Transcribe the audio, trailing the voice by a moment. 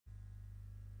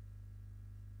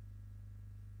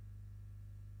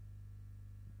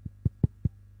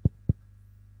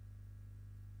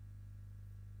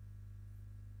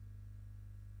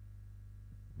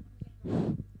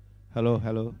Hello,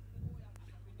 hello.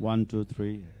 1, 2,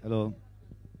 3. Hello.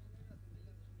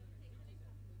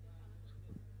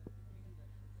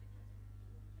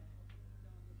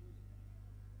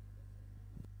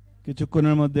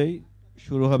 কিছুক্ষণের মধ্যেই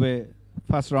শুরু হবে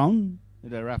ফার্স্ট রাউন্ড,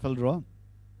 এটা র্যাফেল ড্র,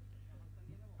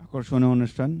 আকর্ষণীয়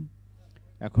অনুষ্ঠান।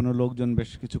 এখনো লোকজন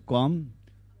বেশ কিছু কম,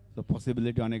 তো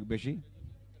পসিবিলিটি অনেক বেশি।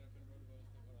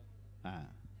 হ্যাঁ,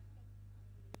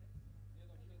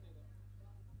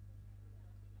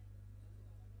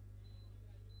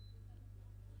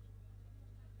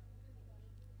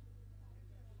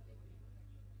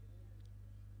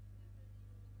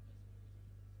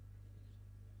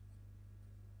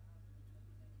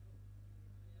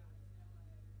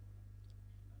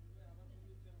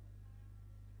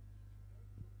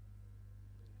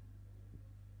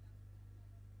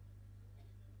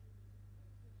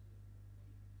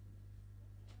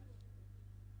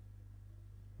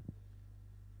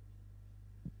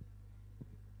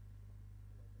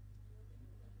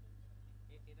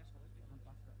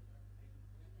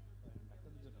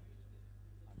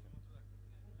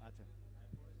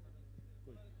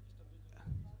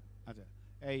 আচ্ছা,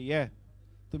 এই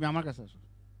তুমি আমার কাছে আসো।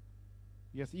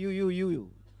 Yes, you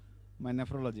my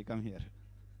nephrology, come here.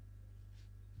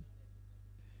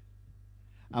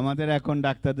 আমাদের এখন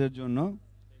ডাক্তারদের জন্য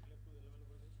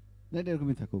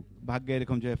এরকমই থাকুক, ভাগ্যে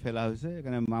এরকম যে ফেলা হয়েছে,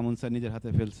 এখানে মামুন স্যার নিজের হাতে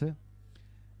ফেলছে।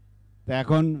 তো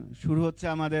এখন শুরু হচ্ছে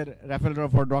আমাদের র্যাফেল ড্র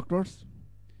ফর ডক্টরস।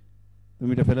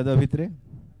 তুমি এটা ফেলে দাও ভিতরে।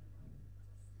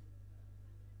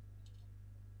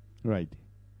 রাইট,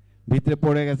 ভিতরে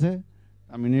পড়ে গেছে,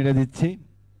 আমি নেড়ে দিচ্ছি।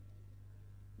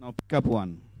 নাও পিক আপ ওয়ান।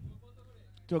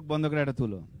 চোখ বন্ধ করে এটা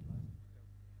তুলো।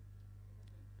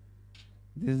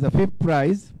 This is the fifth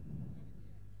prize,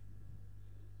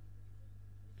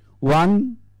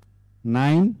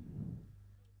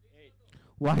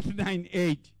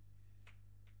 198.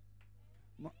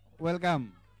 Welcome.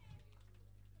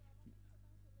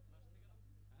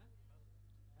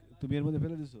 তুমি এর মধ্যে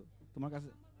ফেলে দিছো তোমার কাছে?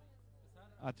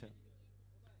 আচ্ছা,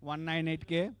 198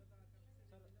 কে।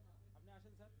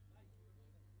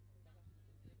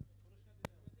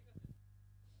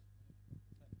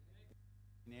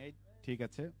 ঠিক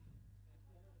আছে,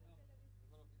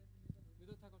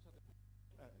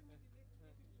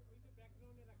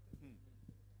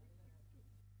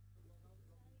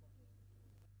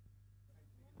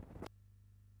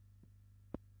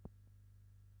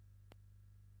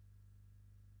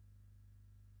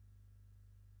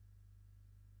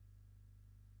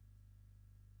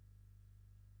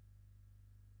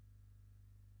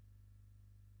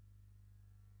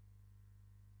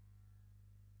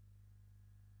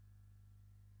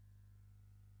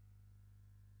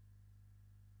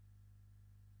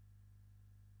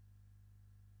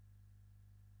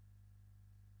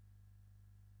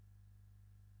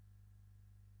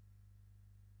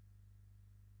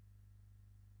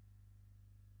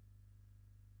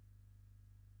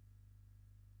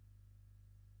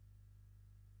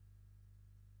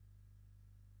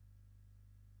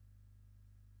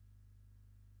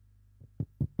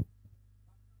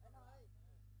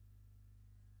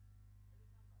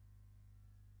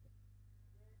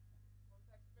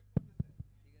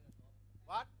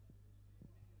 what?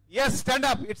 Yes, stand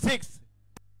up, it's 6.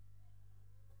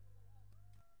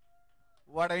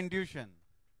 What intuition?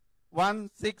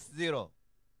 160.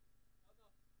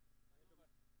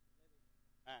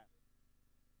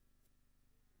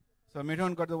 So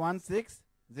Mithun got the 160.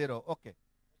 Okay.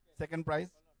 Second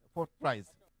prize, fourth prize.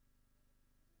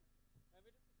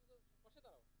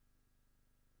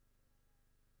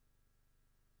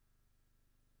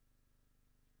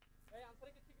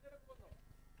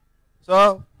 So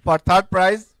for third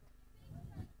prize,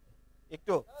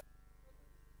 একটু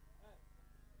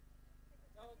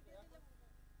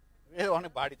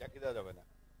অনেক বাড়ি চাকরি দেওয়া যাবে না,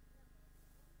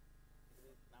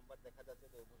 নাম্বার দেখা যাচ্ছে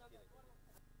তো মুশকিল।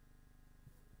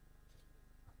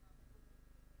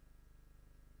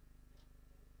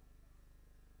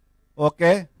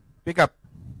 ওকে, পিক আপ।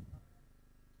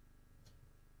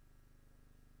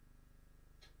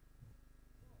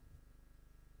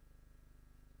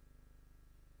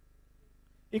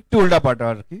 একটু উল্টা পাল্টা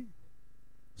আর কি।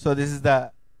 So this is the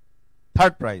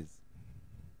third prize.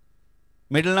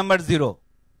 Middle number 0.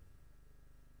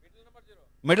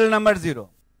 Middle number 0.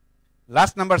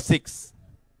 Last number 6.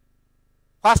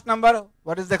 First number,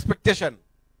 what is the expectation?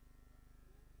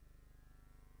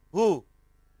 Who?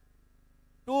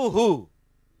 To who?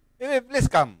 Please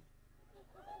come.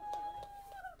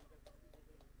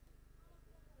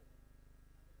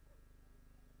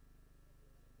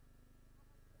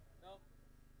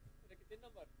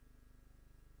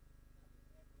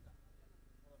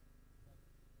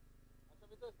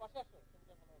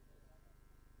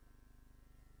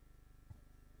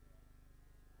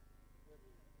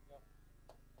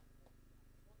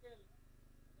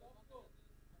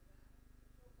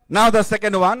 Now the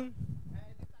second one.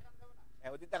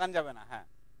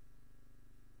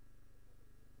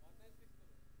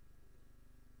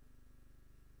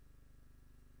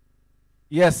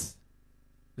 Yes.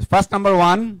 First number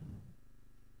 1.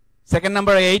 Second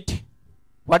number 8.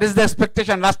 What is the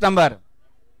expectation? Last number?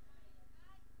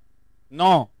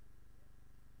 No.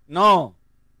 No.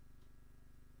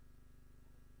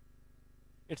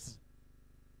 It's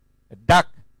a duck.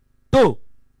 2.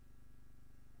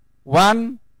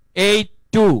 1, 8,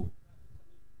 2.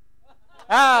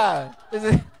 This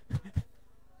is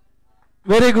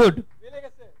very good.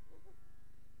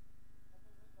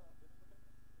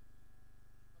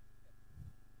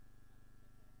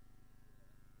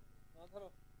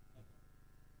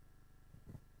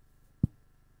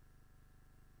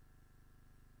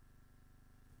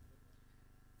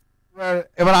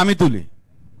 এবার আমি তুলি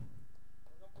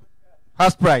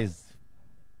first prize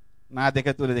না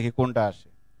দেখে তুলে দেখি কোনটা আসে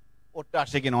ওরটা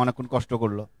আসে কিনা অনেকক্ষণ কষ্ট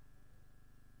করলো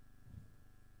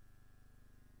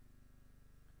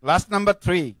last number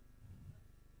 3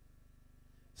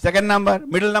 second number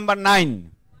middle number 9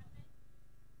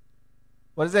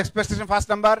 what is the expectation first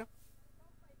number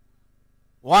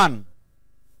 1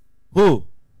 who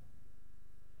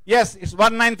yes it's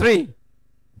 193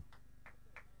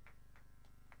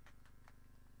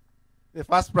 the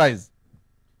first prize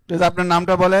please আপনার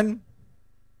নামটা বলেন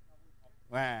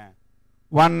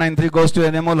 193 goes to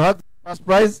Enamel Haq first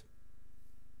prize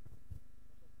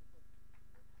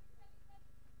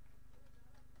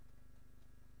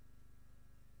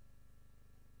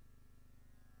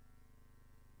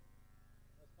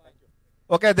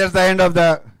okay that's the end of the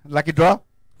lucky draw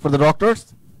for the doctors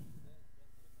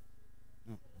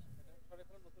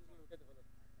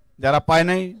যারা পায়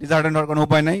নাই disheartened হওয়ার কোনো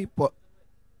উপায় নাই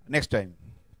নেক্সট টাইম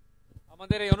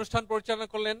আমাদের এই অনুষ্ঠান পরিচালনা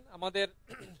করলেন আমাদের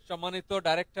সম্মানিত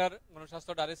ডাইরেক্টর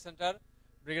গণস্বাস্থ্য ডায়ালিস centre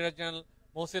brigadier general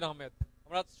Mohsin Ahmed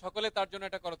আমরা সকলে তার জন্য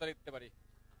একটা করতালি দিতে পারি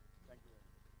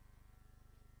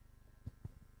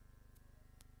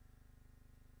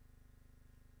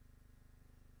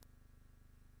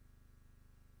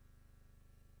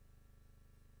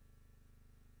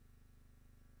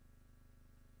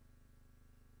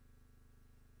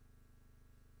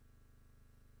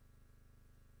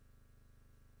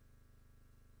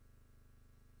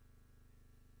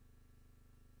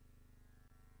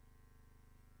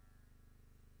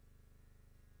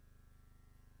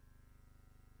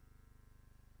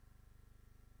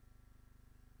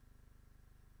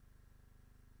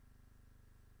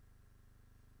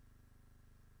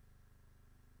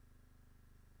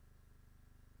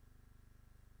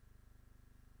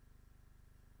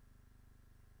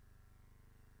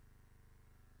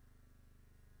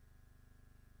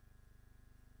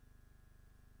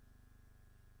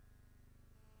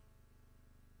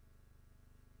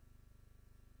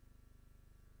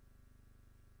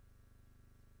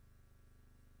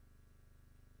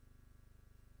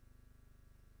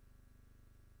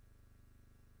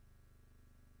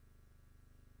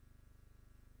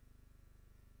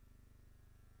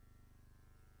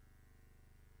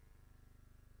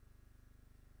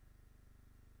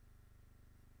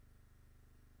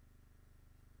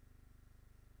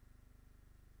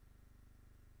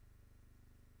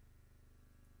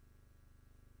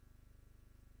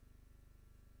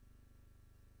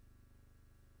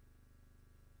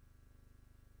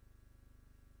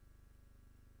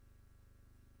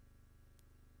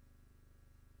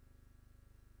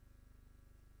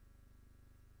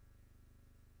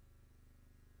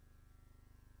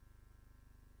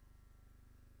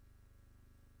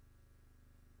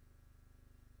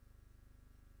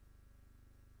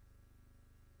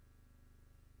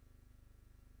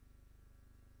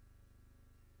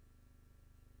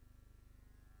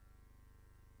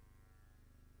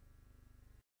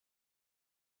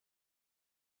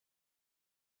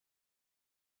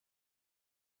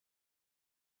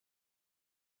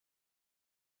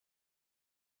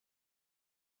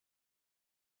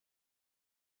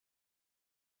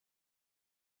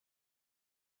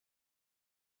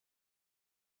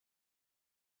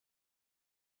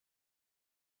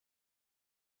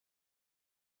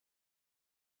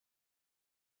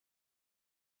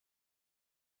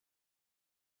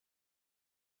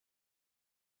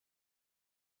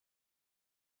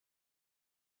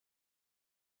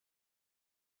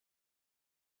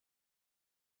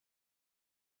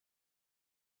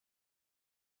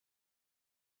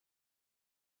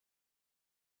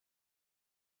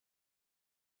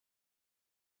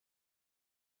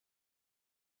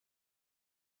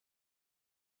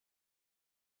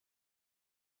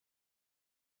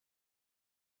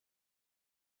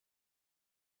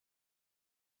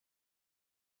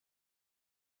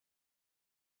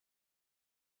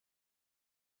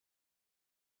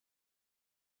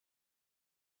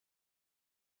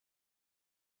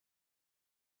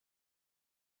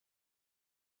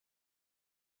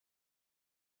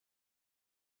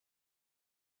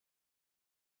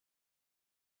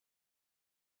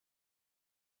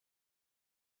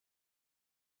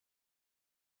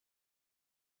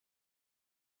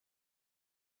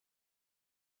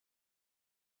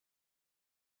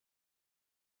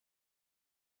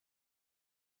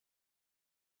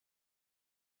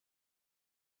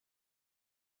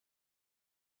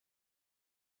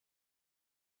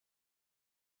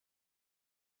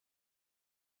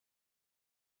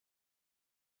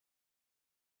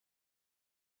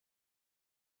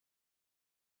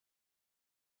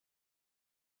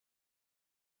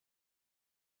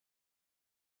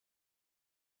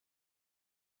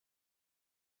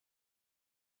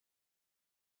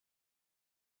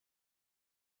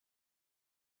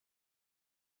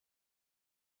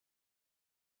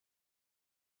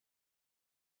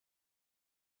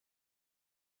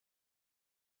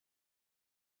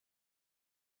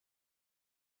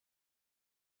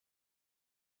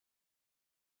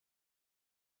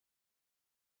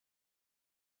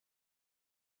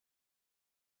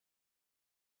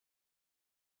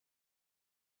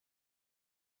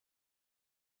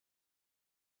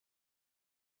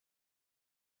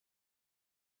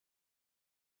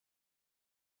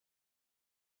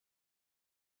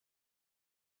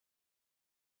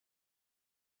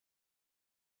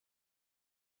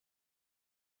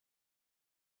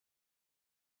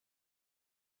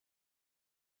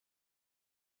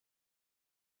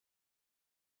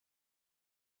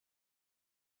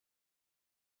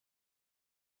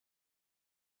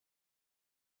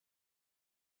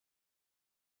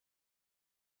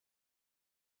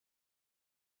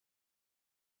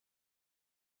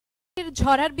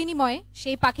ঝরার বিনিময়ে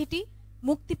সেই পাখিটি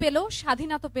মুক্তি পেল,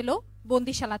 স্বাধীনতা পেল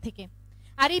বন্দিশালা থেকে।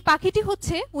 আর এই পাখিটি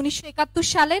হচ্ছে 1971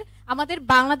 সালের আমাদের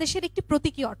বাংলাদেশের একটি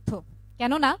প্রতীকী অর্থ।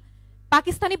 কেননা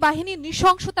পাকিস্তানি বাহিনীর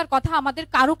নৃশংসতার কথা আমাদের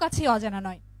কারো কাছে অজানা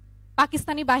নয়।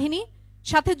 পাকিস্তানি বাহিনী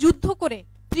সাথে যুদ্ধ করে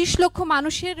 30 লক্ষ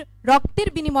মানুষের রক্তের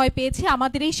বিনিময়ে পেয়েছে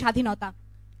আমাদের এই স্বাধীনতা।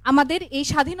 আমাদের এই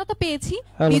স্বাধীনতা পেয়েছি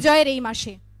বিজয়ের এই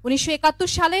মাসে 1971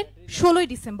 সালের 16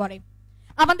 ডিসেম্বরে।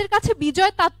 আমাদের কাছে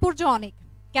বিজয় তাৎপর্য অনেক,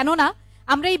 কেননা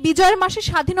আমরা এই বিজয়ের মাসে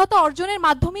স্বাধীনতা অর্জনের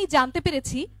মাধ্যমেই জানতে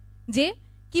পেরেছি যে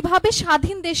কিভাবে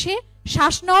স্বাধীন দেশে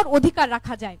শ্বাস নেওয়ার অধিকার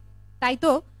রাখা যায়। তাই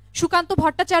তো সুকান্ত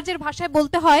ভট্টাচার্যের ভাষায়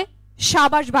বলতে হয়,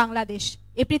 সাবাস বাংলাদেশ,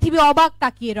 এ পৃথিবী অবাক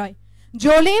তাকিয়ে রয়,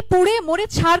 জ্বলে পুড়ে মরে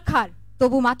ছারখার,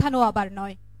 তবু মাথা নোয়াবার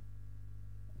নয়।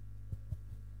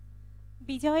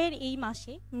 বিজয়ের এই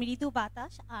মাসে মৃদু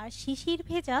বাতাস আর শিশির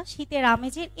ভেজা শীতের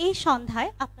আমেজের এই সন্ধ্যায়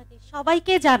আপনাদের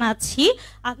সবাইকে জানাচ্ছি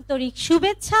আন্তরিক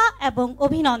শুভেচ্ছা এবং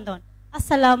অভিনন্দন।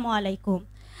 আসসালামু আলাইকুম।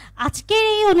 আজকের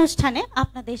এই অনুষ্ঠানে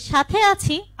আপনাদের সাথে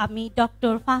আছি আমি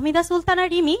ডক্টর ফাহমিদা সুলতানা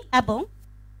রিমি এবং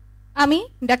আমি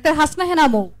ডাক্তার হাসনা হেনা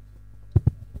মৌ।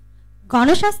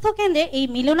 গণস্বাস্থ্য কেন্দ্রের এই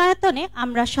মিলনায়তনে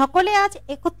আমরা সকলে আজ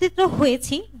একত্রিত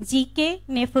হয়েছি GK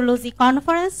nephrology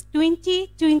conference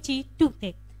 2022-তে।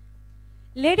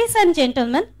 Ladies and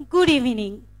gentlemen, good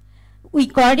evening. We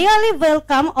cordially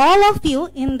welcome all of you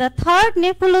in the third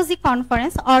Nephrology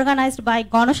Conference organized by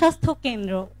Gonoshasthaya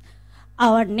Kendra.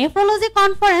 Our Nephrology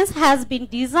Conference has been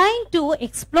designed to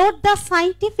explore the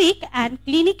scientific and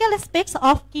clinical aspects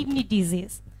of kidney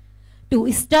disease. To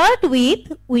start with,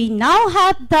 we now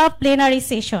have the plenary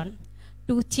session.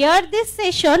 To chair this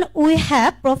session, we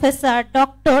have Professor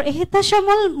Dr.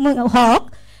 Ehtashamul Haq,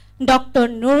 Dr.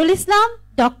 Nurul Islam,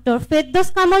 Dr. Feddos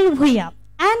Kamal Bhuiya,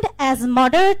 and as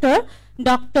moderator,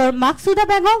 Dr. Maksuda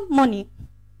Begum Moni.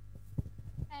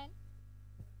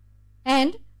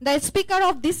 And the speaker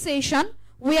of this session,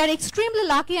 we are extremely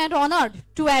lucky and honored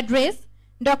to address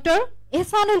Dr.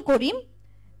 Ehsanul Karim.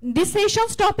 This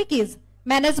session's topic is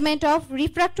Management of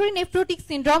Refractory Nephrotic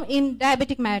Syndrome in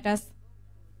Diabetic Mellitus.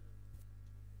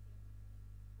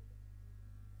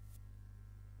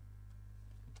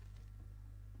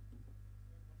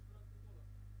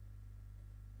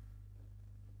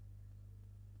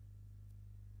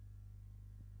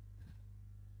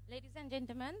 Ladies and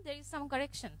gentlemen, there is some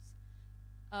corrections.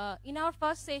 In our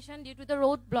first session, due to the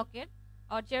road blockade,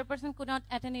 our chairperson could not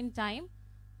attend in time.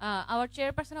 Our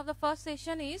chairperson of the first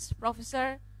session is Professor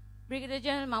Brigadier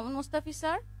General Mamun Mustafi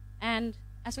sir and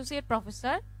Associate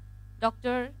Professor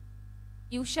Dr.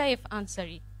 Yusha F.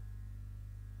 Ansari.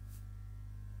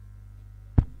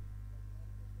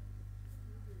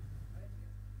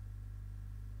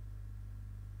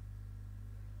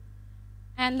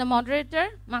 And the moderator,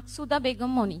 Maksuda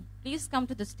Begum Moni. Please come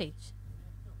to the stage.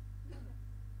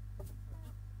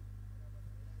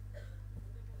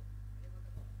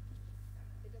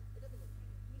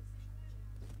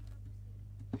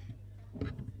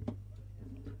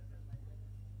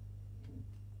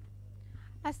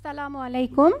 Assalamu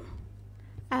alaikum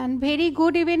and very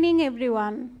good evening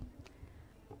everyone.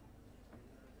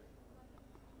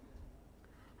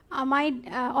 My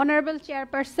honorable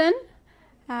chairperson,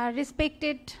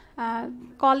 respected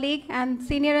colleague and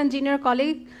senior and junior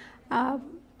colleague,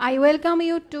 I welcome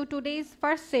you to today's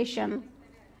first session.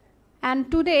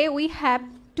 And today we have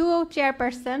two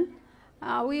chairpersons.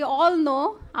 We all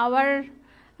know our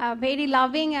very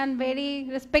loving and very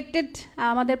respected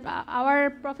our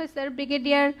Professor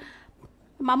Brigadier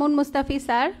Mamun Mustafi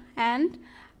sir, and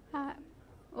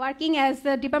working as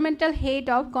the departmental head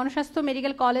of Gonoshasthaya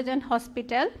Medical College and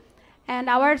Hospital. And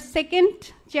our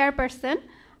second chairperson,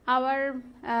 our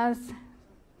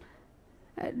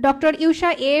Dr.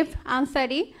 Yusha F.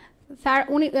 Ansari, sir,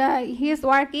 he is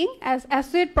working as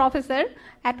associate professor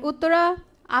at Uttara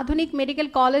Adhunik Medical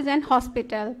College and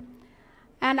Hospital.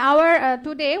 And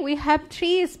today we have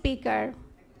three speakers.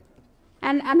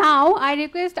 And now I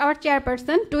request our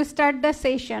chairperson to start the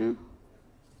session.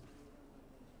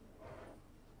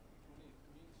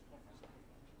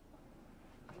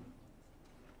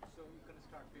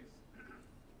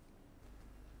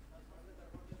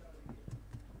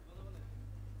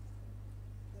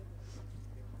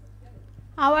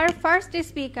 Our first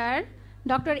speaker,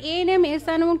 Dr. A.N.M.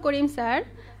 Ehsanul Karim sir,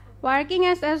 working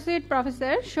as Associate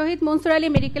Professor, Shohid Mansur Ali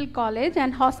Medical College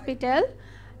and Hospital.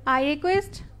 I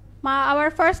request our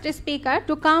first speaker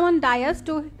to come on dais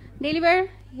to deliver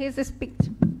his speech.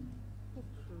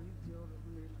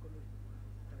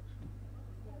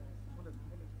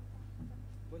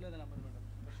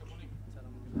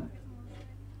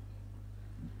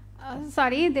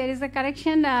 Sorry, there is a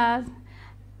correction.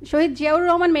 Shohid Ziaur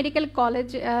Rahman Medical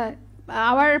College,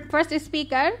 our first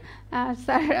speaker,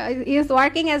 sir, is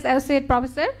working as associate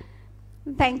professor.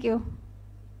 Thank you.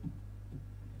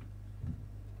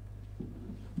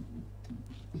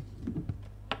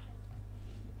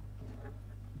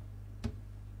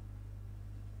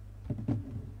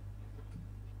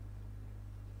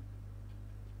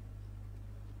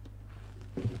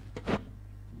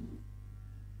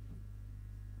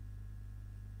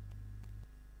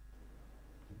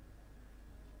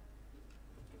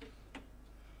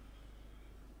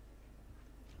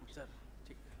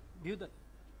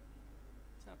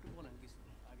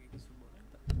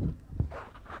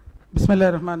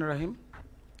 Bismillahirrahmanirrahim.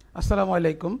 Assalamu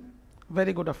alaikum.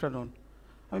 Very good afternoon.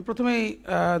 আমি প্রথমেই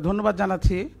ধন্যবাদ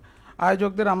জানাচ্ছি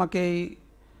আয়োজকদের আমাকে এই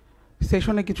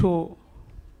সেশনে কিছু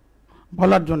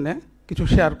বলার জন্য, কিছু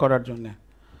শেয়ার করার জন্য।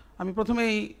 আমি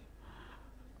প্রথমেই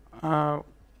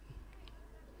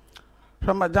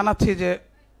জানাচ্ছি যে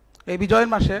এই বিজয়ের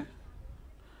মাসে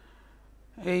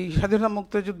এই স্বাধীনতা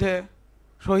মুক্তিযুদ্ধে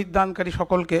শহীদ দানকারী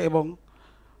সকলকে, এবং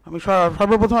আমি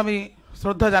সর্বপ্রথম আমি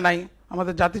শ্রদ্ধা জানাই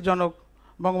আমাদের জাতির জনক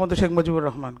বঙ্গবন্ধু শেখ মুজিবুর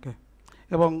রহমানকে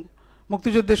এবং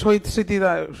মুক্তিযুদ্ধের শহীদ স্মৃতি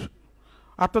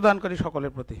আত্মদানকারী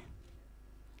সকলের প্রতি।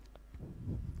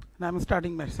 Now I'm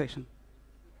starting my session.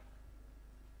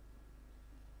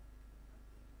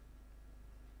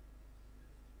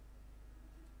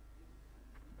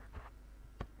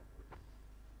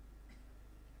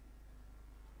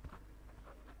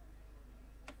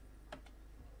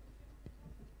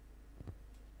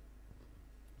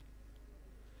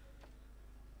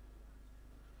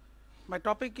 My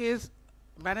topic is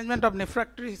management of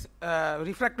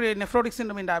refractory nephrotic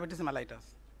syndrome in diabetes mellitus.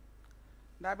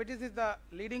 Diabetes is the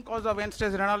leading cause of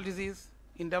end-stage renal disease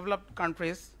in developed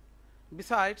countries.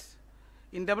 Besides,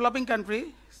 in developing countries,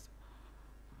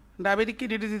 diabetic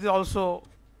kidney disease is also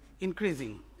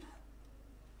increasing.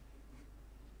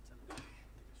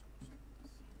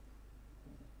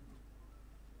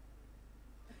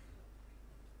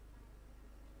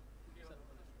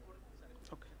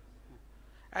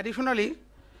 Additionally,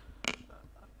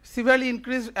 severely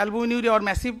increased albuminuria or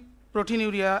massive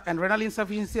proteinuria and renal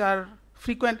insufficiency are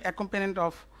frequent accompaniment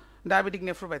of diabetic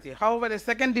nephropathy. However, a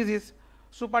second disease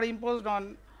superimposed on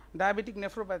diabetic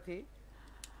nephropathy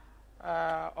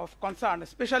of concern,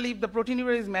 especially if the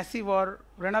proteinuria is massive or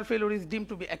renal failure is deemed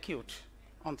to be acute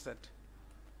onset.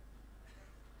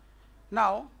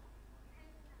 Now,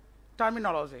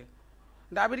 terminology.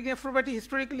 Diabetic nephropathy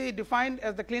historically defined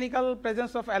as the clinical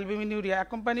presence of albuminuria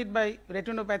accompanied by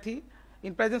retinopathy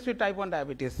in presence with type 1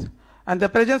 diabetes. And the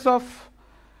presence of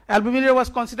albuminuria was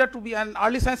considered to be an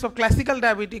early signs of classical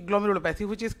diabetic glomerulopathy,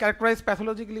 which is characterized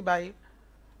pathologically by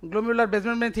glomerular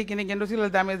basement membrane thickening, endothelial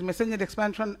damage, messenger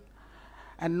expansion,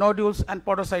 and nodules and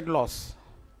podocyte loss.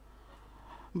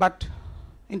 But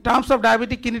in terms of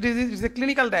diabetic kidney disease, it is a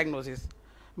clinical diagnosis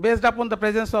based upon the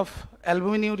presence of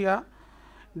albuminuria,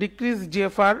 decreased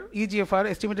GFR, eGFR,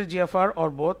 estimated GFR, or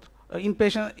both in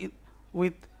patients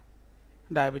with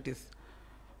diabetes.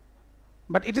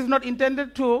 But it is not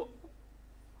intended to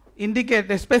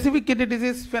indicate a specific kidney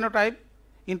disease phenotype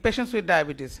in patients with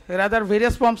diabetes. Rather,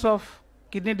 various forms of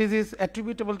kidney disease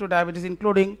attributable to diabetes,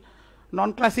 including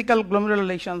non-classical glomerular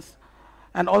lesions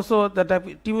and also the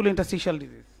tubulointerstitial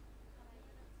disease.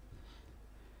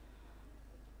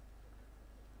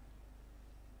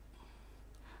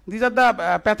 These are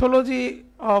the pathology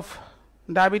of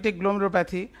diabetic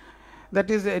glomerulopathy, that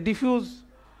is a diffuse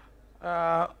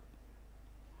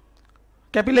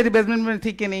capillary basement membrane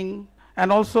thickening,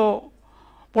 and also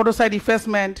podocyte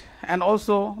effacement, and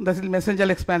also the mesangial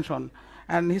expansion.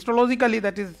 And histologically,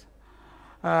 that is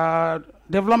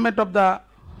development of the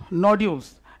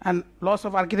nodules and loss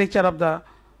of architecture of the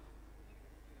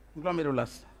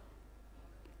glomerulus.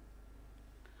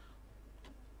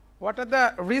 What are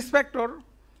the risk factors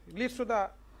leads to the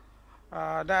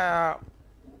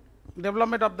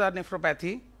development of the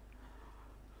nephropathy?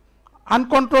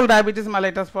 Uncontrolled diabetes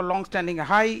mellitus for long-standing,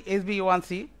 high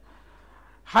HbA1c,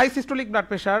 high systolic blood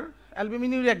pressure,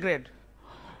 albuminuria grade.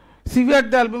 Severe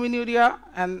the albuminuria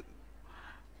and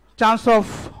chance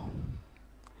of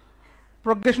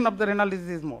progression of the renal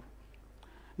disease is more.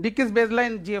 Decreased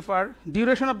baseline GFR,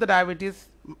 duration of the diabetes,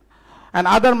 and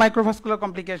other microvascular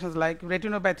complications like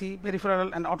retinopathy,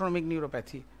 peripheral, and autonomic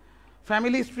neuropathy.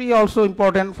 Family history also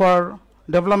important for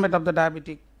development of the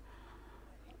diabetic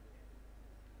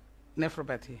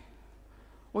nephropathy.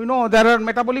 We know there are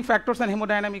metabolic factors and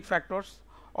hemodynamic factors.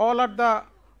 All are the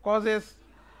causes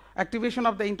activation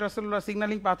of the intracellular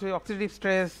signaling pathway, oxidative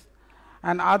stress,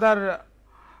 and other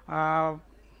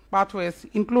pathways,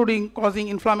 including causing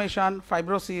inflammation,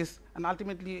 fibrosis, and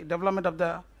ultimately development of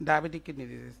the diabetic kidney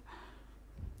disease.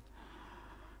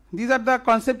 These are the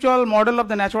conceptual model of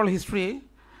the natural history.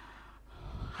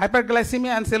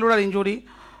 Hyperglycemia and cellular injury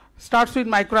starts with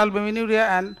microalbuminuria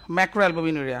and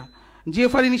macroalbuminuria.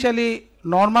 GFR initially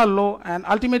normal low and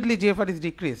ultimately GFR is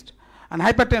decreased. And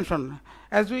hypertension,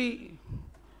 as we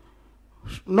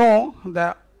know,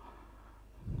 the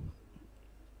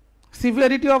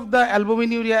severity of the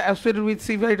albuminuria associated with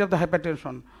severity of the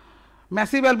hypertension.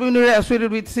 Massive albuminuria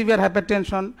associated with severe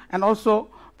hypertension and also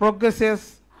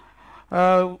progresses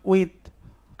with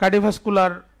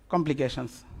cardiovascular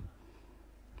complications.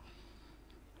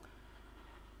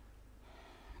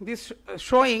 This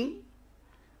showing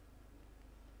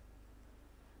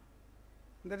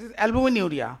that is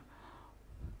albuminuria.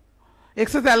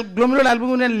 Excess glomerular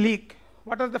albumin leak.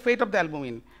 What was the fate of the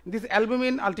albumin? This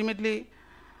albumin ultimately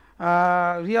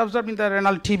reabsorbed in the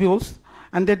renal tubules,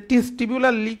 and that is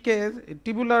tubular leakage,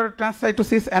 tubular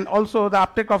transcytosis, and also the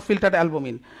uptake of filtered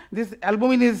albumin. This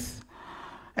albumin is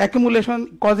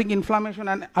accumulation causing inflammation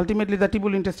and ultimately the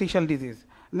tubulointerstitial disease.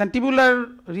 And then tubular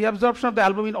reabsorption of the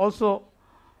albumin also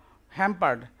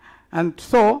hampered, and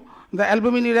so the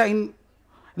albuminuria in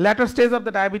later stage of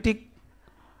the diabetic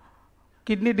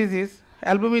kidney disease,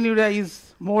 albuminuria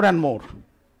is more and more.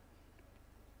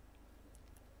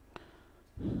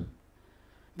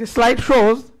 This slide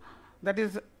shows that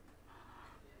is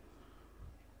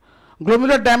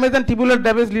glomerular damage and tubular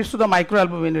damage leads to the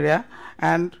microalbuminuria,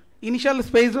 and initial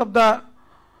phase of the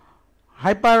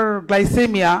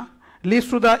hyperglycemia leads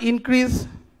to the increased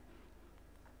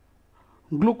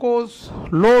glucose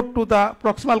load to the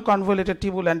proximal convoluted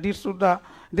tubule and leads to the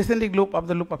descending loop of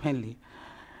the loop of Henle.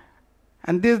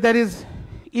 And there is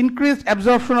increased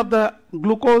absorption of the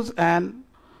glucose and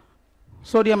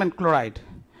sodium and chloride.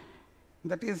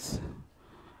 That is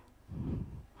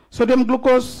sodium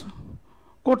glucose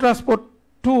cotransport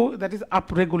 2, that is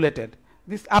upregulated.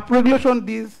 This upregulation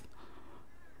is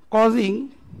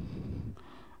causing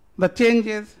the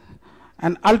changes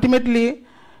and ultimately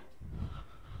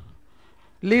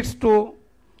leads to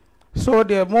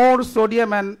more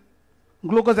sodium and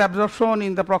glucose absorption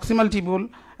in the proximal tubule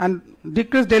and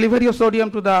decreased delivery of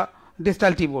sodium to the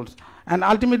distal tubules, and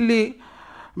ultimately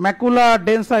macula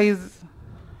densa is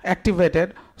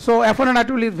activated, so afferent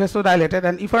artery is vasodilated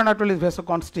and efferent artery is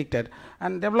vasoconstricted,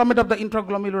 and development of the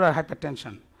intraglomerular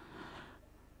hypertension.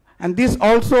 And this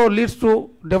also leads to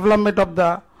development of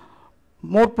the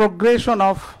more progression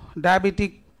of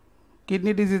diabetic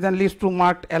kidney disease and leads to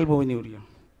marked albuminuria.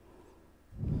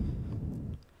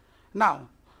 Now,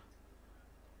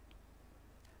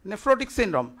 nephrotic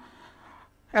syndrome.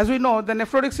 As we know, the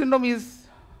nephrotic syndrome is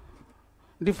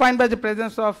defined by the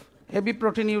presence of heavy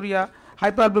proteinuria,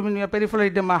 hyperalbuminemia, peripheral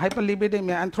edema,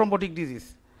 hyperlipidemia, and thrombotic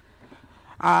disease.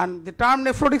 And the term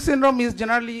nephrotic syndrome is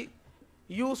generally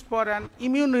used for an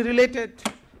immune-related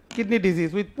kidney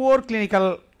disease with poor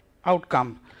clinical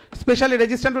outcome, especially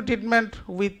resistant to treatment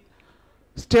with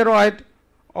steroid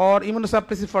or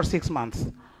immunosuppressive for 6 months.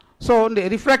 So the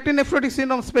refractory nephrotic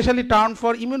syndrome specially termed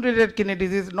for immune-related kidney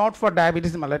disease, not for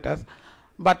diabetes mellitus.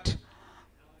 But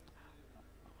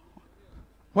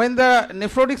when the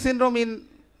nephrotic syndrome in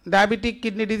diabetic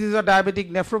kidney disease or diabetic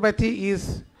nephropathy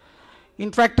is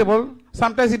intractable,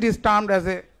 sometimes it is termed as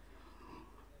a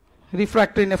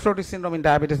refractory nephrotic syndrome in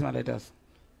diabetes mellitus.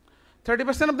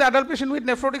 30% of the adult patients with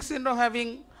nephrotic syndrome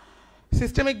having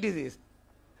systemic disease,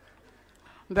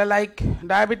 the like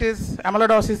diabetes,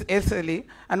 amyloidosis, SLE,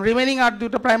 and remaining are due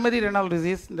to primary renal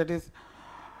disease, that is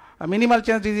minimal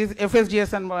change disease,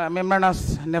 FSGS, and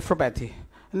membranous nephropathy.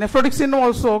 Nephrotic syndrome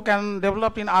also can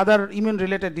develop in other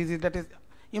immune-related disease, that is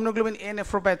immunoglobulin A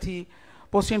nephropathy,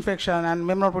 post-infection, and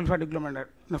membranoproliferative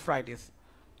glomerulonephritis.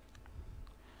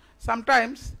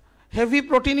 Sometimes heavy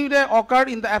proteinuria occur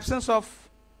in the absence of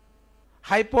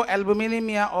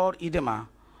hypoalbuminemia or edema.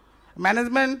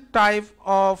 Management type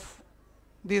of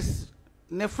this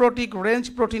nephrotic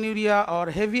range proteinuria or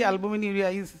heavy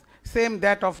albuminuria is same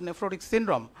that of nephrotic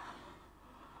syndrome.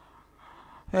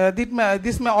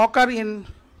 This may occur in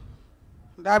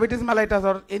diabetes mellitus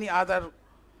or any other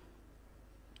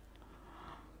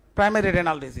primary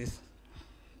renal disease.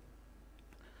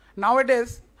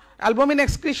 Nowadays, albumin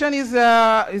excretion is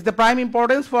the prime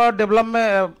importance for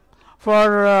development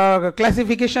for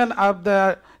classification of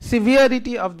the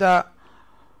severity of the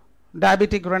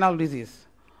diabetic renal disease.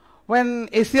 When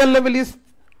ACL level is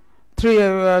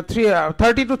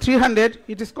 30 to 300,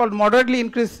 it is called moderately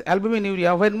increased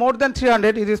albuminuria. When more than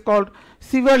 300, it is called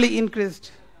severely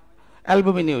increased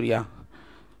albuminuria.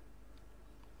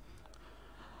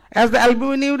 As the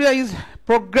albuminuria is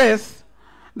progress,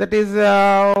 that is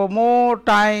more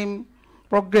time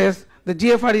progress, the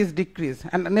GFR is decreased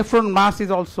and nephron mass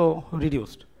is also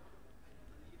reduced.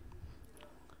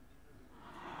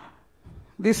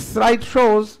 This slide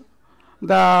shows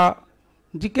the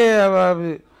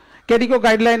KDIGO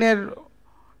guideline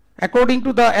according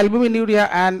to the albuminuria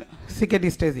and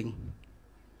CKD staging.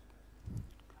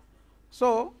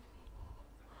 So,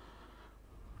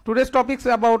 today's topic is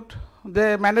about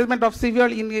the management of severe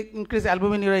increased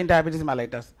albuminuria in diabetes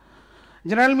mellitus.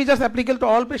 General measures applicable to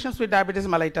all patients with diabetes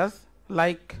mellitus,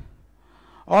 like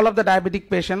all of the diabetic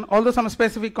patients, although some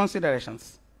specific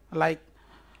considerations like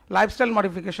lifestyle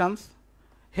modifications,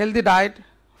 healthy diet,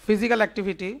 physical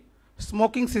activity,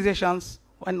 smoking cessations,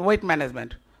 and weight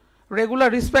management. Regular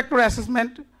risk factor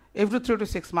assessment every 3 to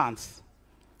 6 months.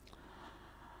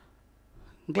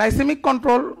 Glycemic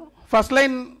control, first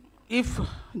line if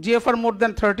GFR more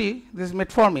than 30, this is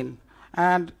metformin,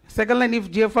 and second line if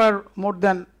GFR more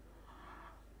than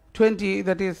 20,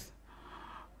 that is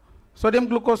sodium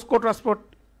glucose cotransport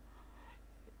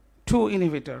 2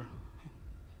 inhibitor.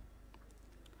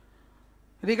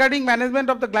 Regarding management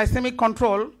of the glycemic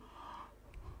control,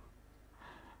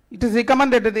 it is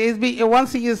recommended that the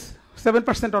HbA1c is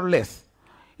 7% or less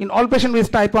in all patients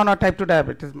with type 1 or type 2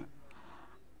 diabetes.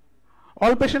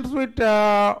 All patients with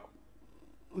diabetic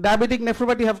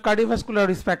nephropathy have cardiovascular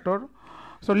risk factor.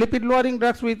 So lipid lowering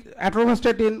drugs with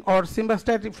atorvastatin or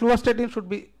simvastatin, fluvastatin should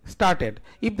be started.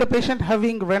 If the patient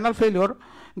having renal failure,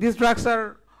 these drugs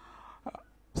are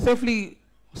safely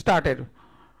started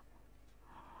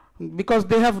because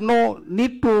they have no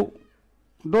need to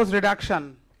dose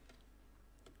reduction.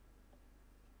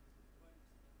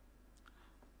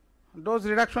 Dose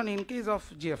reduction in case of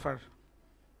GFR.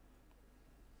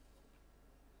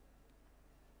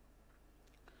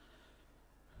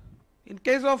 In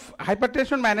case of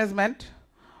hypertension management,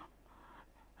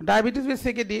 diabetes with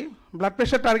CKD, blood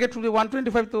pressure target should be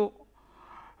 125 to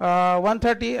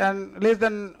 130 and less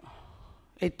than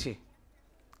 80.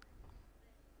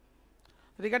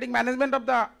 Regarding management of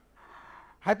the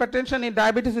hypertension in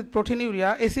diabetes with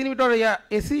proteinuria, AC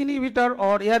inhibitor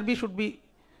or ARB should be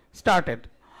started.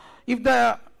 If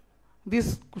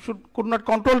this could not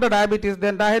control the diabetes,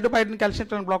 then dihydropyridine calcium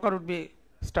channel blocker would be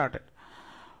started.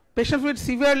 Patients with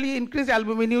severely increased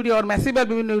albuminuria or massive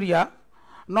albuminuria,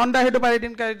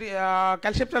 non-dihydropyridine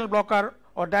calcium channel blocker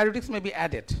or diuretics may be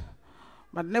added,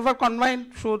 but never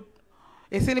combined should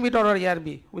AC inhibitor or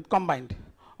ARB with combined,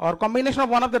 or combination of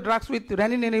one of the drugs with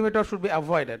renin inhibitor should be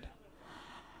avoided.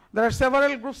 There are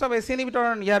several groups of AC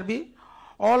inhibitor and ARB,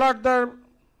 all are the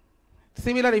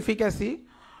similar efficacy,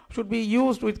 should be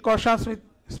used with cautions with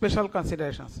special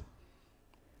considerations.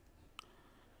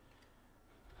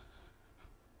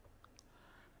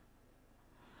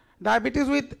 Diabetes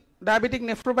with diabetic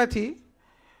nephropathy,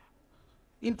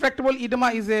 intractable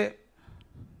edema is a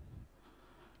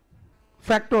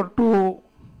factor to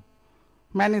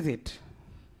manage it.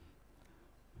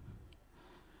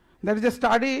 There is a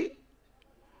study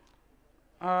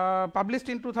published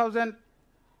in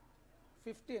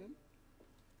 2015,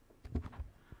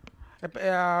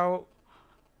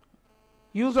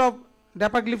 use of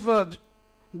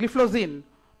dapagliflozin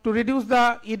to reduce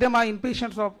the edema in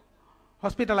patients of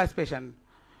hospitalized patient.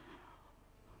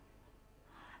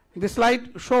 This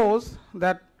slide shows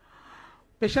that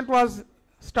patient was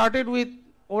started with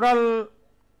oral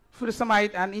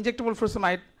furosemide and injectable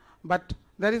furosemide, but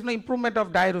there is no improvement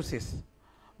of diuresis.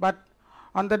 But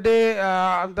on the day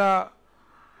the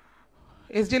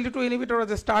SGLT2 inhibitor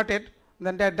was started,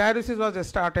 then the diuresis was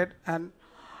started, and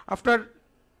after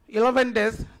 11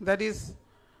 days, that is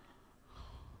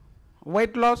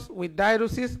weight loss with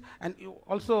diuresis, and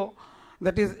also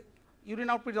that is urine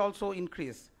output is also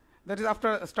increased. That is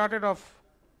after started of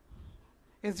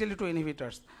SGLT2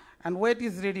 inhibitors, and weight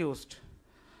is reduced.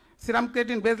 Serum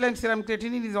creatinine, baseline serum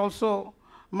creatinine is also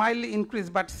mildly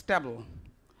increased but stable,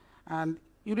 and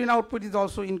urine output is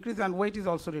also increased and weight is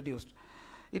also reduced.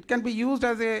 It can be used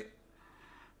as a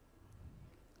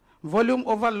volume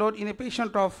overload in a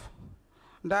patient of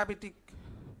diabetic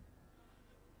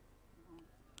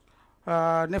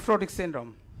nephrotic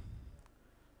syndrome.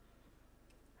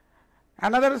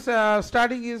 Another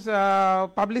study is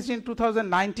published in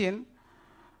 2019,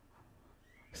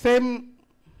 same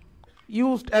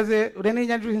used as a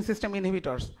renin-angiotensin system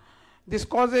inhibitors. This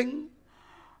causing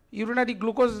urinary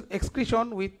glucose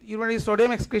excretion with urinary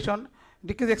sodium excretion,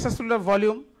 decrease extracellular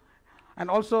volume,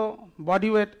 and also body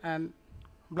weight and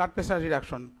blood pressure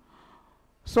reduction.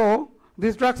 So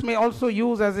these drugs may also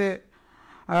use as a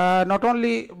not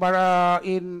only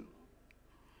in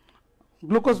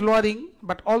glucose lowering,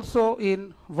 but also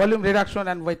in volume reduction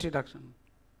and weight reduction.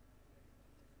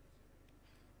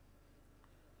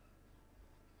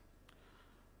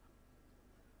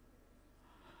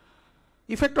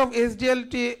 Effect of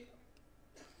SGLT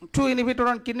 2 inhibitor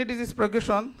on kidney disease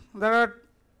progression, there are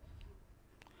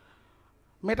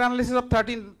meta-analysis of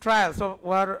 13 trials of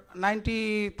over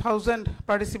 90,000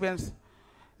 participants,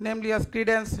 namely as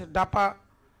Credence, DAPA,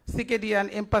 CKD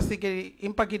and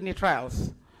IMPA kidney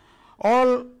trials.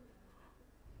 All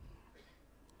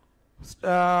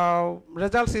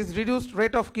results is reduced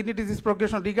rate of kidney disease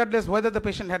progression regardless whether the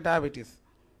patient had diabetes.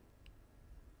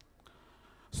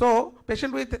 So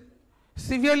patient with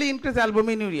severely increased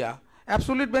albuminuria,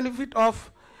 absolute benefit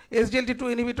of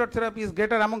SGLT2 inhibitor therapy is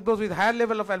greater among those with higher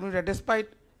level of albuminuria despite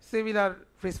similar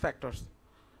risk factors.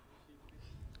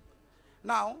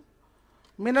 Now,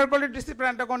 mineralocorticoid receptor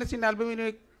antagonist in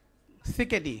albuminuric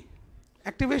CKD.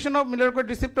 Activation of mineralocorticoid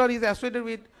receptor is associated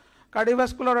with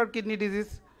cardiovascular or kidney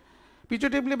disease,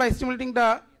 putatively by stimulating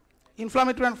the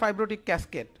inflammatory and fibrotic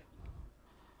cascade.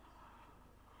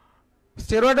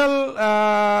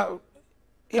 Steroidal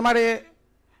MRA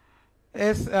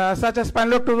such as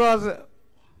spironolactone was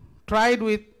tried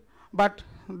with, but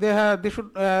they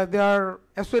are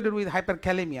associated with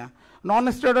hyperkalemia.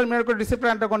 Non-steroidal mineralocorticoid receptor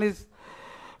antagonist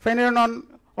phenylalanine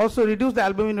also reduce the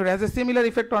albuminuria, has a similar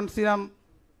effect on serum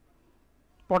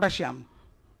potassium.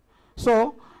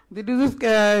 So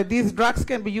these drugs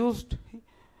can be used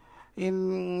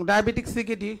in diabetic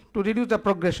CKD to reduce the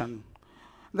progression.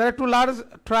 There are 2 large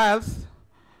trials,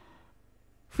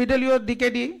 Fidelio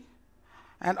DKD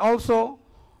and also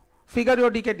Figaro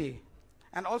DKD,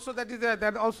 and also there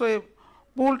is also a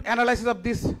pooled analysis of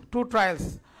these 2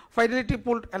 trials, fidelity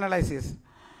pooled analysis.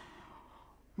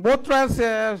 Both trials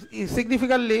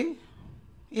significantly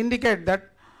indicate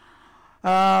that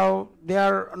they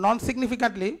are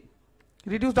non-significantly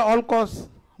reduce the all-cause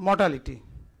mortality.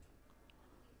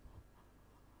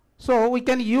 So we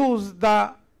can use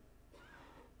the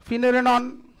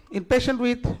phenylalanine in patient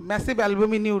with massive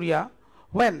albuminuria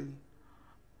when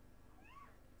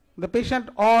the patient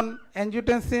on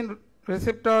angiotensin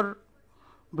receptor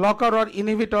blocker or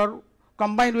inhibitor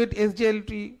combined with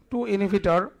SGLT2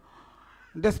 inhibitor,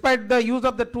 despite the use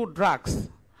of the 2 drugs,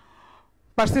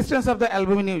 persistence of the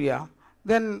albuminuria,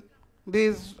 then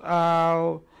this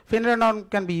phenylalanine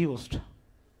can be used.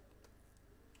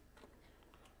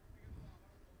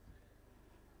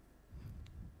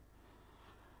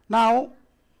 Now,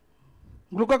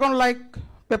 glucagon-like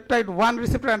peptide 1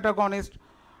 receptor antagonist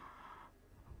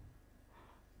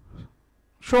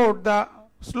showed the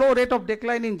slow rate of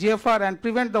decline in GFR and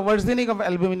prevent the worsening of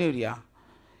albuminuria.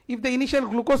 If the initial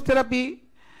glucose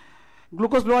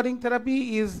lowering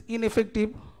therapy is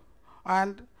ineffective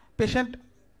and patient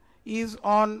is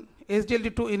on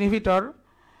SGLT2 inhibitor,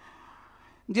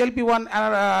 GLP-1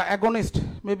 agonist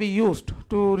may be used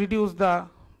to reduce the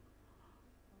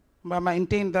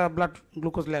maintain the blood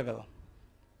glucose level.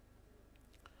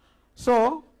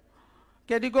 So,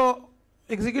 KDIGO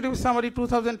Executive Summary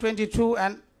 2022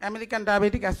 and American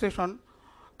Diabetic Association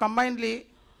combinedly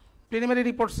preliminary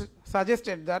reports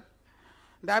suggested that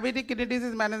diabetic kidney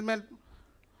disease management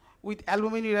with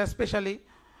albuminuria especially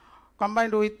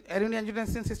combined with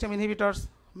renin-angiotensin system inhibitors,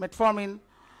 metformin,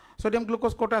 sodium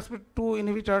glucose coateoxide 2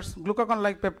 inhibitors,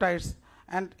 glucagon-like peptides,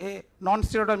 and a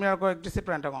non-steroidal mineralocorticoid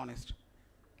receptor antagonist.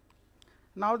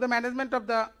 Now the management of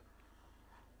the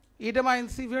edema in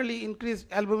severely increased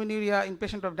albuminuria in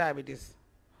patient of diabetes.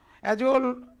 As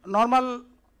usual, normal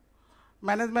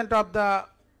management of the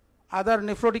other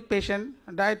nephrotic patient,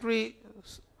 dietary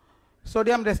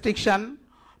sodium restriction,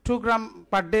 2 grams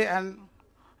per day, and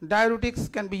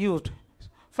diuretics can be used.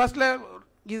 First level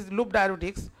is loop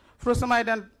diuretics, furosemide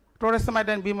and torsemide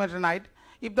and bumetanide.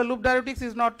 If the loop diuretics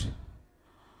is not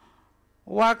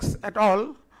works at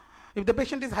all, if the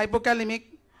patient is hypokalemic,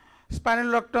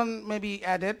 spironolactone may be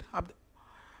added.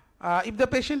 If the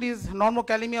patient is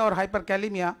normokalemia or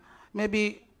hyperkalemia,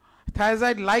 maybe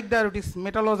thiazide-like diuretics,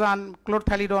 metolazone,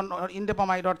 chlorthalidone, or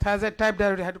indapamide, or thiazide-type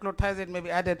diuretic, hydrochlorothiazide may be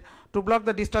added to block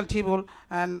the distal tubule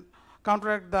and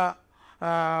counteract the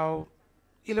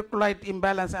electrolyte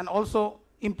imbalance and also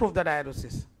improve the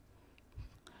diuresis.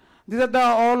 These are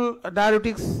all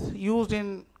diuretics used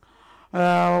in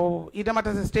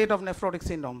edematous state of nephrotic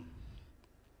syndrome.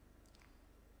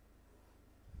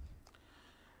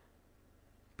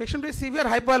 Patient with severe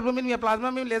hypoalbuminemia, plasma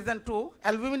albumin less than 2,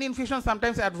 albumin infusion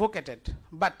sometimes advocated,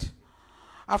 but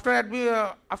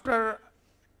after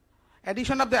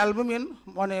addition of the albumin,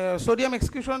 sodium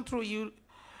excretion through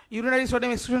urinary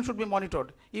sodium excretion should be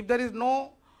monitored. If there is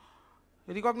no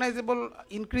recognizable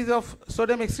increase of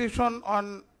sodium excretion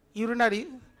on urinary,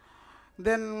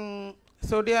 then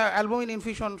sodium albumin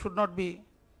infusion should not be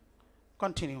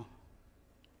continue.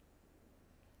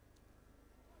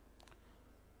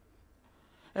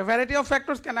 A variety of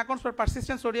factors can account for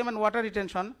persistent sodium and water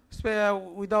retention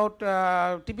without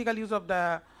typical use of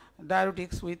the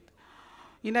diuretics, with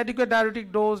inadequate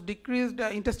diuretic dose, decreased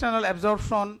intestinal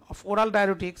absorption of oral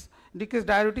diuretics, decreased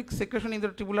diuretic secretion in the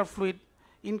tubular fluid,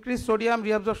 increased sodium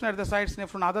reabsorption at the sites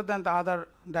nephron other than the other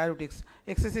diuretics,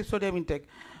 excessive sodium intake.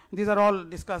 These are all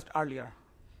discussed earlier.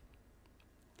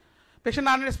 Patient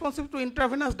unresponsive to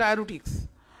intravenous diuretics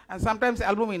and sometimes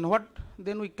albumin. What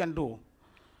then we can do?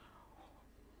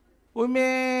 We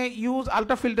may use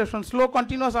ultrafiltration, slow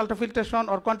continuous ultrafiltration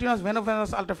or continuous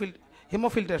venovenous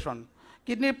hemofiltration.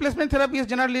 Kidney replacement therapy is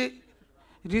generally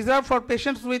reserved for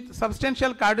patients with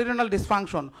substantial cardiorenal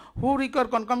dysfunction who require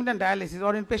concomitant dialysis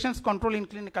or in patients controlled in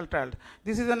clinical trials.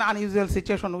 This is an unusual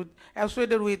situation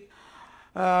associated with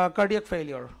cardiac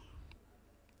failure.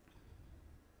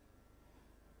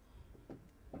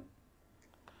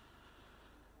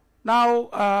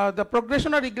 Now, the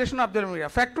progression or regression of albuminuria.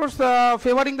 Factors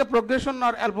favoring the progression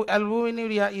or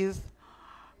albuminuria is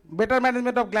better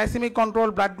management of glycemic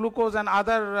control, blood glucose, and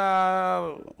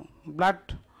other blood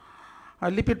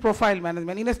lipid profile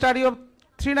management. In a study of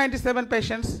 397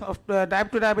 patients of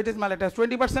type 2 diabetes mellitus,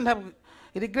 20% have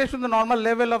regressed to the normal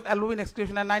level of albumin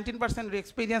excretion and 19%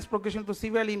 experienced progression to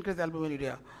severely increased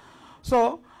albuminuria.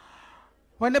 So,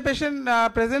 when a patient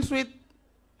presents with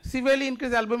severely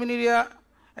increased albuminuria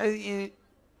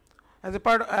as a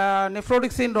part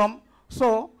nephrotic syndrome,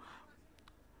 so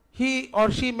he or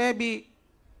she may be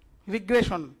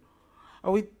regression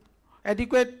with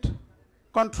adequate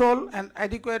control and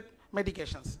adequate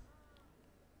medications.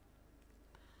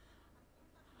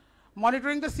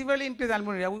 Monitoring the severely increased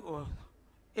albuminuria.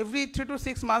 Every 3 to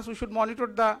 6 months we should monitor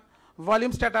the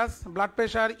volume status, blood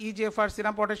pressure, eGFR,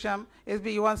 serum potassium,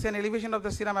 SbA1c, and elevation of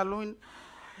the serum albumin,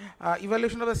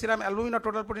 evaluation of the serum albumin or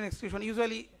total protein excretion,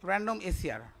 usually random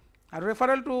ACR. A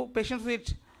referral to patients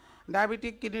with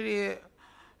diabetic kidney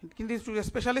to a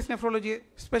specialist nephrology,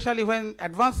 especially when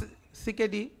advanced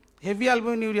CKD, heavy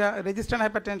albuminuria, resistant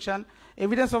hypertension,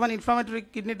 evidence of an inflammatory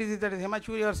kidney disease, that is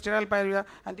hematuria or sterile pyuria,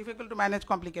 and difficult to manage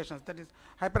complications, that is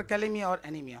hyperkalemia or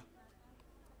anemia.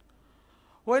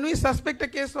 When we suspect a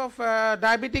case of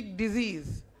diabetic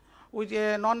disease with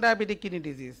a non-diabetic kidney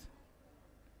disease,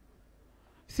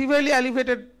 severely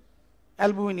elevated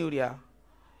albuminuria,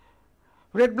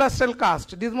 red blood cell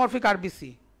cast, dysmorphic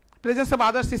RBC, presence of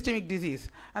other systemic disease,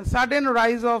 and sudden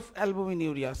rise of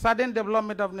albuminuria, sudden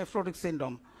development of nephrotic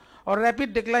syndrome, or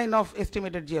rapid decline of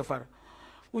estimated GFR,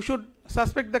 we should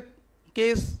suspect the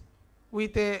case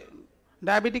with a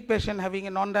diabetic patient having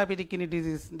a non-diabetic kidney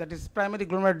disease, that is primary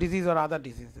glomerular disease or other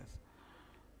diseases.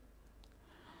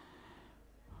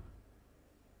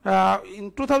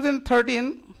 In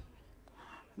 2013,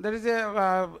 there is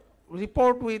a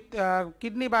report with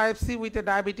kidney biopsy with a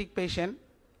diabetic patient.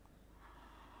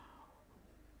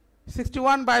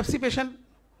 61 biopsy patient,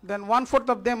 then 1/4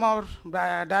 of them are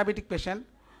diabetic patient.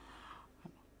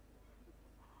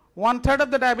 1/3 of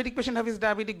the diabetic patient have his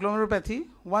diabetic glomerulopathy,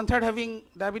 1/3 having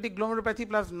diabetic glomerulopathy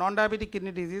plus non-diabetic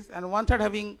kidney disease, and 1/3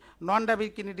 having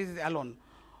non-diabetic kidney disease alone.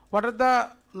 What are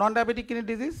the non-diabetic kidney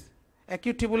disease?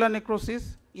 Acute tubular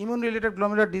necrosis, immune-related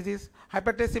glomerular disease,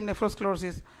 hypertensive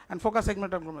nephrosclerosis, and focal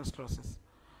segmental glomerulosclerosis.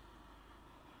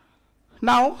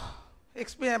 Now,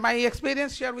 my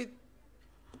experience shared with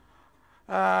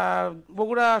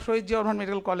Bogura Shohid Jiaur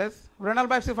Medical College, renal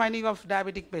biopsy finding of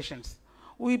diabetic patients.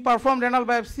 We performed renal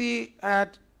biopsy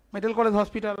at Medical College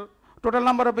Hospital. Total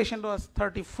number of patients was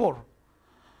 34.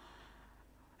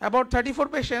 About 34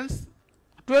 patients,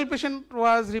 12 patients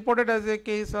was reported as a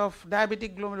case of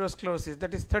diabetic glomerulosclerosis,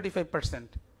 that is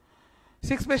 35%.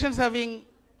 6 patients having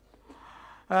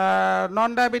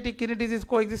non-diabetic kidney disease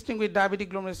coexisting with diabetic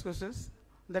glomerulosclerosis,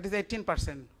 that is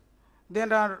 18%.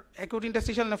 Then are acute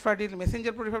interstitial nephritis,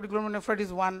 messenger proliferative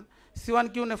glomerulonephritis 1,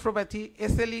 C1q nephropathy,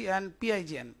 SLE, and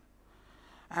PIGN.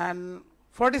 And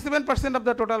 47% of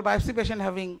the total biopsy patient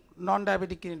having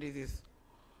non-diabetic kidney disease.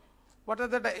 What are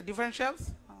the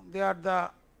differentials? They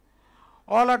are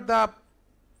all are the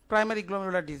primary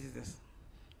glomerular diseases.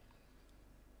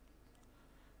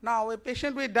 Now, a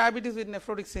patient with diabetes with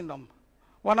nephrotic syndrome,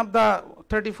 one of the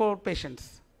 34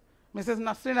 patients, Mrs.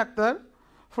 Nasreen Akhtar,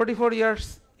 44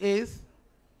 years age,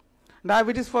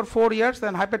 diabetes for 4 years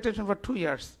and hypertension for 2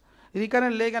 years,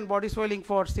 recurrent leg and body swelling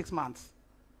for 6 months.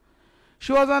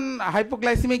 She was on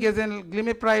hypoglycemic agent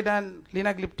glimepiride and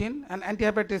linagliptin, and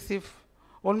antihypertensive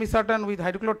olmesartan with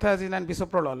hydrochlorothiazide and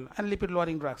bisoprolol, and lipid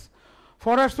lowering drugs.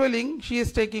 For her swelling, she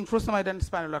is taking furosemide and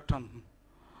spironolactone.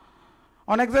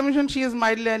 On examination, she is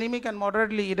mildly anemic and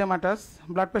moderately edematous,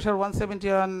 blood pressure 170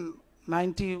 and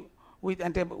 90 with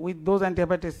those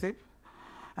antihypertensive,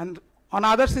 and on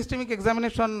other systemic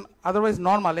examination otherwise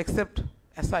normal except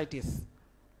ascites.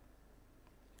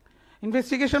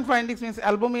 Investigation findings means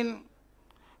albumin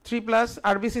 3+,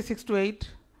 RBC 6 to 8,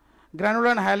 granular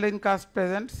and hyaline cast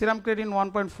present, serum creatine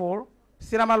 1.4,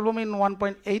 serum albumin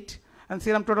 1.8, and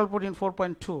serum total protein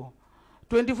 4.2.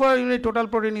 24-hour unit total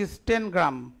protein is 10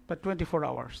 gram per 24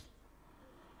 hours.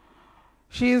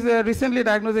 She is recently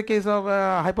diagnosed a case of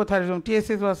hypothyroidism.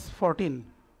 TSH was 14.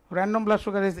 Random blood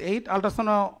sugar is 8.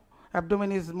 Ultrasound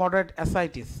abdomen is moderate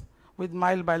ascites with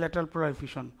mild bilateral pleural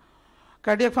effusion.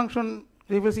 Cardiac function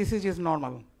reverse ECG is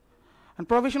normal. And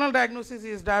provisional diagnosis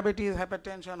is diabetes,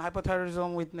 hypertension,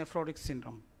 hypothyroidism with nephrotic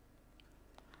syndrome.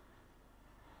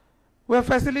 We have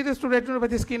facilities to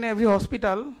retinopathy skin in every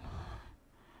hospital.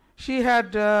 She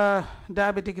had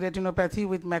diabetic retinopathy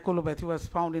with maculopathy was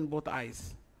found in both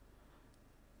eyes.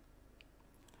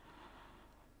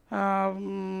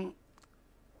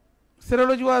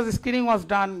 Serology screening was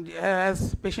done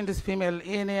as patient is female.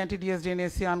 ANA, anti-DS, DNA,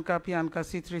 C-ANCA, P-ANCA,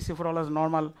 C3, C4 all is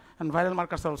normal, and viral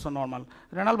markers are also normal.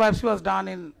 Renal biopsy was done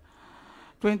in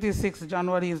 26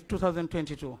 January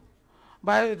 2022.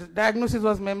 Diagnosis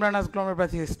was membranous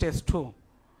glomerulopathy stage 2.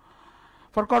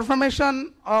 For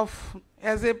confirmation of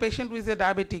as a patient with a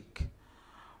diabetic,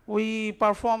 we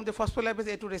performed the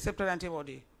phospholipase A2 receptor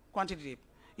antibody quantitative.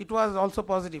 It was also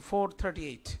positive,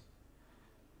 438.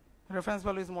 Reference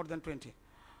value is more than 20.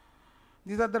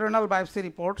 These are the renal biopsy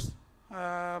reports.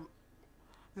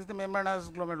 This is the membranous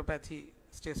glomerulopathy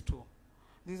stage 2.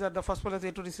 These are the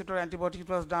phospholipase A2 receptor antibody. It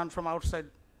was done from outside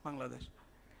Bangladesh.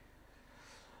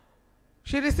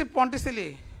 She received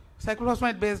Ponticilli,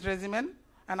 cyclophosphamide-based regimen,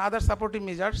 and other supportive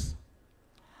measures.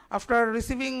 After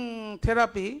receiving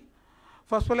therapy,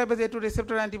 phospholipase A2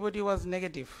 receptor antibody was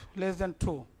negative, less than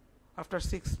 2, after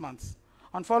 6 months.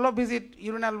 On follow-up visit,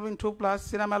 urine albumin 2+,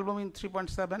 serum albumin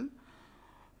 3.7,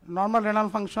 normal renal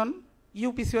function,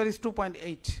 UPCR is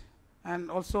 2.8,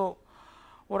 and also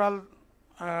oral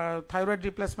thyroid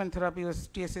replacement therapy with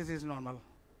TSH is normal.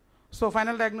 So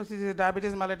final diagnosis is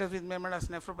diabetes mellitus with membranous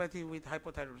nephropathy with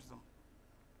hypothyroidism.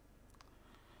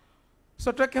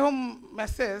 So take-home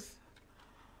message,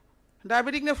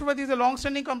 diabetic nephropathy is a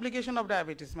long-standing complication of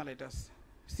diabetes mellitus.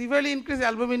 Severely increased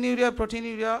albuminuria,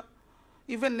 proteinuria,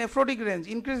 even nephrotic range,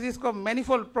 increased risk of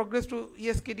manifold progress to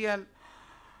ESKD and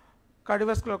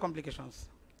cardiovascular complications.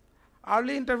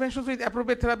 Early interventions with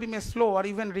appropriate therapy may slow or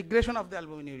even regression of the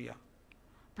albuminuria.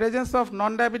 Presence of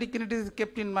non-diabetic kidney disease is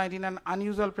kept in mind in an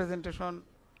unusual presentation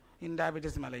in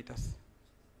diabetes mellitus.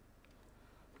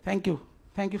 Thank you.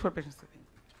 Thank you for patience.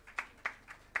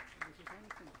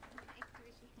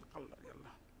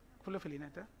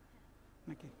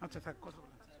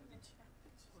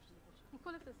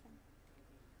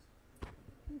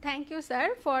 Thank you,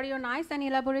 sir, for your nice and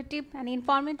elaborative and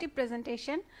informative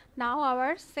presentation. Now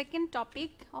our second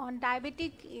topic on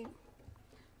diabetic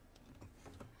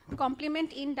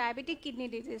complement in diabetic kidney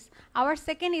disease. Our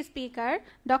second speaker,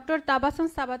 Dr. Tabassum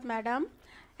Sabat Madam,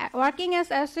 working as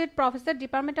Associate Professor,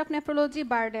 Department of Nephrology,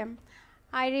 Bardem.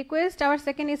 I request our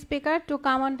second speaker to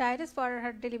come on dais for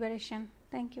her deliberation.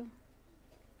 Thank you.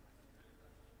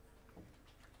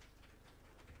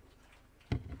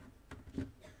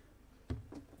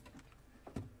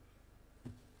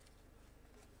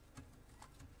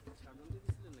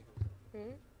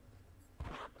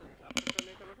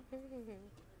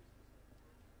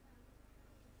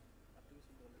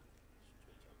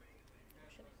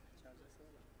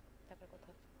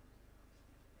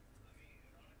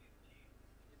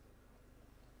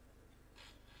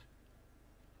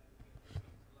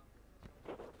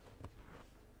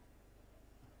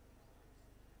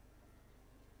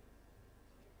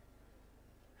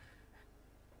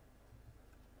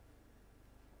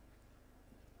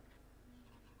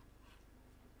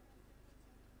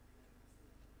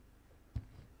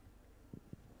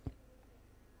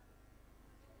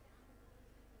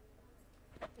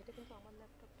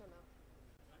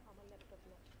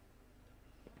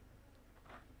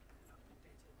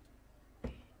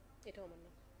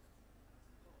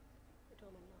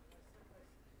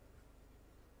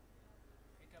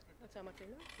 আচ্ছা আমারটাই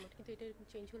না আমার কিন্তু এটা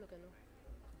change হলো কেন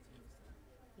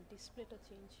ডিসপ্লেটা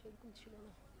change এরকম ছিল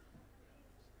না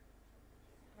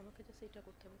আমাকে জাস্ট এটা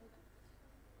করতে হবে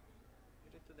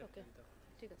ওকে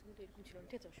ঠিক আছে কিন্তু এরকম ছিল না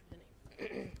ঠিক আছে অসুবিধা নেই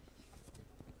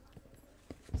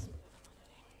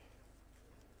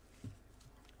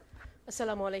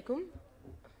আসসালামু আলাইকুম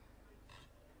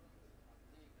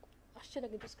আসছে না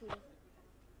কিন্তু স্ক্রিনে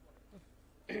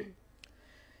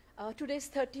Today is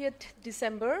 30th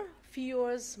December. Few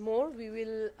hours more, we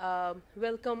will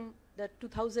welcome the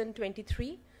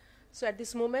 2023 So at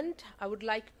this moment, I would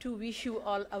like to wish you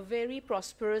all a very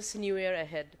prosperous new year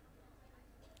ahead.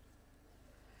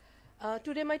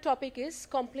 Today my topic is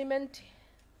complement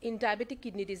in diabetic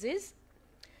kidney disease.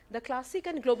 The classic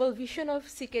and global vision of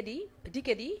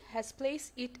DKD has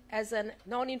placed it as a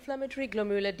non-inflammatory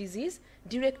glomerular disease,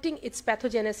 directing its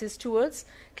pathogenesis towards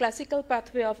classical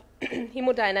pathway of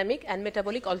hemodynamic and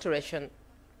metabolic alteration.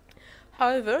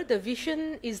 However, the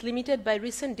vision is limited by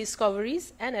recent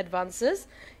discoveries and advances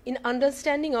in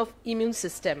understanding of immune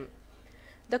system.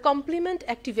 The complement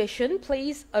activation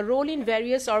plays a role in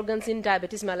various organs in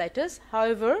diabetes mellitus.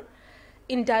 However,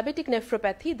 in diabetic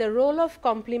nephropathy, the role of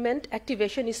complement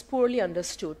activation is poorly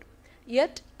understood.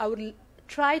 Yet, I will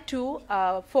try to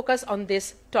focus on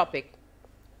this topic.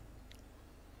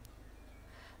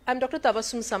 I'm Dr.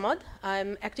 Tabassum Samad.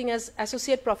 I'm acting as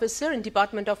Associate Professor in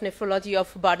Department of Nephrology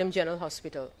of Bardem General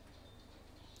Hospital.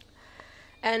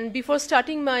 And before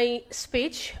starting my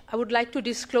speech, I would like to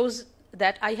disclose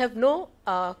that I have no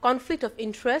conflict of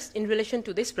interest in relation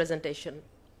to this presentation.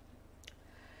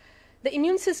 The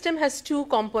immune system has two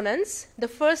components. The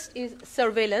first is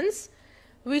surveillance,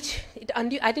 which it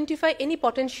identifies any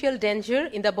potential danger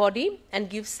in the body and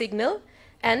gives signal.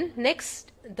 And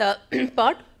next, the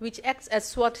part which acts as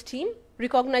SWAT team,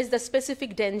 recognize the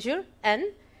specific danger and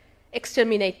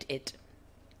exterminate it.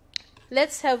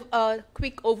 Let's have a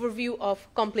quick overview of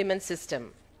complement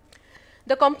system.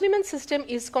 The complement system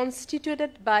is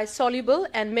constituted by soluble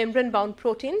and membrane-bound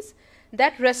proteins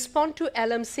that respond to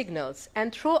alarm signals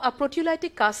and through a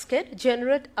proteolytic cascade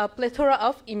generate a plethora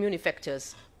of immune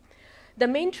effectors. The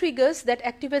main triggers that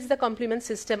activates the complement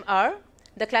system are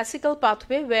the classical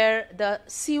pathway where the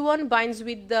C1 binds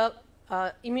with the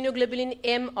immunoglobulin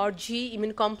M or G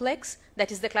immune complex,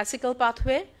 that is the classical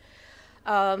pathway,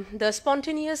 the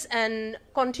spontaneous and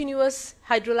continuous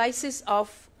hydrolysis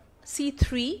of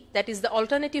C3, that is the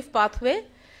alternative pathway,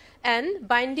 and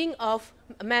binding of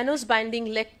mannose binding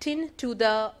lectin to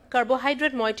the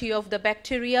carbohydrate moiety of the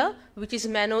bacteria, which is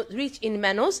rich in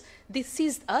mannose. This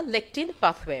is a lectin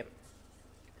pathway.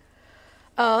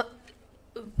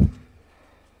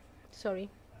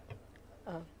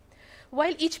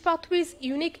 While each pathway is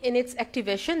unique in its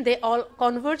activation, they all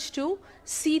converge to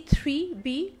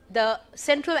C3b, the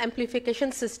central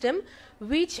amplification system,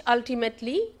 which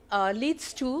ultimately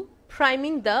leads to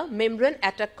priming the membrane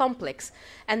attack complex.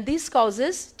 And this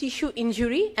causes tissue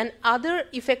injury and other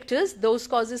effectors. Those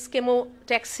causes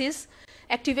chemotaxis,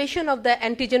 activation of the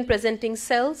antigen presenting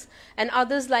cells, and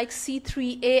others like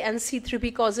C3a and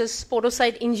C3b causes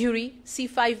podocyte injury,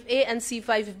 C5a and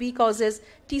C5b causes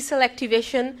T cell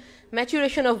activation,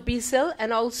 maturation of B cell,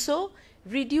 and also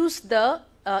reduce the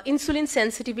insulin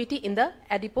sensitivity in the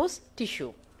adipose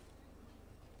tissue.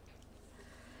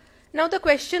 Now the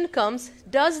question comes,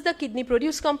 does the kidney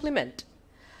produce complement?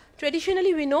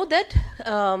 Traditionally, we know that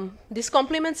these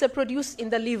complements are produced in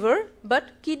the liver,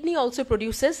 but kidney also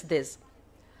produces this.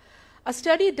 A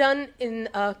study done in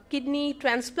kidney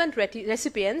transplant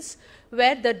recipients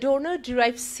where the donor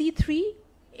derived C3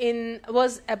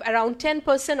 was around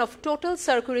 10% of total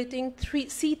circulating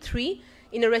C3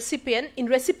 in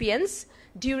recipients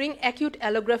during acute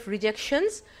allograft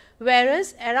rejections,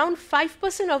 whereas around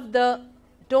 5% of the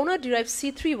donor-derived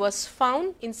C3 was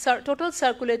found in total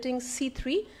circulating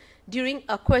C3 during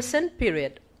a quiescent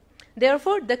period.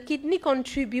 Therefore, the kidney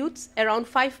contributes around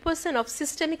 5% of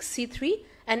systemic C3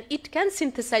 and it can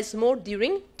synthesize more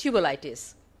during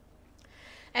tubulitis.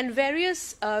 And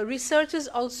various researchers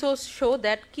also show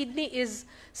that kidney is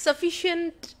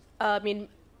sufficient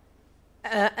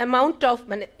amount of,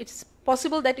 it's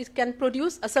possible that it can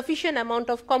produce a sufficient amount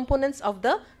of components of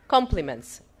the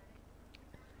complements.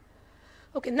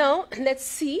 Okay, now let's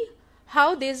see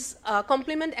how this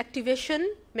complement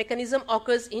activation mechanism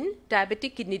occurs in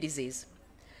diabetic kidney disease.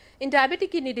 In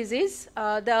diabetic kidney disease,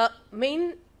 the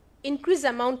main increased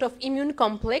amount of immune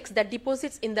complex that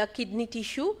deposits in the kidney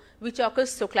tissue, which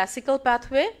occurs through classical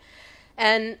pathway,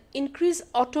 and increased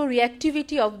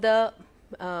autoreactivity of the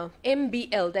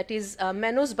MBL, that is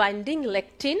mannose binding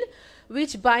lectin,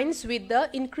 which binds with the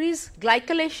increased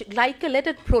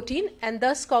glycolylated protein and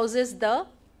thus causes the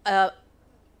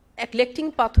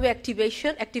lectin pathway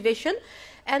activation,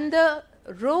 and the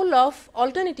role of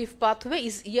alternative pathway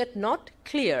is yet not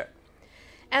clear.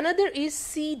 Another is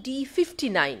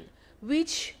CD59,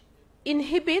 which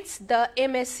inhibits the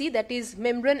MSC, that is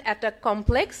membrane attack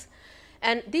complex,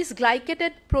 and these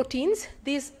glycated proteins,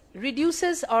 this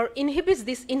reduces or inhibits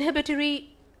this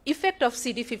inhibitory effect of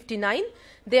CD59.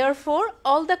 Therefore,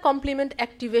 all the complement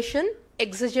activation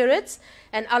exaggerates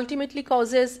and ultimately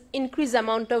causes increased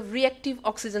amount of reactive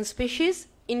oxygen species,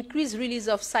 increased release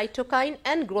of cytokine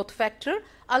and growth factor,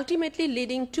 ultimately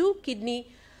leading to kidney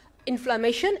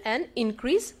inflammation and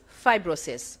increased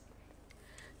fibrosis.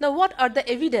 Now, what are the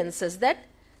evidences that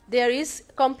there is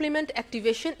complement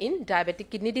activation in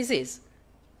diabetic kidney disease?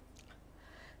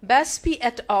 Baspi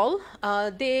et al.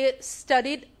 They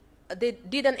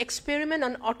did an experiment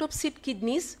on autopsied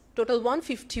kidneys, total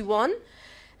 151,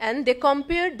 and they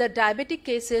compared the diabetic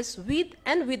cases with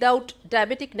and without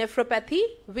diabetic nephropathy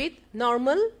with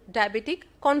normal diabetic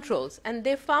controls, and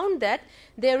they found that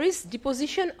there is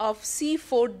deposition of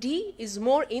C4D is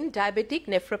more in diabetic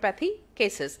nephropathy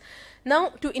cases. Now,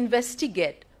 to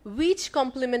investigate which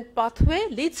complement pathway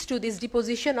leads to this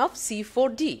deposition of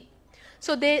C4D.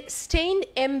 So they stained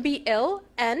MBL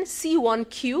and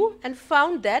C1q and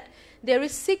found that there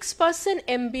is 6%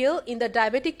 MBL in the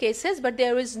diabetic cases, but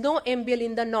there is no MBL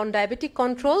in the non-diabetic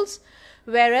controls,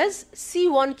 whereas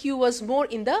C1q was more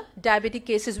in the diabetic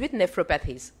cases with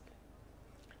nephropathies.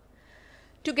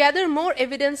 To gather more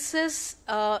evidences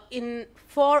in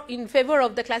favor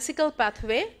of the classical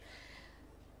pathway,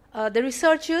 the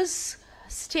researchers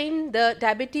stained the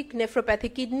diabetic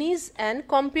nephropathy kidneys and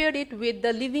compared it with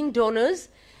the living donors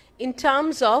in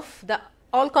terms of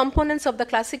all components of the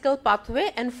classical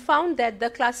pathway, and found that the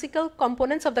classical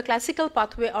components of the classical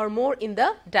pathway are more in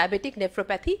the diabetic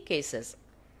nephropathy cases.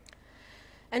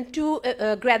 And to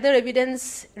gather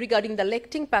evidence regarding the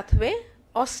lectin pathway,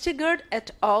 Ostegard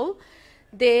et al.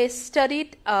 They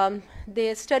studied the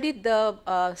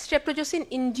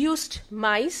streptozocin-induced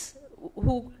mice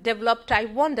who developed type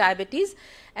 1 diabetes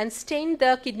and stained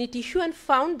the kidney tissue and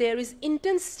found there is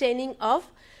intense staining of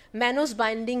mannose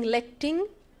binding lectin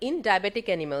in diabetic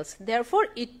animals. Therefore,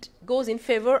 it goes in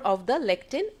favor of the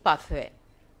lectin pathway.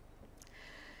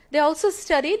 They also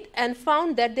studied and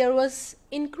found that there was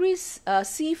increased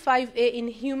C5a in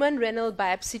human renal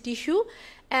biopsy tissue,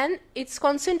 and its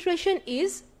concentration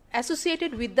is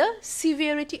associated with the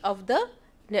severity of the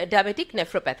diabetic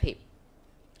nephropathy.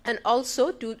 And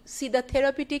also, to see the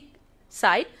therapeutic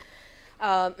side,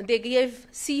 they gave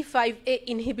C5a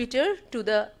inhibitor to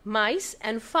the mice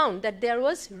and found that there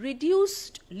was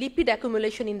reduced lipid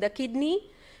accumulation in the kidney,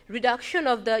 reduction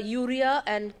of the urea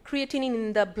and creatinine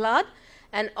in the blood,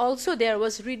 and also there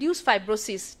was reduced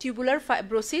fibrosis, tubular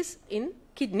fibrosis in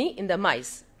kidney in the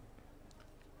mice.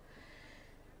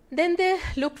 Then they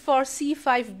looked for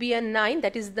C5bn9,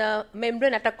 that is the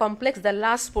membrane attack complex, the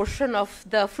last portion of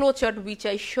the flowchart which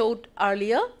I showed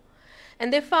earlier,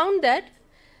 and they found that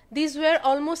these were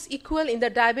almost equal in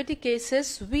the diabetic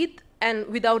cases with and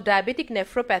without diabetic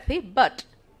nephropathy, but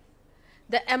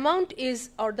the amount is,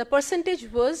 or the percentage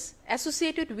was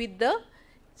associated with the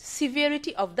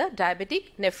severity of the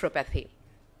diabetic nephropathy.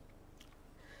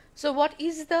 So what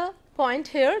is the point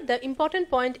here? The important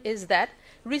point is that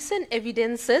recent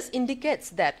evidences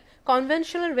indicates that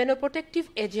conventional venoprotective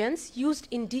agents used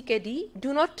in DKD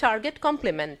do not target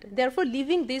complement, therefore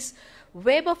leaving this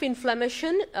web of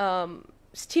inflammation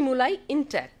stimuli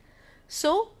intact.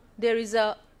 So there is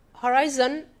a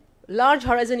horizon, large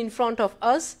horizon in front of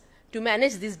us to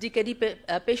manage these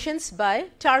DKD patients by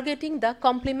targeting the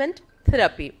complement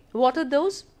therapy. What are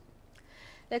those?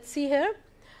 Let's see here.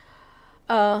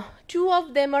 Two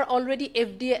of them are already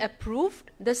FDA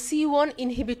approved. The C1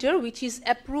 inhibitor, which is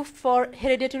approved for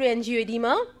hereditary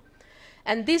angioedema,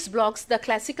 and this blocks the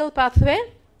classical pathway.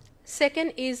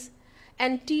 Second is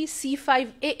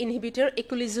anti-C5a inhibitor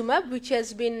eculizumab, which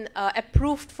has been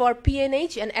approved for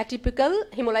PNH and atypical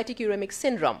hemolytic uremic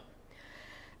syndrome.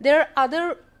 There are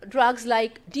other drugs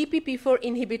like DPP4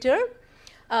 inhibitor.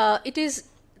 It is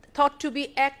thought to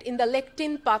be act in the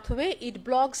lectin pathway. It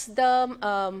blocks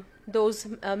the those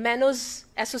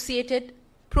mannose-associated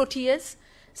protease,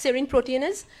 serine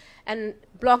proteinase, and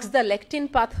blocks the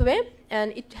lectin pathway.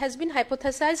 And it has been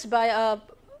hypothesized by a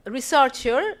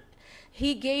researcher.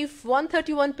 He gave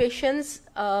 131 patients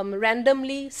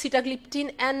randomly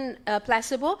sitagliptin and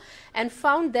placebo, and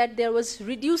found that there was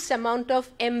reduced amount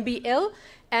of MBL,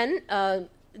 and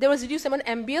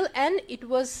it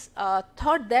was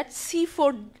thought that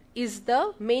C4 is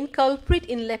the main culprit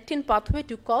in lectin pathway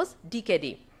to cause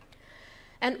DKD.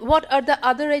 And what are the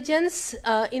other agents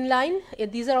in line?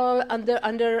 These are all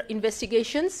under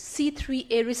investigations.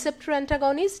 C3a receptor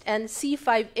antagonist and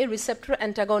C5a receptor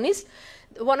antagonist.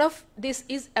 One of this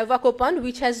is avacopan,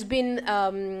 which has been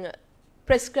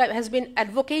prescribed, has been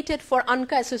advocated for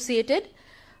ANCA-associated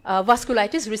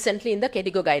vasculitis recently in the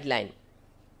KDIGO guideline.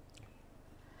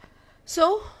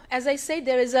 So, as I said,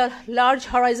 there is a large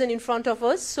horizon in front of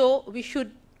us, so we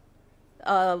should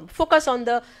focus on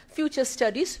the future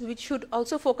studies, which should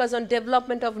also focus on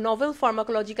development of novel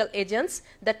pharmacological agents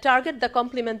that target the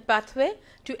complement pathway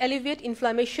to alleviate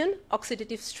inflammation,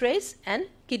 oxidative stress, and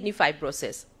kidney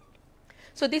fibrosis.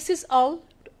 So this is all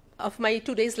of my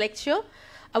today's lecture.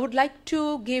 I would like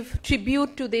to give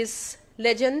tribute to this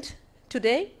legend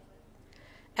today.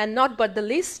 And not but the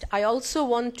least, I also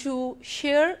want to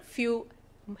share few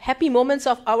happy moments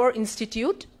of our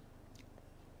institute.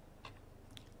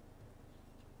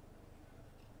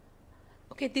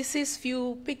 Okay, this is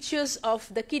few pictures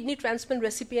of the kidney transplant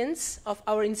recipients of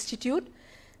our institute.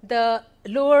 The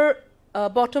lower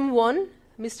bottom one,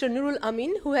 Mr. Nurul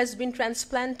Amin, who has been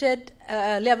transplanted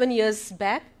 11 years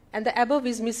back, and the above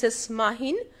is Mrs.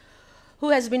 Mahin, who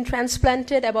has been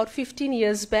transplanted about 15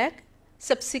 years back.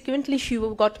 Subsequently, she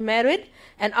got married,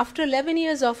 and after 11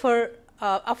 years after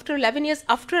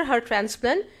her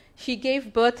transplant, she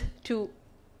gave birth to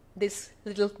this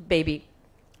little baby.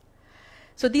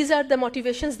 So these are the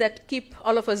motivations that keep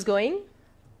all of us going.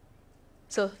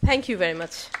 So thank you very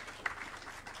much.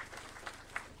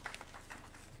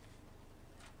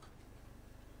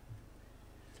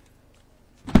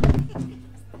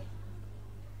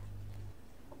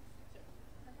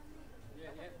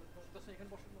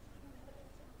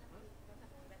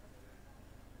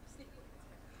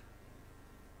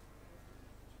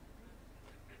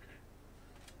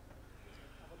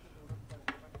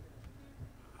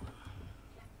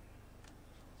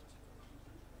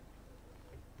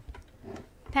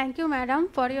 Thank you, madam,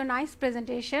 for your nice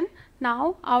presentation.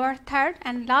 Now, our third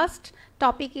and last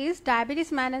topic is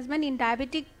diabetes management in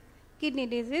diabetic kidney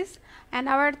disease. And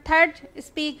our third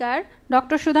speaker,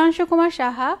 Dr. Sudhanshu Kumar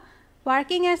Saha,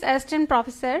 working as assistant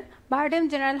professor,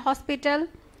 Bardem General Hospital.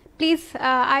 Please,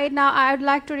 I would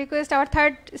like to request our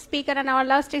third speaker and our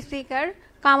last speaker,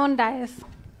 come on dais.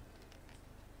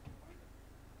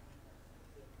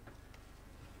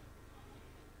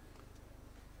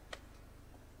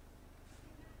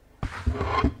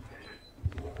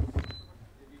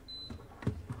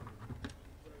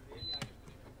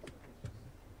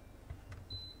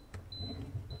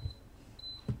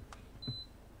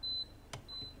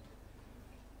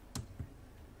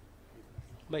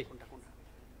 Bye.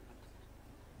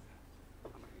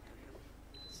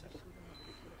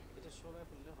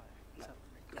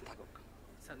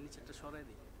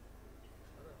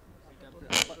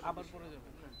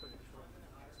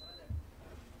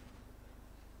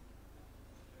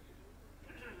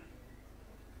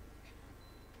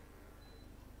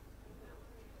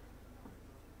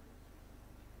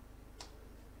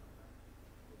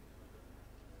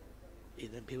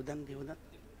 Either view done.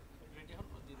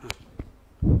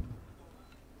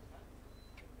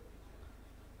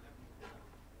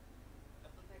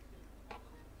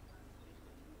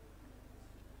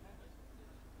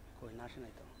 कोई नाश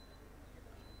नहीं तो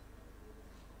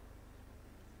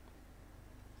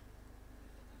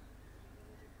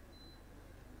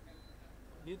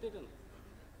view देते ना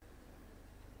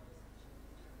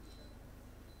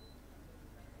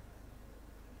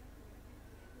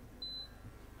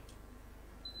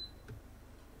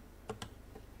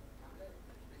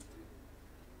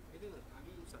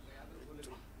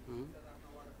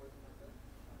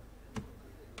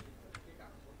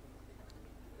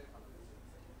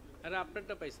अरे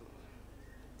आपनेटा पाइছো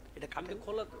এটা কাটে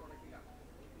খোলা তো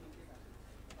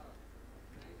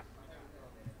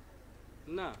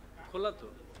না খোলা তো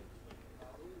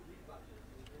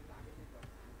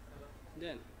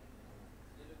দেন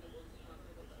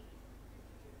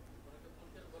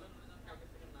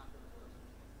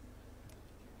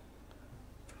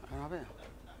হবে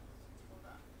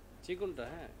চিকনটা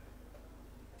হ্যাঁ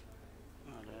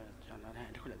আরে জানা হ্যাঁ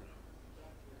এটা খুলে দেন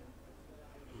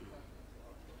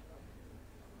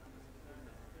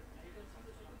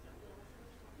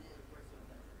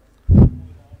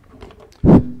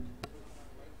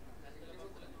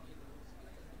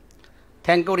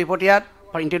Thank you, reporter,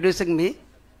 for introducing me.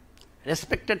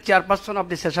 Respected chairperson of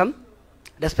the session,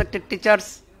 respected teachers,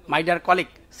 my dear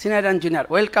colleague, senior and junior,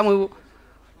 welcome you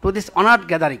to this honored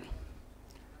gathering.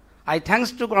 I thanks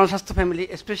to Gonoshasthaya family,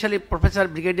 especially Professor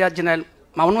Brigadier General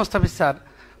Mamun Mustafa sir,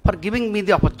 for giving me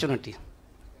the opportunity.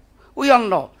 We all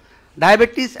know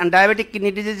diabetes and diabetic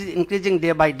kidney disease is increasing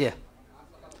day by day.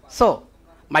 So,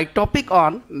 my topic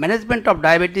on management of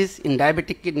diabetes in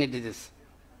diabetic kidney disease.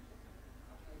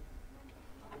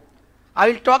 I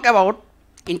will talk about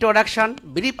introduction,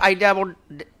 brief idea about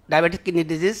diabetic kidney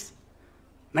disease,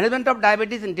 management of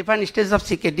diabetes in different stages of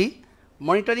CKD,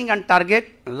 monitoring and target,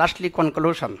 and lastly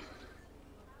conclusion.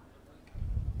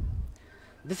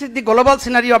 This is the global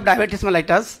scenario of diabetes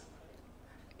mellitus.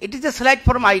 It is a slide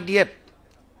from IDF.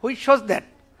 which shows that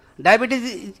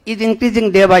diabetes is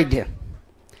increasing day by day.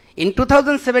 In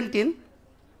 2017,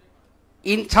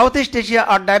 in Southeast Asia,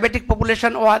 our diabetic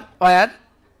population were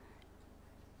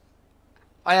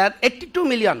 82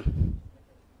 million,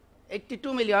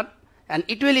 and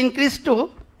it will increase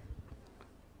to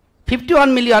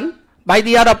 51 million by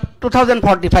the year of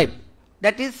 2045.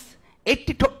 That is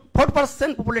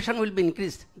 84% population will be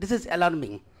increased. This is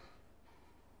alarming.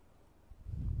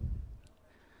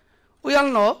 We all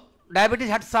know diabetes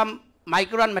had some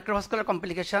micro and macrovascular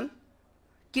complication.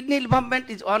 Kidney involvement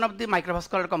is one of the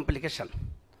microvascular complication.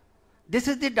 This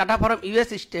is the data from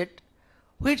US state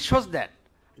which shows that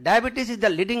diabetes is the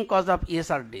leading cause of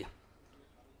ESRD.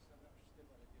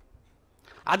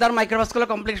 Other microvascular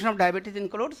complication of diabetes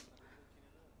includes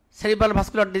cerebral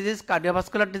vascular disease,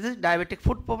 cardiovascular disease, diabetic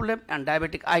foot problem, and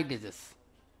diabetic eye disease.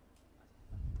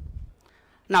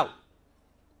 Now,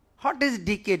 what is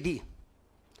DKD?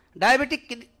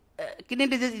 Diabetic kidney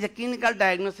disease is a clinical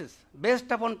diagnosis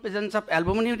based upon presence of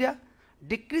albuminuria,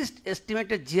 decreased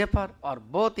estimated GFR, or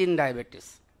both in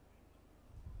diabetes.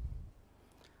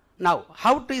 Now,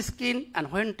 how to screen and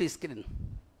when to screen?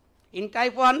 In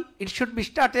type 1, it should be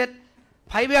started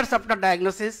 5 years after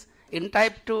diagnosis. In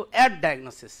type 2, at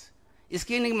diagnosis.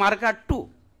 Screening marker 2,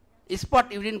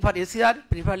 spot urine for ACR,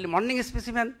 preferably morning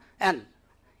specimen, and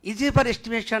eGFR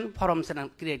estimation for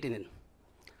and creatinine.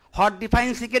 What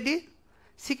defines CKD?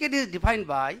 CKD is defined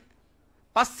by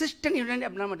persistent urinary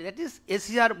abnormality, that is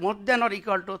ACR more than or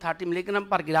equal to 30 milligram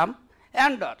per gram,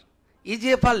 and or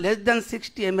eGFR less than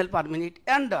 60 ml per minute,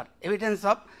 and or evidence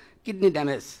of kidney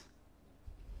damage.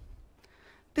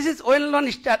 This is well-known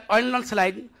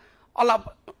slide. All of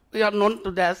we are known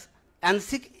to this, and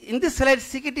in this slide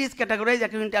CKD is categorized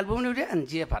according to albuminuria and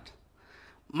GFR.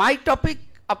 My topic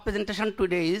of presentation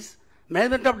today is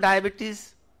management of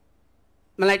diabetes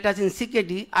mellitus in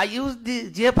CKD. I use the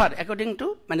GFR according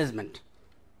to management.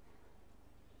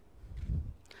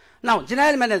 Now,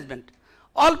 general management.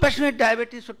 All patients with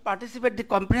diabetes should participate in the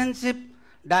comprehensive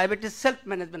diabetes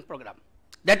self-management program.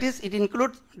 That is, it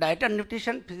includes diet and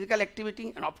nutrition, physical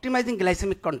activity, and optimizing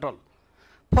glycemic control.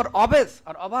 For obese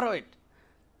or overweight,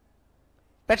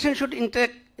 patients should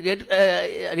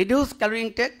reduce calorie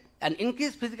intake and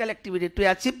increase physical activity to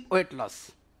achieve weight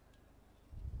loss.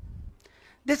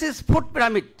 This is food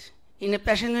pyramid in a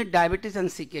patient with diabetes and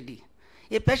CKD.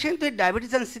 A patient with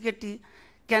diabetes and CKD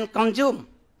can consume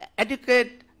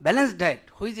adequate balanced diet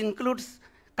which includes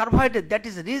carbohydrate that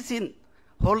is rich in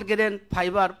whole grain,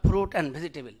 fiber, fruit, and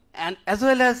vegetable, and as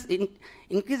well as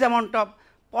increased amount of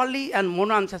poly and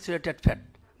monounsaturated fat.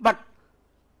 But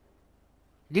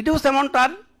reduced amount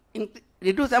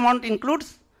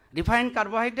includes refined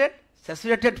carbohydrate,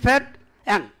 saturated fat,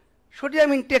 and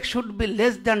sodium intake should be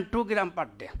less than 2 grams per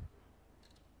day.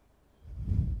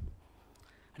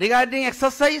 Regarding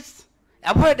exercise,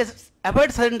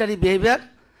 avoid sedentary behavior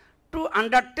to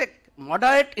undertake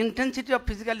moderate intensity of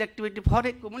physical activity for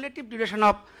a cumulative duration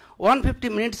of 150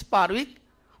 minutes per week,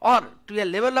 or to a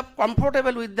level of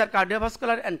comfortable with their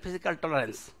cardiovascular and physical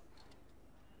tolerance.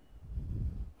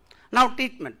 Now,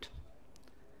 treatment.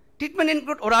 Treatment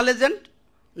include oral agent,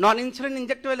 non-insulin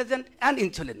injectable agent, and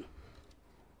insulin.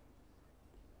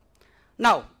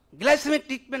 Now, glycemic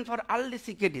treatment for early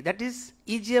CKD, that is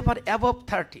eGFR above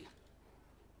 30.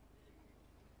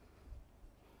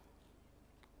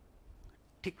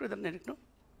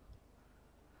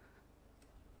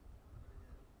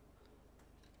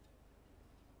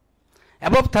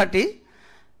 Above 30,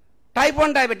 type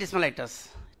 1 diabetes mellitus.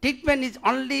 Treatment is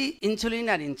only insulin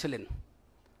and insulin.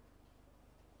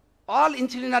 All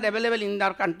insulin are available in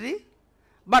our country,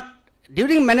 but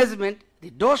during management,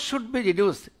 the dose should be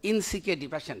reduced in CKD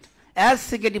patient. As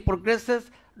CKD progresses,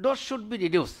 dose should be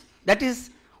reduced. That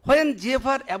is, when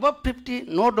GFR above 50,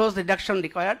 no dose reduction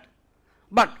required.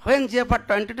 But when GFR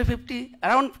 20 to 50,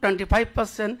 around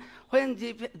 25%, when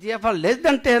GFR less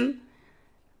than 10,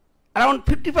 around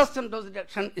 50% dose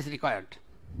reduction is required.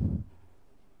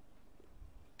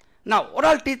 Now,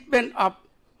 oral treatment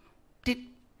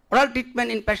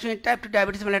in patients with type 2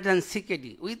 diabetes mellitus and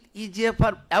CKD with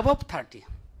eGFR above 30.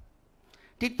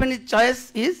 Treatment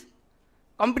choice is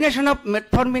combination of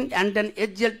metformin and an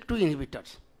SGLT2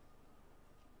 inhibitors.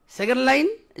 Second line,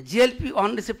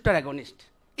 GLP-1 receptor agonist.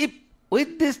 If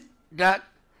with this drug,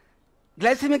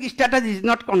 glycemic status is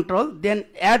not controlled, then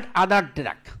add other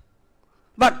drug.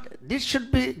 But this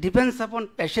should be depends upon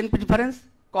patient preference,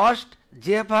 cost,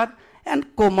 GFR,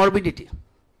 and comorbidity.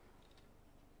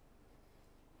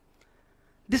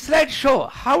 This slide shows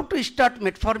how to start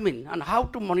metformin and how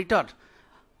to monitor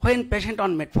when patient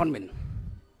on metformin.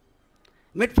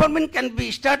 Metformin can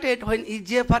be started when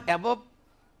eGFR above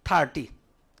 30.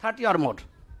 30 or more.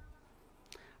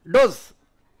 Dose.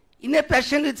 In a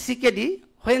patient with CKD,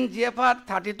 when GFR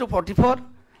 30 to 44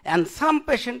 and some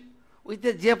patient with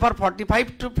a GFR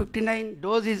 45 to 59,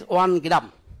 dose is 1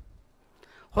 gram.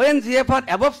 When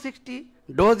GFR above 60,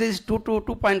 dose is 2 to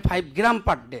 2.5 gram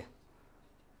per day.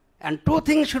 And two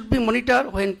things should be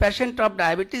monitored when patient of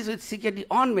diabetes with CKD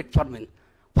on metformin.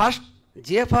 First,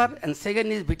 GFR, and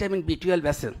second is vitamin B12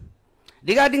 vessel.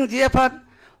 Regarding GFR,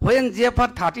 when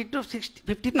GFR 30 to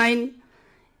 59,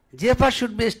 GFR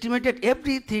should be estimated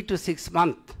every 3 to 6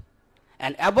 months.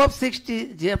 And above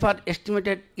 60, GFR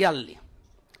estimated yearly.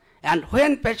 And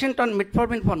when patient on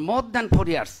metformin for more than 4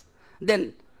 years,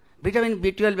 then vitamin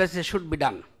B12 vessel should be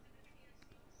done.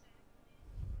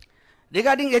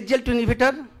 Regarding SGLT2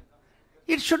 inhibitor,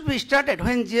 it should be started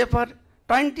when GFR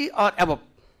 20 or above.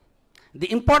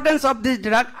 The importance of this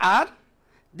drug are,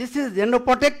 this is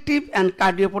genoprotective and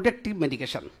cardioprotective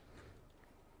medication.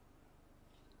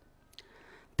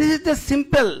 This is the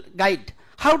simple guide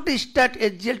how to start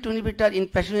SGLT2 inhibitor in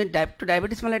patient with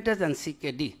diabetes mellitus and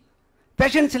CKD.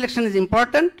 Patient selection is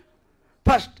important.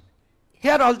 First,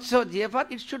 here also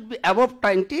GFR, it should be above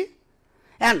 20,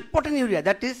 and proteinuria,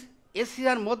 that is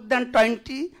ACR more than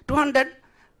 200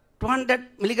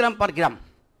 milligram per gram.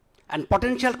 And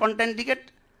potential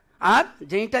contraindicate are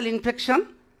genital infection,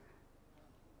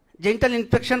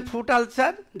 foot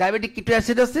ulcer, diabetic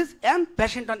ketoacidosis, and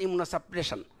patient on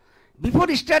immunosuppression. Before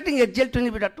starting SGLT2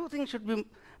 inhibitor, two things should be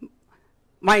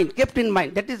kept in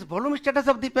mind. That is volume status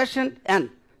of the patient, and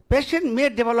patient may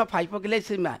develop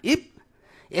hypoglycemia if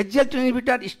SGLT2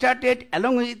 inhibitor started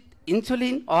along with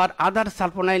insulin or other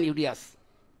sulfonamide ureas.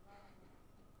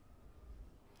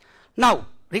 Now,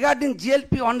 regarding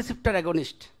GLP-1 receptor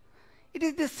agonist, it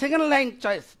is the second line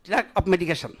choice drug of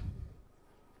medication.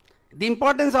 The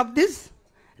importance of these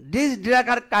drugs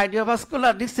are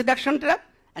cardiovascular risk reduction drug,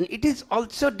 and it is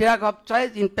also drug of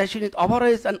choice in patients with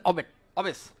overweight and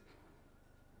obese.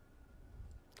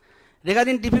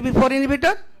 Regarding DPP-4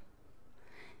 inhibitor,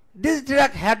 this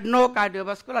drug had no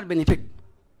cardiovascular benefit,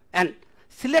 and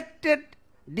selected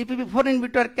DPP-4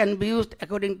 inhibitor can be used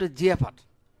according to GFR.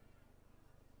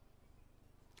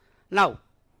 Now,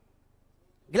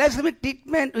 glycemic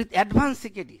treatment with advanced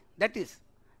CKD, that is,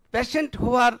 patients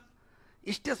who are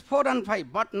stage 4 and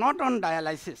 5 but not on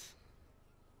dialysis.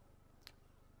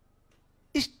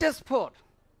 Stage 4,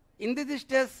 in this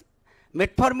stage,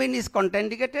 metformin is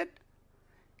contraindicated.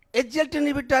 SGLT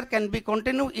inhibitor can be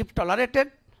continued if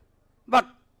tolerated, but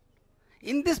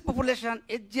in this population,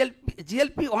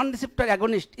 GLP-1 receptor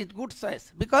agonist is good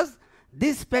choice because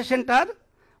these patients are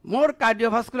more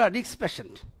cardiovascular risk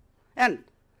patients. And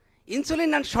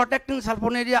insulin and short-acting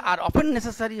sulfonylurea are often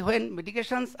necessary when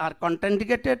medications are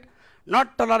contraindicated,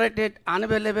 not tolerated,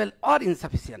 unavailable, or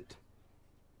insufficient.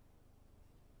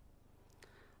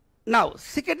 Now,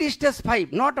 CKD stage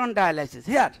 5, not on dialysis.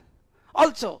 Here,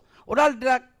 also, oral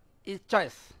drug is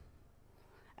choice.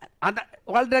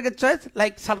 Oral drug is choice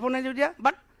like sulfonylurea,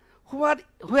 but who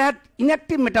had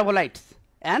inactive metabolites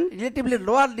and relatively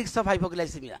lower risk of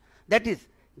hypoglycemia. That is,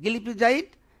 glipizide,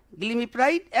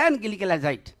 glimepiride, and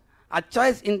gliclazide are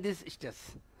choice in this stage.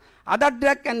 Other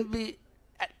drug can be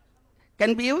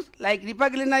used like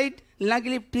ripaglinide,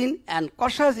 linagliptin, and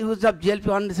cautious use of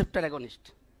GLP-1 receptor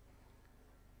agonist.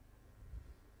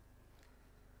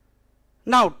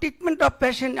 Now, treatment of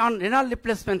patient on renal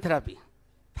replacement therapy.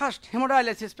 First,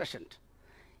 hemodialysis patient.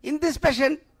 In this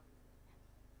patient,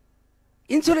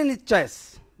 insulin is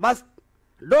choice, but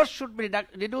dose should be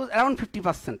reduced around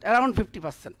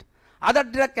 50%. Other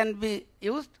drug can be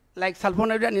used like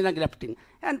sulfonylurea and linagliptin,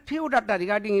 and few data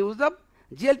regarding use of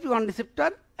GLP-1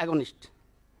 receptor agonist.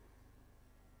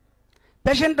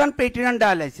 Patient on peritoneal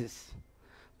dialysis.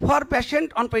 For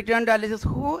patient on peritoneal dialysis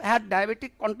who had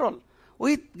diabetic control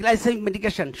with glycemic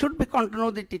medication should be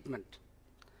continued the treatment.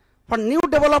 For new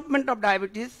development of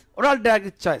diabetes, oral drug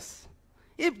is choice.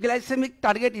 If glycemic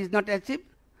target is not achieved,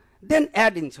 then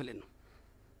add insulin.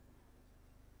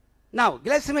 Now,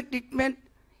 glycemic treatment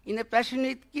in a patient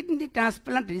with kidney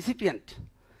transplant recipient.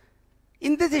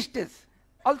 In this stage,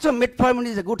 also metformin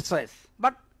is a good choice,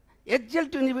 but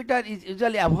SGLT2 inhibitor is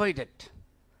usually avoided,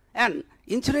 and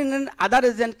insulin and other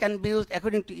agents can be used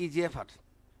according to eGFR.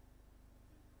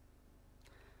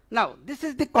 Now, this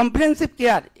is the comprehensive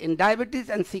care in diabetes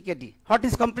and CKD. What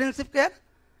is comprehensive care?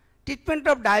 Treatment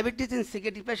of diabetes in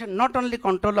CKD patient, not only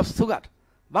control of sugar,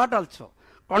 but also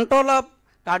control of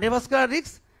cardiovascular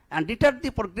risks and deter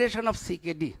the progression of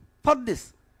CKD. For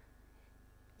this,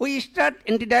 we start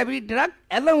anti-diabetic drug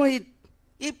along with,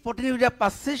 if proteinuria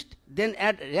persists, then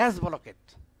add RAS blockade,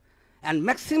 and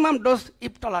maximum dose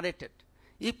if tolerated.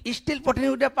 If still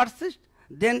proteinuria persists,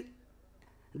 then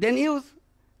then use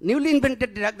newly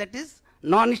invented drug, that is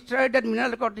non-steroidal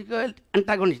mineralocorticoid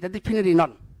antagonist, that is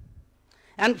finerenone.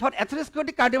 And for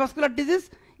atherosclerotic cardiovascular disease,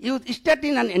 use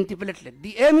statin and antiplatelet.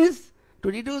 The aim is to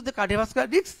reduce the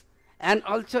cardiovascular risks and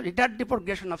also retard the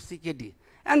progression of CKD.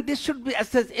 And this should be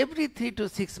assessed every 3 to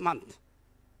 6 months.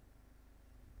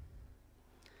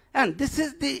 And this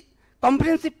is the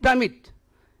comprehensive pyramid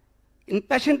in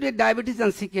patient with diabetes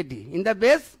and CKD. In the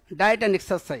base, diet and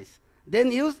exercise.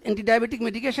 Then use anti-diabetic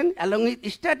medication along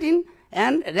with statin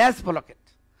and RAS blockade.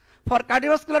 For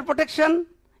cardiovascular protection,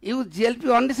 use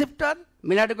GLP-1 receptor,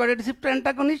 melanocortin receptor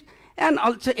antagonist, and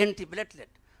also antiplatelet.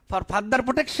 For further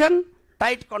protection,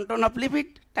 tight control of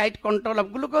lipid, tight control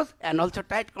of glucose, and also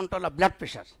tight control of blood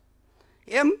pressure.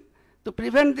 Aim to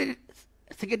prevent the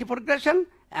CKD progression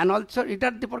and also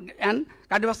retard the and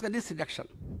cardiovascular risk reduction.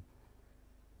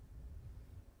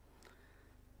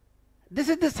 This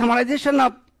is the summarization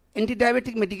of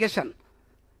anti-diabetic medication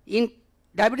in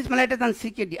diabetes mellitus and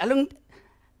CKD.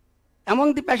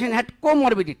 Among the patients had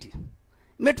comorbidity.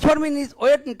 Metformin is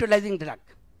weight neutralizing drug.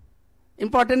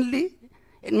 Importantly,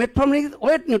 metformin is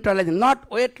weight neutralizing, not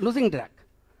weight losing drug.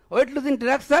 Weight losing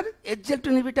drugs are SGLT2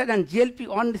 inhibitor and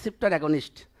GLP-1 receptor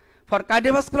agonist. For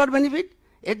cardiovascular benefit,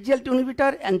 SGLT2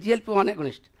 inhibitor and GLP-1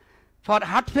 agonist. For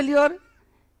heart failure,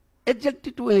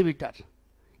 SGLT2 inhibitor.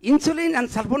 Insulin and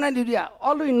sulfonylurea,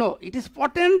 all we know, it is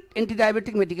potent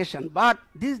anti-diabetic medication, but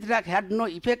this drug had no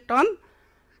effect on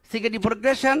CKD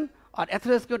progression or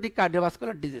atherosclerotic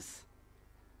cardiovascular disease.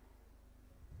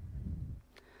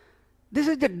 This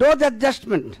is the dose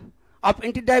adjustment of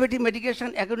anti-diabetic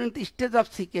medication according to the stage of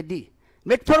CKD.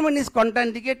 Metformin is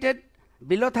contraindicated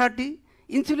below 30.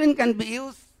 Insulin can be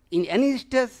used in any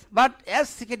stage, but as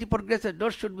CKD progresses,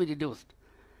 dose should be reduced.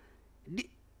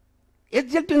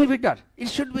 SGLT2 inhibitor, it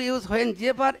should be used when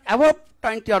GFR above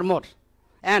 20 or more.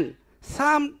 And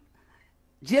some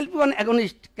GLP-1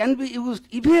 agonist can be used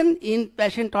even in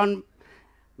patient on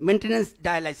maintenance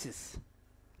dialysis,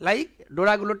 like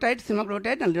doraglutide,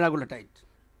 semaglutide, and liraglutide.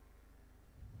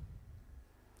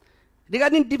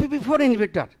 Regarding DPP-4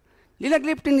 inhibitor,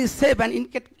 linagliptin is safe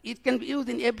and it can be used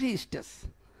in every stage.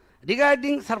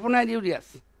 Regarding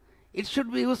sulfonylureas, it should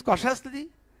be used cautiously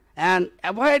and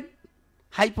avoid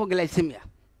hypoglycemia.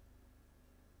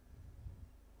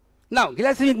 Now,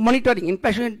 glycemic monitoring in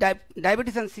patient with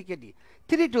diabetes and CKD.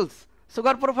 3 tools: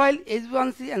 sugar profile,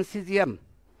 HbA1c, and CGM.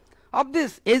 Of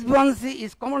this, HbA1c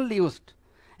is commonly used.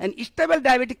 And stable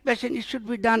diabetic patient, it should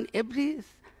be done every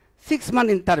 6-month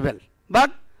interval.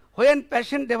 But when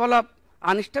patient develop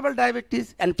unstable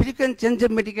diabetes and frequent change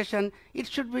of medication, it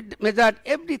should be measured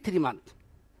every 3 months.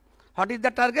 What is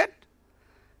the target?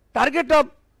 Target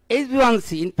of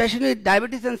HbA1c in patient with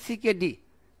diabetes and CKD,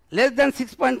 less than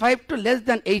 6.5 to less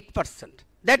than 8%.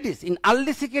 That is, in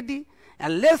early CKD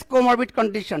and less comorbid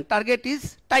condition, target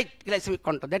is tight glycemic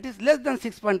control, that is less than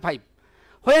 6.5.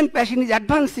 When patient is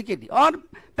advanced CKD or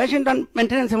patient on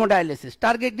maintenance hemodialysis,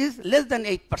 target is less than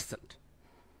 8%.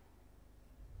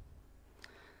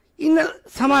 In a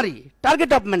summary,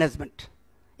 target of management: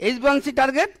 HbA1c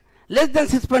target less than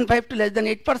 6.5 to less than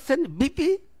 8%,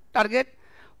 BP target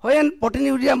when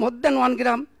proteinuria more than 1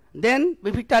 gram, then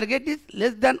BP target is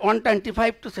less than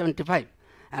 125 to 75,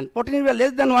 and proteinuria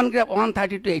less than 1 gram,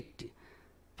 130 to 80.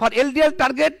 For LDL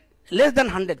target less than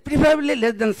 100, preferably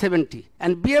less than 70,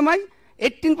 and BMI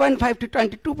 18.5 to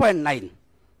 22.9.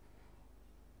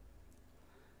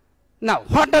 Now,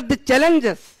 what are the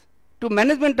challenges to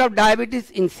management of diabetes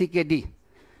in CKD?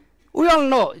 We all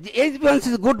know the HbA1c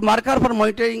is a good marker for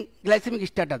monitoring glycemic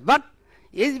status, but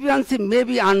HbA1c may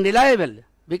be unreliable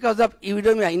because of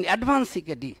eudaemia in advanced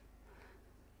CKD.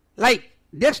 Like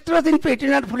dextrose in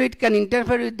peritoneal fluid can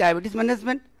interfere with diabetes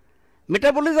management.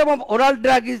 Metabolism of oral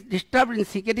drug is disturbed in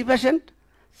CKD patient.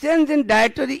 Change in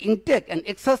dietary intake and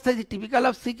exercise is typical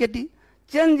of CKD.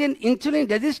 Change in insulin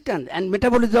resistance and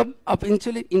metabolism of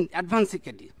insulin in advanced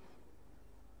CKD.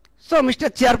 So, Mr.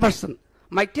 Chairperson,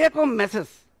 my take-home message: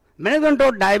 management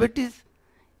of diabetes,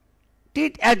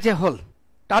 treat as a whole.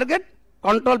 Target: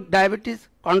 control diabetes,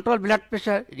 control blood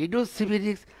pressure, reduce severe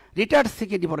risks, retard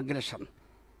CKD progression.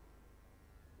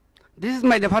 This is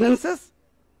my references.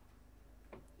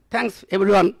 Thanks,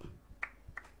 everyone.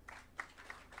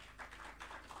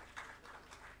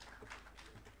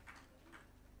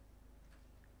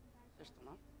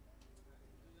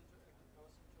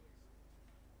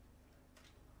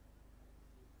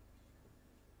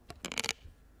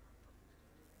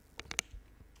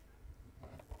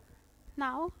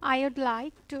 Now, I would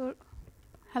like to,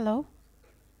 hello.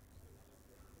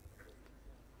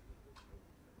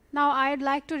 Now, I would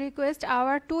like to request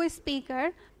our 2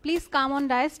 speakers, please come on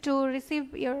dais to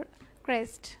receive your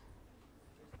crest.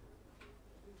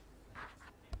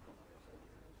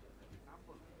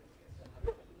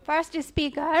 First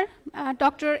speaker,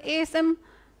 Dr. A.S.M.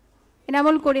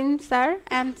 Inamul Korin sir,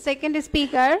 and second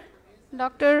speaker,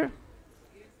 Dr.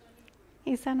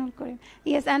 Isanul Korin.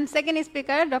 Yes, and second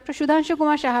speaker, Dr. Sudhanshu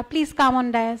Kumar Saha. Please come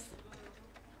on dais.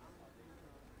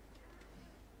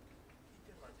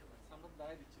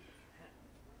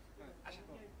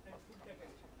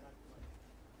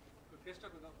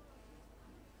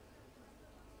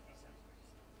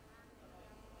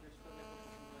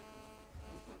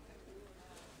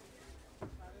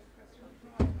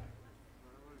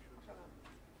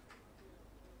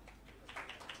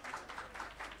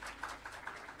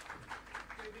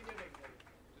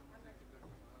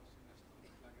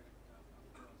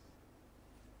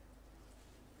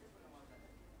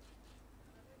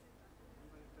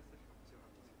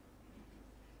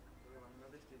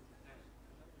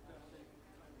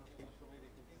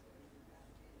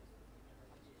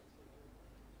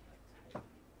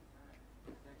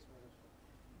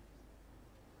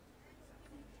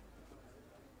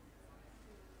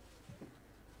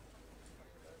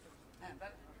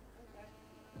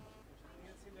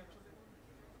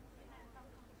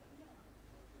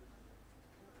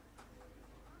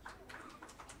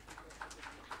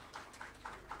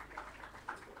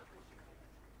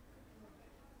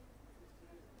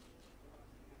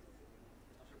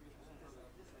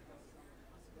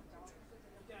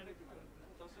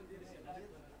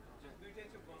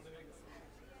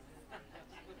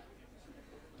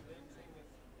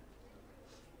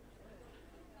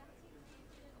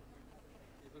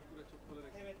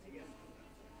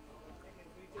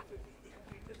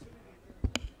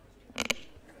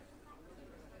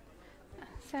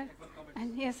 Sir,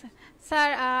 yes,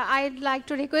 sir. I'd like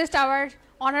to request our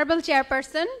honorable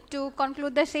chairperson to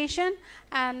conclude the session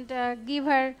and give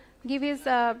his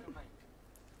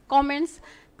comments,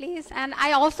 please. And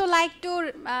I also like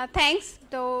to thanks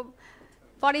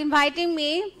for inviting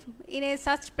me in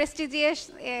such prestigious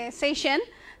session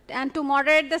and to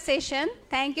moderate the session.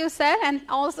 Thank you, sir, and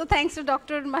also thanks to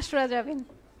Dr. Mashura Javin.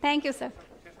 Thank you, sir.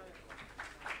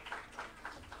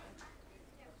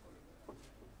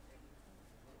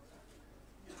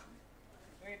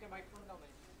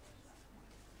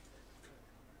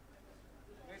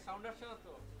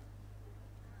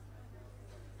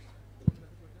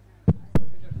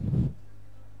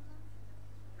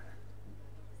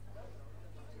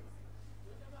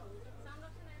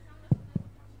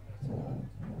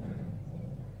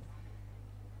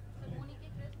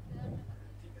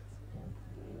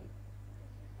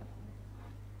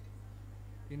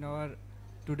 In our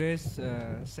today's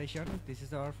session, this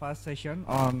is our first session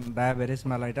on diabetes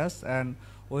mellitus, and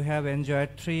we have enjoyed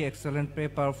 3 excellent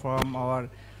papers from our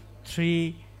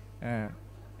 3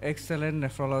 excellent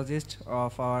nephrologists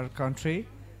of our country.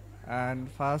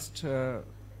 And first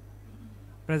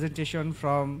presentation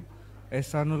from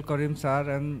Isanul Karim sir,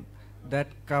 and that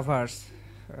covers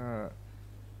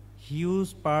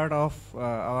huge part of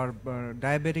our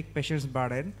diabetic patients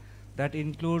burden. That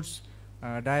includes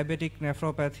diabetic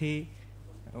nephropathy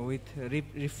with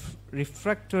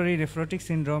refractory nephrotic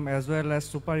syndrome as well as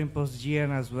superimposed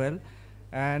GN as well.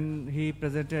 And he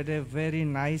presented a very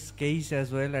nice case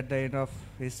as well at the end of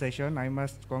his session. I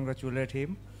must congratulate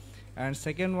him. And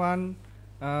second one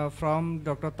from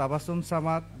Dr. Tabassum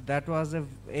Samad, that was an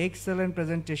excellent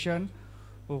presentation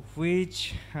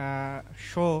which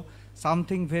show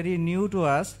something very new to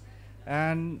us.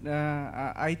 And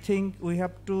I think we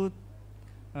have to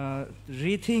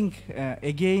rethink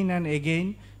again and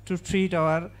again to treat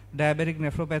our diabetic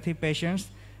nephropathy patients,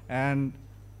 and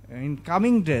in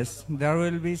coming days there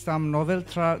will be some novel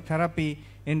therapy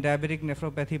in diabetic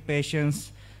nephropathy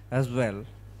patients as well.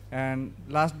 And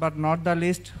last but not the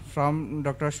least, from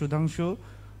Dr. Sudhanshu,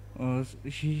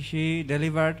 she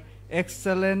delivered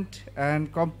excellent and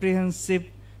comprehensive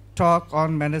talk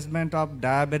on management of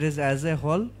diabetes as a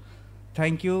whole.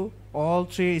 Thank you all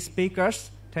 3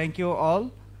 speakers. Thank you all.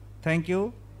 Thank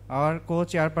you, our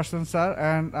co-chairperson sir,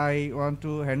 and I want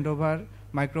to hand over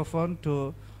microphone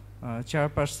to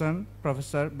chairperson,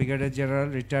 Professor Brigadier General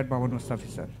Retired Mahmoud Mustafi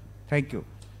sir. Thank you.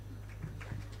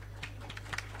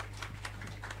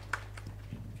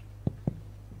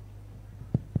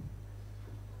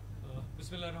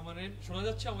 বিসমিল্লাহির রহমানির রহিম, শোনা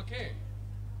যাচ্ছে আমাকে?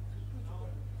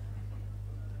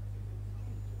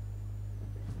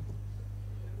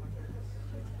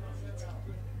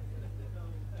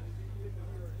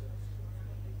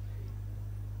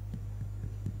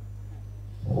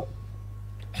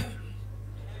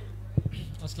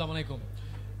 Assalamu alaikum.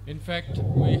 In fact,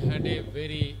 we had a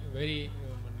very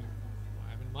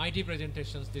mighty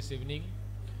presentations this evening.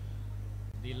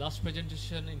 The last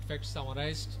presentation, in fact,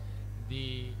 summarized the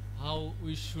how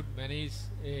we should manage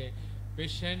a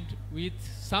patient with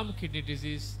some kidney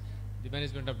disease, the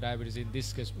management of diabetes in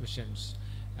this case patients.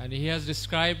 And he has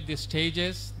described the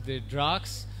stages, the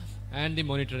drugs, and the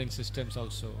monitoring systems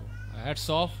also. Hats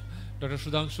off, Dr.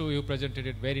 Sudhanshu, you presented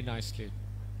it very nicely.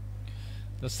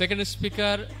 The second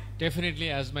speaker, definitely,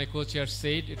 as my co-chair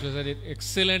said, it was an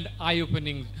excellent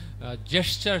eye-opening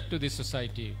gesture to the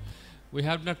society. We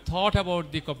have not thought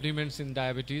about the complements in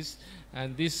diabetes,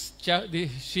 and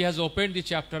she has opened the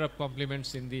chapter of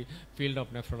complements in the field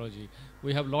of nephrology.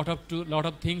 We have lot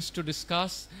of things to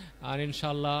discuss, and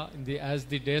inshallah, as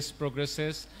the days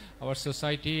progresses, our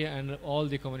society and all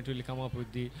the community will come up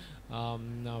with the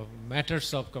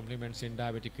matters of complements in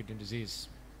diabetic kidney disease.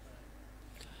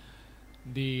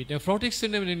 The nephrotic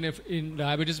syndrome in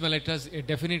diabetes mellitus is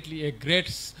definitely a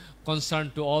great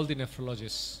concern to all the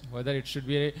nephrologists, whether it should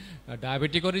be a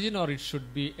diabetic origin or it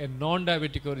should be a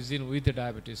non-diabetic origin with a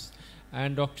diabetes.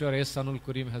 And Dr. S. Anul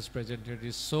Kurim has presented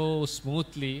it so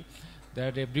smoothly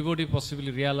that everybody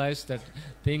possibly realized that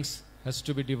things has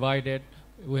to be divided.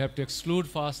 We have to exclude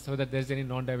first whether there is any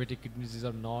non-diabetic kidney disease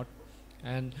or not,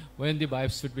 and when the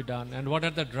biopsy should be done, and what are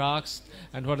the drugs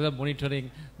and what are the monitoring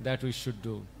that we should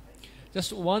do.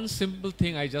 Just one simple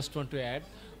thing I just want to add.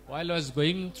 While I was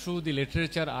going through the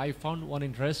literature, I found one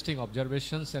interesting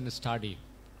observations and study.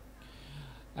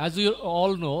 As you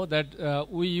all know that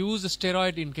we use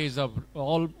steroid in case of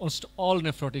almost all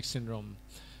nephrotic syndrome.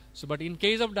 So, but in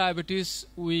case of diabetes,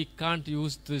 we can't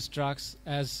use these drugs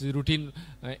as routine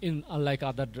in unlike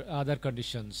other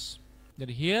conditions. Then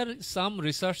here, some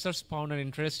researchers found an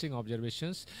interesting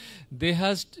observations. They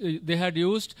had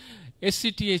used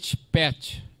ACTH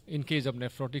patch in case of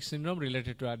nephrotic syndrome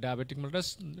related to diabetic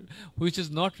mellitus, which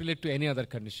is not related to any other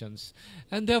conditions.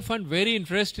 And they have found very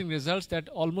interesting results that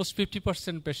almost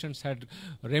 50% patients had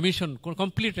remission,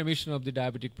 complete remission of the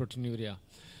diabetic proteinuria.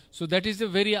 So that is a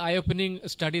very eye-opening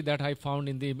study that I found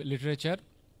in the literature.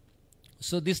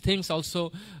 So these things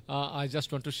also I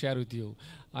just want to share with you.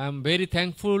 I am very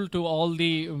thankful to all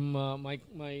the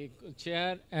my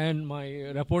chair and my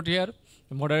rapporteur,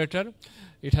 moderator.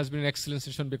 It has been an excellent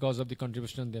session because of the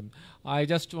contribution of them. I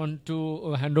just want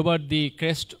to hand over the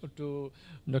crest to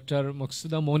Dr.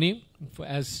 Moksuda Moni,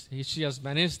 as she has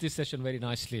managed this session very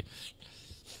nicely.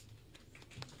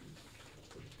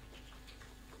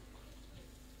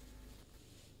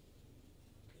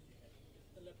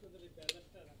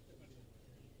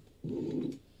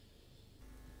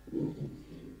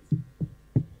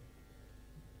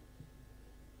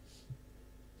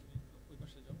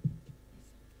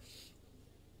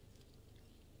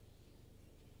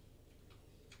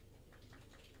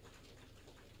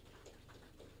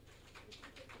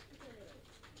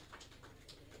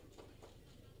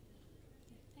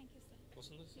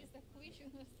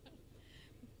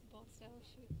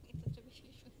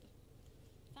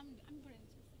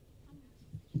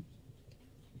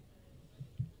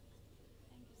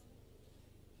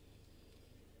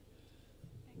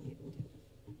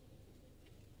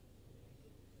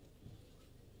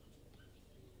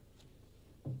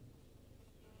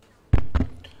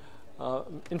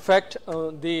 In fact,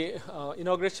 the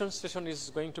inauguration session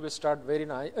is going to be start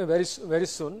very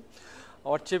soon.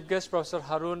 Our chief guest, Professor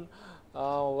Harun,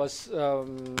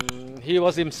 he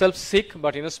was himself sick,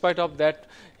 but in spite of that,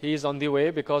 he is on the way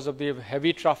because of the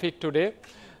heavy traffic today.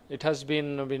 It has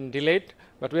been delayed,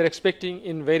 but we are expecting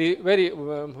in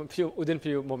within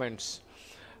few moments.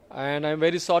 And I am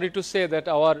very sorry to say that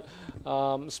our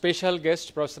special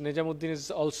guest, Professor Nijamuddin, is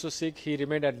also sick. He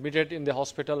remained admitted in the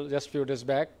hospital just few days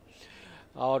back.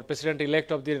 Our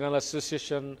president-elect of the Renal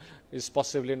Association is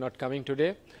possibly not coming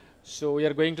today. So we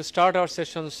are going to start our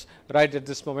sessions right at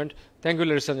this moment. Thank you,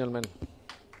 ladies and gentlemen.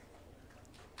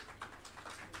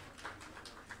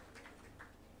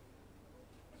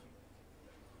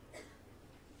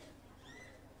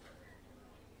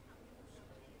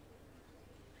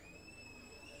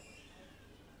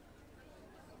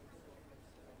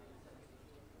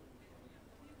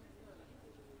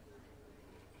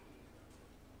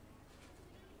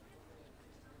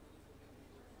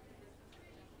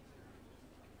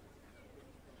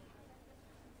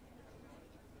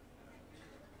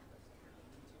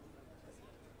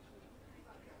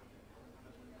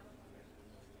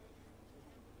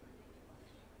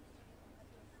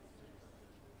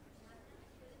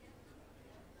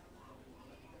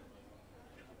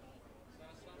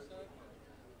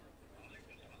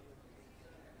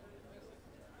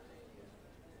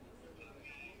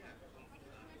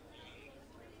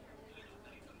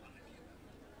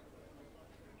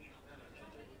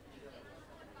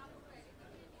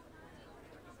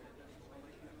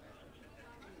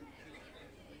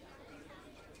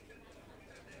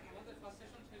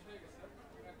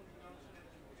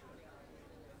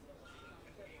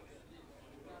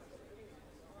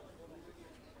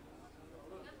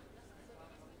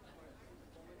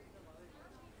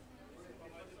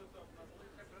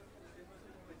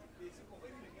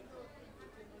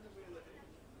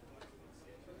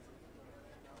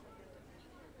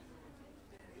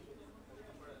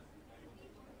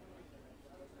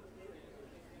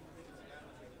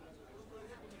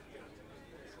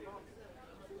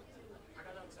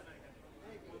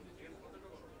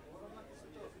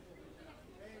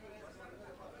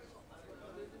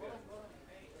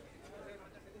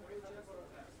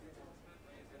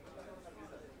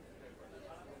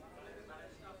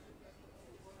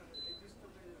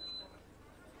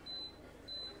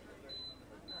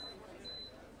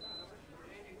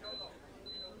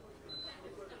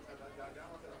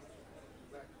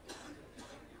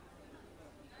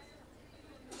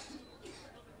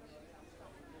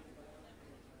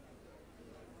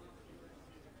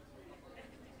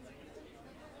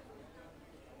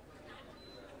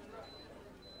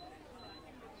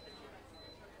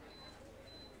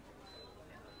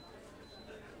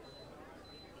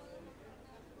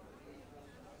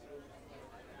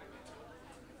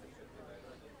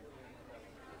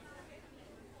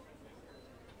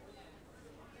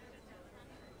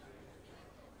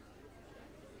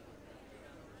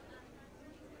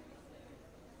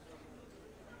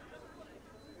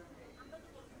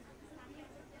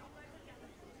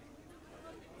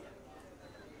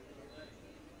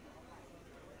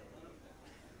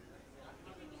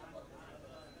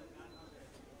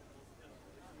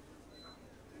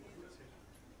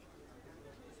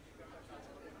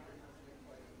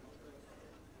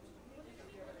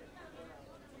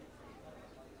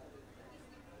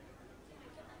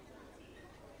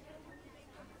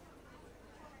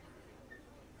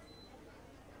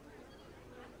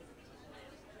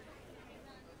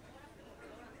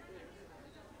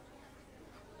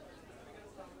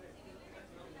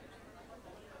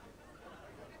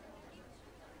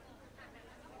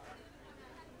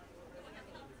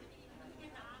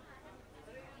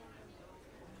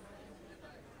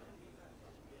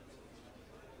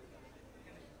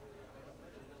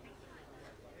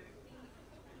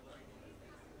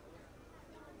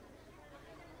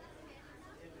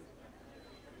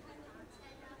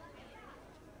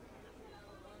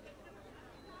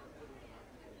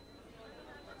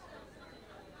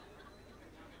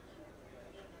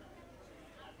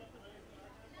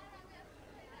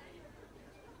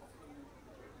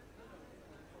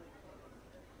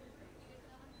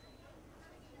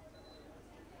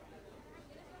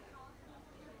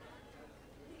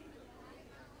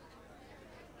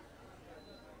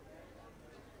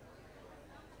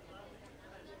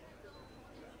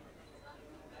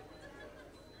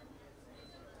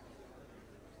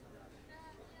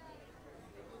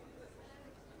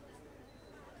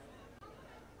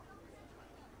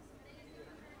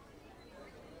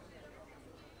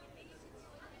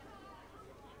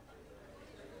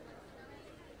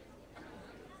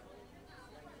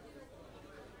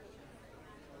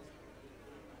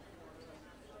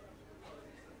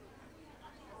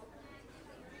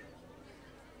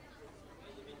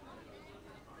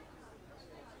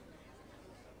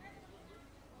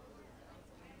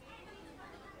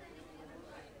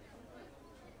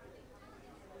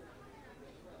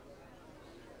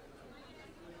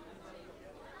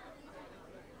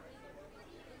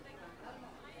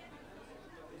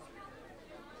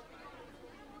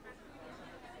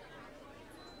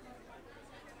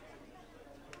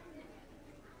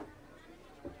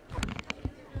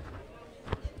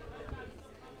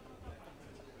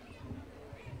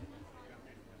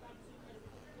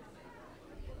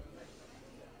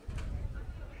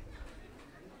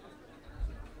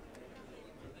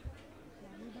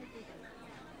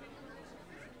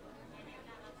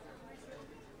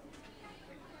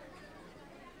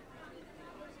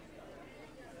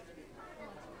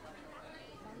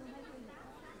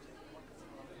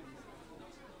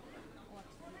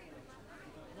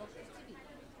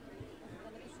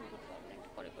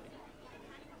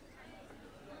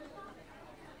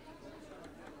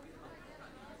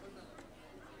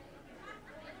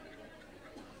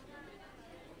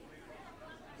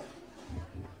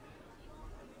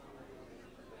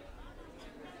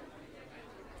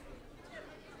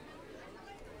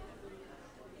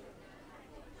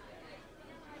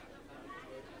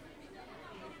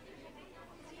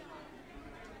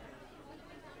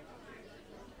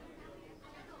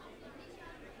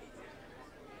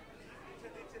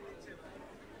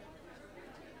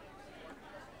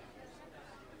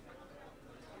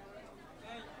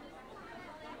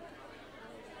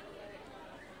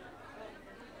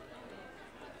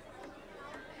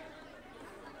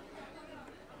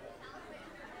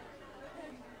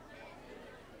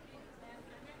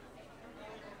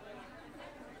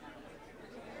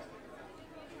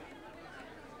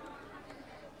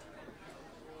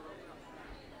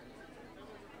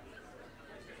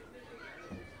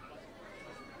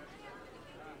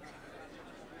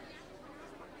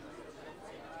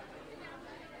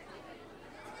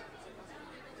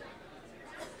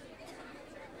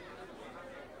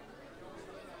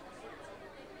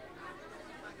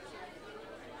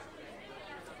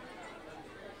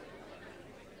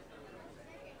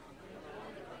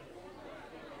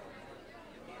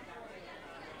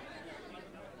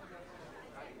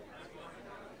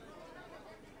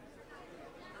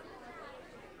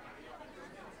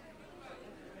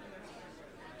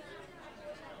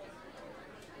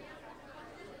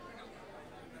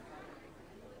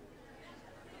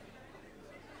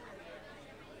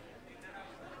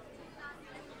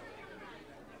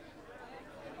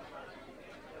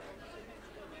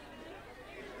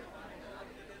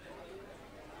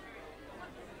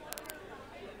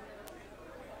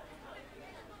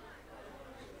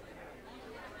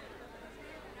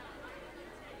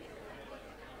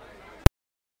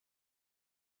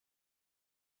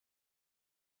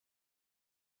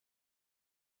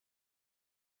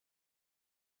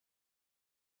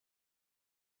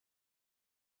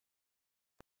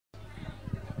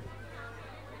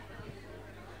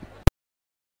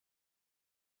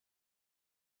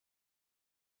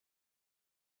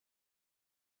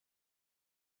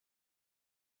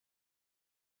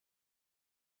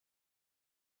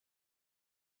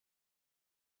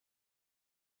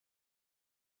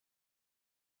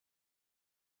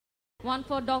 one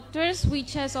for doctors,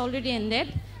 which has already ended,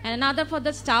 and another for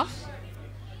the staff.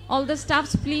 All the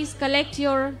staffs, please collect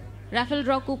your raffle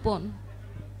draw coupon.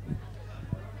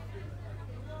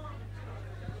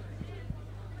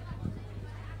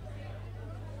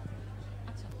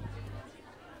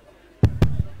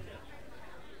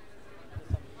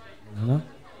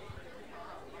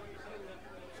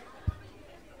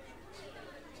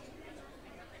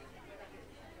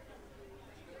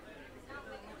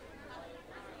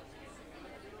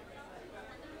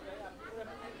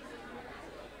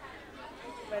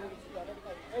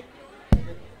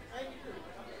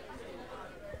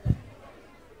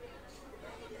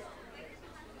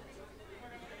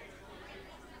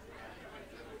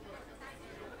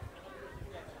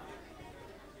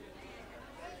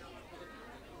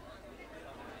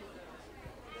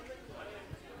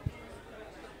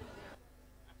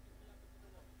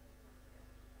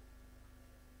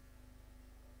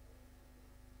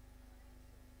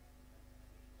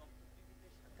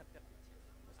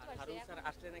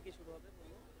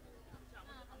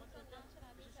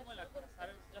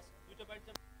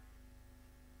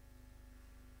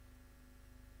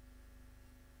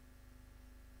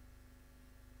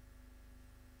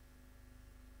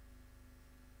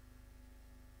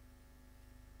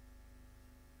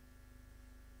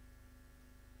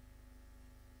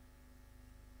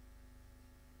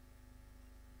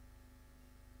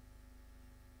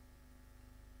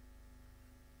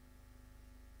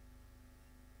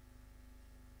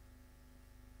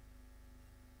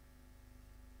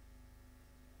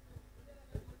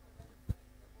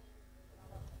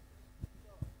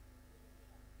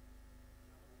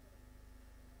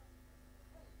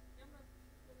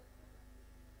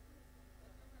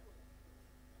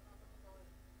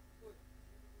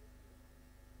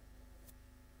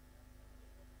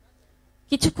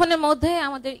 কিছুক্ষণের মধ্যে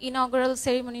আমাদের ইনঅগ্রাল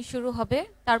ceremony শুরু হবে,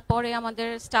 তারপরে আমাদের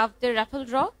স্টাফদের raffle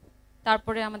draw,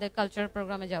 তারপরে আমাদের কালচারাল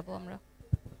প্রোগ্রামে যাব আমরা।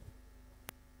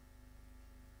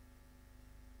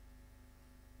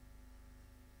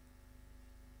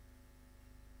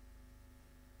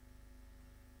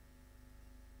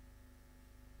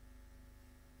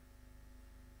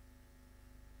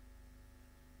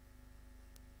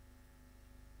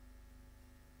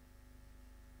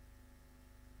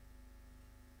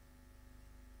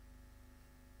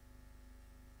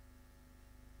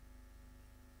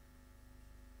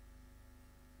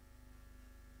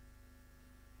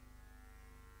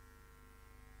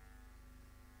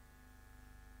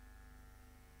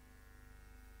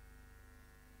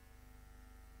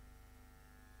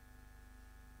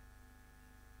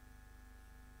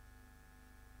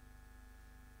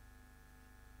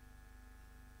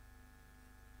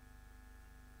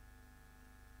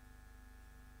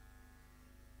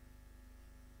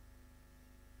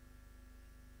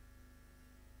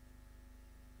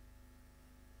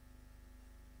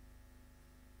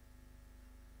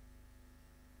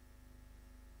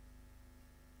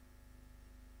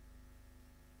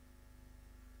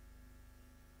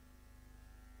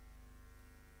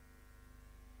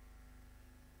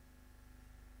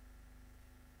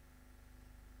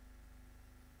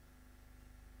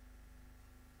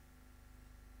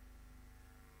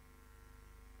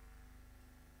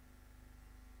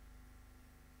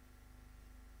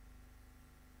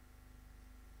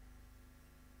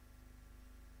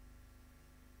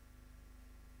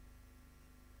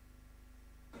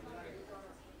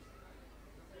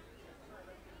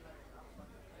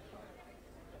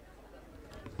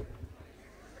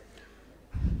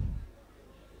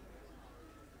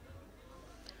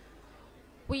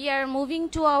 We are moving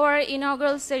to our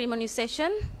inaugural ceremony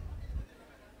session.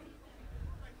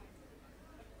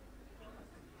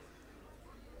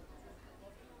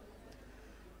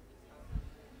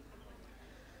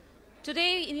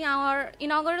 Today in our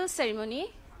inaugural ceremony,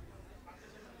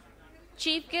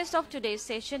 chief guest of today's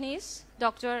session is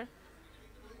Dr.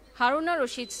 Haruna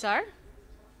Rashid sir.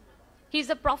 He is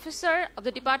a professor of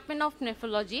the Department of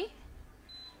Nephrology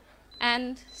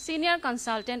and senior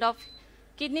consultant of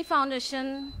Kidney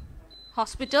Foundation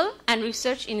Hospital and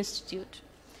Research Institute.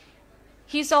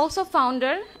 He is also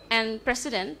founder and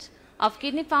president of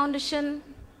Kidney Foundation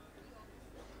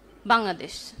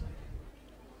Bangladesh.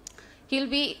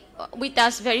 He'll be with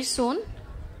us very soon.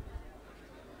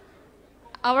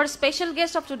 Our special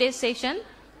guest of today's session,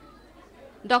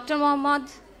 Dr. Mohammad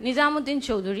Nizamuddin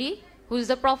Chowdhury, who is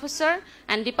the professor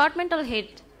and departmental head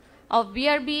of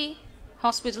BRB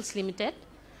Hospitals Limited,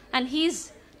 and he is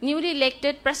newly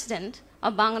elected president of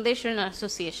Bangladesh Renal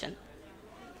Association.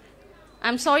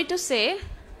 I'm sorry to say,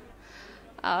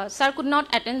 sir could not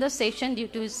attend the session due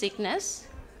to his sickness,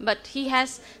 but he has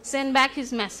sent back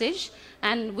his message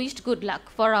and wished good luck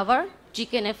for our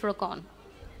GK Nephrocon.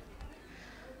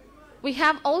 We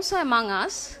have also among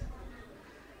us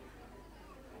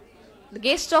the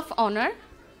guest of honor,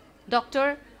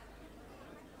 Dr.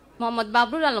 Mohammad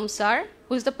Babrul Alam sir,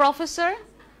 who is the professor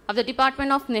of the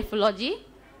Department of Nephrology,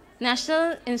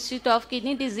 National Institute of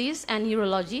Kidney Disease and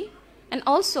Urology, and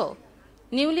also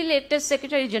newly elected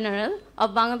Secretary General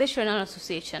of Bangladesh Renal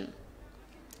Association.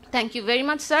 Thank you very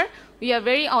much, sir. We are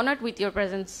very honored with your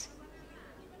presence.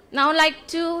 Now I'd like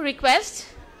to request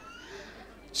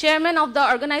Chairman of the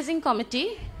Organizing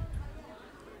Committee,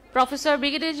 Professor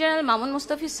Brigadier General Mamun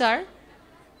Mustafi sir,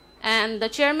 and the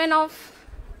Chairman of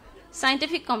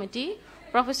Scientific Committee,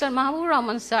 Professor Mahbub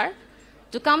Rahman sir,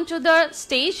 to come to the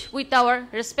stage with our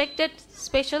respected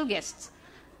special guests,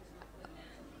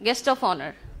 guest of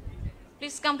honor.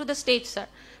 Please come to the stage, sir.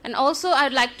 And also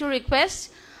I'd like to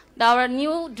request our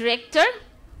new director,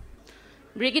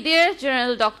 Brigadier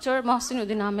General Dr.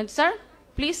 Mohsinuddin Ahmed sir,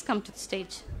 please come to the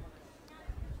stage.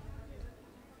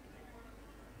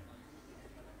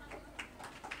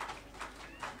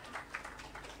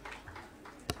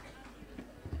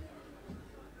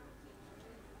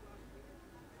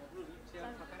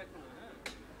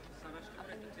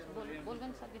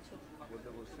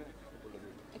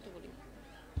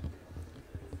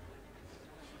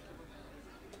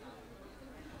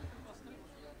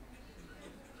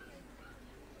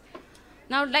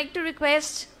 Now I would like to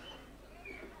request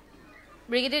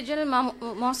Brigadier General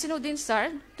Mohsinuddin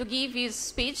sir to give his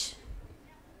speech.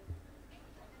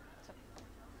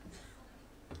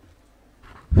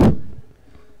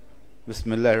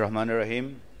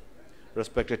 Bismillahirrahmanirrahim.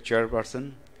 Respected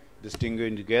chairperson,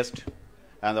 distinguished guest,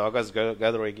 and the august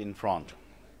gathering in front.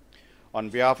 On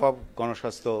behalf of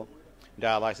Gonoshasthaya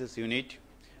Dialysis Unit,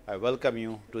 I welcome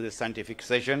you to this scientific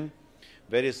session.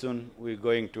 Very soon we are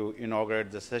going to inaugurate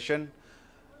the session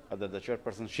under the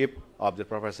chairpersonship of the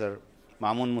Professor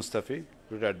Mamun Mustafi,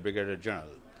 retired Brigadier General.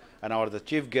 And the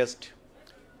chief guest,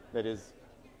 that is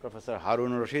Professor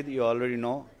Harun Rashid, you already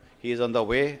know, he is on the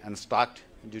way and stuck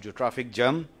due to traffic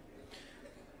jam.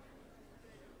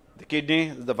 The kidney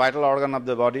is the vital organ of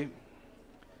the body.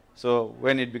 So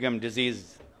when it becomes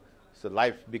disease, so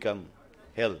life becomes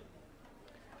hell.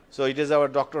 So it is our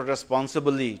doctor's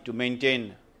responsibility to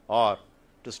maintain or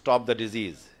to stop the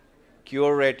disease.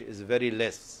 Cure rate is very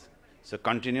less. So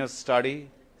continuous study,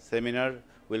 seminar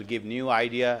will give new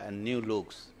idea and new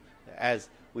looks. As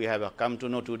we have come to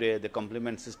know today, the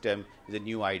complement system is a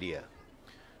new idea.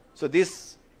 So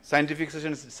this scientific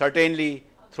session certainly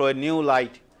throw a new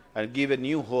light and give a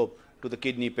new hope to the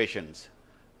kidney patients.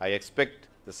 I expect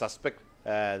the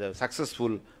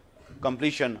successful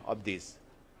completion of this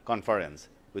conference.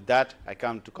 With that, I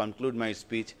come to conclude my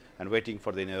speech and waiting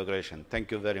for the inauguration.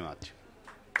 Thank you very much.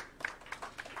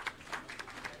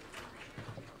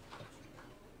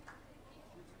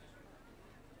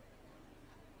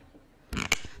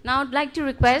 Now I'd like to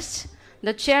request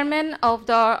the chairman of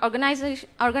the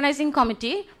organizing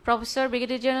committee, Professor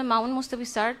Brigadier General Mamun Mustafi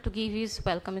sir, to give his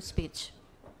welcome speech.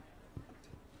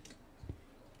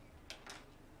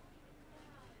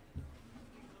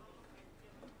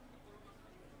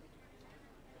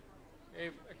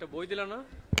 একটা বই দিলা না?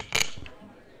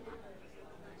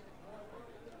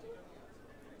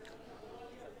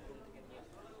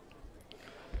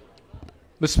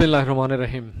 বিসমিল্লাহির রহমানির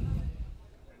রহিম।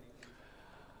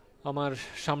 আমার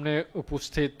সামনে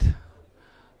উপস্থিত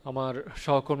আমার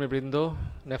সহকর্মীবৃন্দ,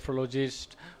 nephrologist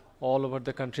all over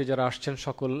the country যারা আসছেন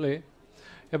সকলে,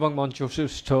 এবং মঞ্চে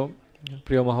উপস্থিত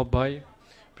প্রিয় মাহবুব ভাই,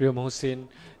 প্রিয় মহসিন,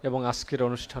 এবং আজকের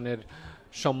অনুষ্ঠানের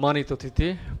সম্মানিত অতিথি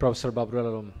প্রফেসর বাবরুল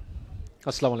আলম,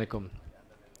 আসসালামু আলাইকুম।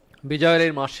 বিজয়ের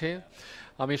এই মাসে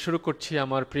আমি শুরু করছি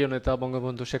আমার প্রিয় নেতা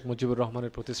বঙ্গবন্ধু শেখ মুজিবুর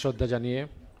রহমানের প্রতি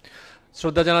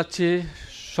শ্রদ্ধা জানাচ্ছি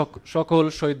সকল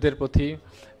শহীদদের প্রতি,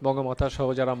 বঙ্গমাতা সহ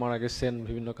যারা মারা গেছেন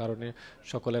বিভিন্ন কারণে,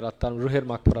 সকলের আত্মার রুহের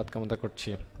মাগফিরাত কামনা করছি।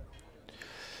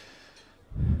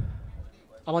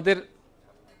 আমাদের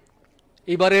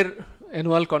এবারের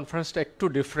অ্যানুয়াল কনফারেন্সটা একটু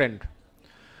ডিফারেন্ট,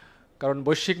 কারণ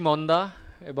বৈশ্বিক মন্দা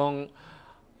এবং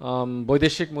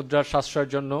বৈদেশিক মুদ্রার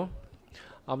সাশ্রয়ের জন্য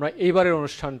আমরা এইবারের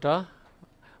অনুষ্ঠানটা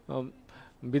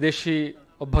বিদেশি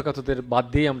অভ্যাগতদের বাদ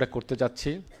দিয়ে আমরা করতে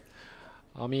যাচ্ছি।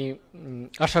 আমি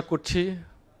আশা করছি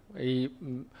এই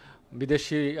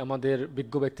বিদেশি আমাদের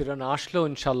বিজ্ঞ ব্যক্তিরা না আসলেও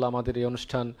ইনশাল্লাহ আমাদের এই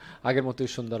অনুষ্ঠান আগের মতোই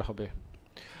সুন্দর হবে।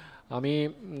 আমি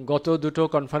গত দুটো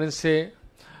কনফারেন্সে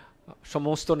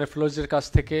সমস্ত নেফ্রোলজির কাছ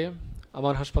থেকে,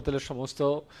 আমার হাসপাতালের সমস্ত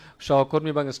সহকর্মী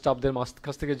এবং স্টাফদের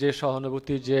কাছ থেকে যে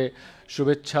সহানুভূতি, যে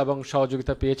শুভেচ্ছা এবং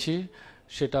সহযোগিতা পেয়েছি,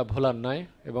 সেটা ভোলার নয়,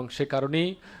 এবং সে কারণেই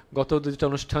গত দুটো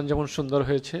অনুষ্ঠান যেমন সুন্দর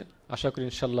হয়েছে, আশা করি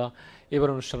ইনশাল্লাহ এবার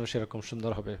অনুষ্ঠানও সেরকম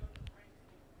সুন্দর হবে।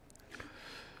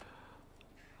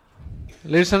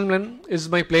 Ladies and gentlemen, it's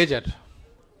my pleasure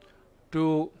to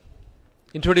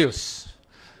introduce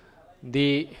the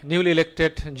newly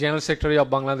elected General Secretary of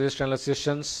Bangladesh Renal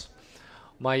Associations,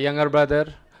 my younger brother,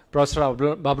 Professor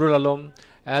Babrul Alam,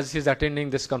 as he is attending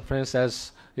this conference as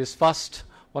his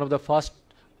one of the first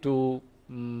to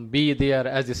be there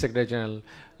as the Secretary General.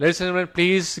 Ladies and gentlemen,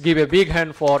 please give a big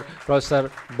hand for Professor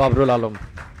Babrul Alam.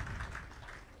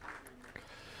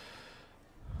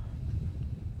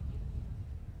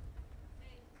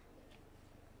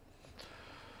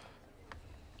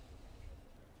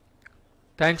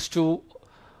 Thanks to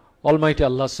Almighty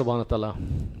Allah subhanahu wa ta'ala.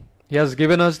 He has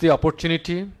given us the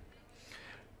opportunity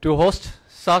to host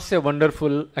such a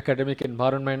wonderful academic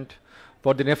environment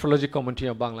for the nephrology community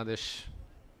of Bangladesh.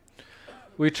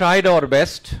 We tried our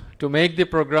best to make the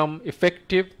program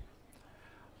effective,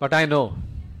 but I know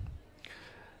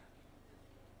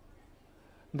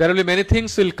there will be many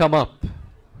things will come up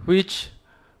which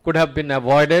could have been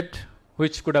avoided,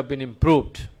 which could have been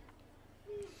improved.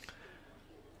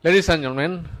 Ladies and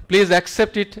gentlemen, please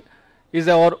accept it is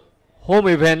our home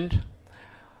event,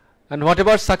 and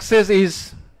whatever success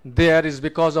is there is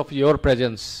because of your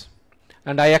presence.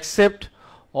 And I accept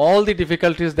all the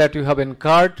difficulties that you have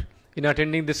incurred in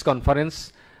attending this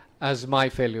conference as my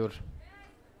failure.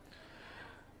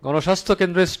 Gonoshasthaya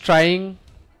Kendra is trying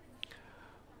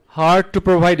hard to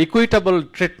provide equitable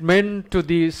treatment to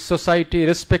the society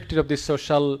irrespective of the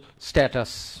social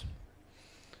status.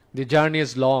 The journey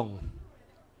is long,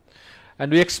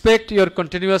 and we expect your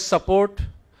continuous support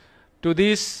to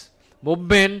this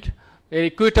movement,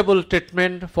 equitable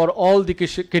treatment for all the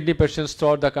kidney patients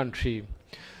throughout the country.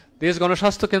 This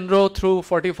Gonoshasthaya Kendra, through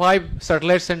 45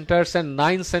 satellite centers and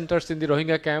 9 centers in the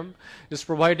Rohingya camp, is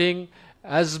providing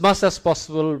as much as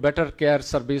possible better care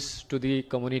service to the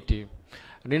community.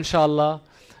 And inshallah,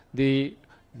 the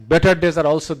better days are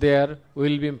also there. We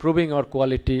will be improving our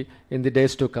quality in the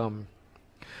days to come.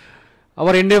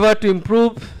 Our endeavor to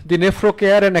improve the nephro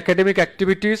care and academic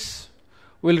activities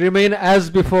will remain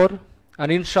as before,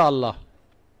 and inshallah,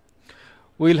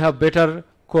 we will have better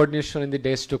coordination in the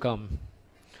days to come.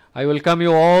 I welcome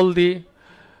you all the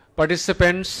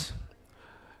participants,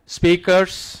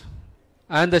 speakers,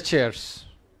 and the chairs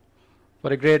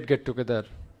for a great get together.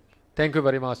 Thank you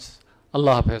very much.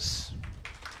 Allah Hafiz.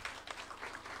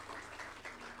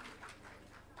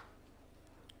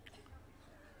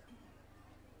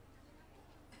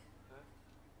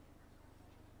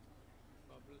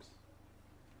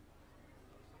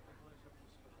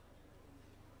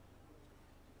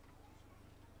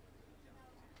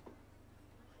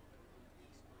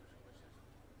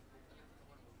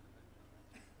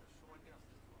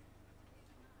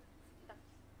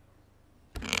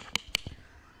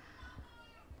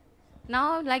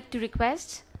 Now I would like to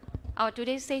request our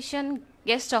today's session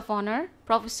guest of honor,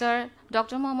 Professor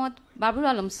Dr. Mohammad Babrul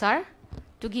Alam sir,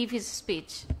 to give his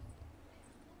speech.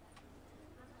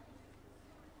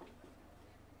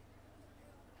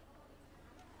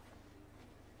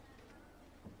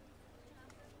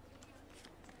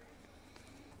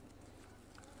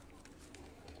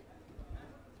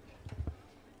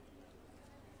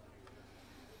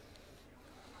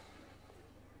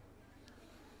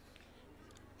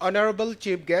 Honorable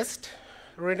Chief Guest,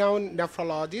 renowned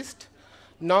nephrologist,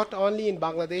 not only in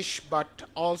Bangladesh but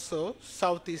also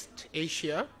Southeast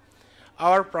Asia,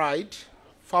 our pride,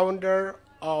 founder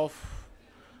of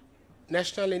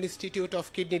National Institute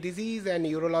of Kidney Disease and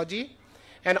Urology,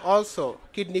 and also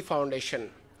Kidney Foundation,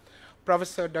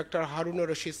 Professor Dr. Harunur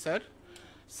Rashid sir.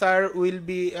 Sir will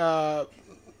be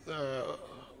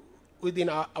within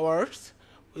hours,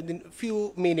 within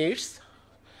few minutes.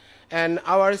 And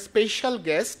our special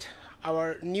guest,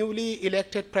 our newly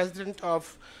elected president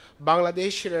of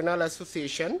Bangladesh Renal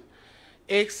Association,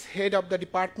 ex-head of the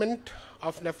Department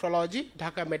of Nephrology,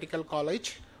 Dhaka Medical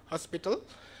College Hospital,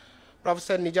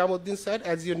 Professor Nijamuddin sir.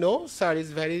 As you know, sir is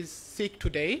very sick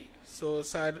today, so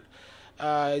sir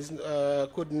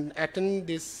couldn't attend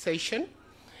this session.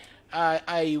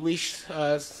 I wish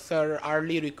sir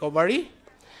early recovery.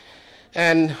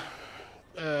 And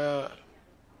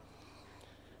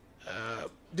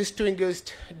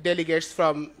distinguished delegates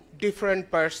from different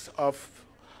parts of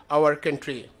our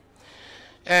country,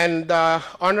 and the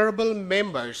honorable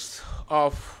members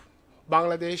of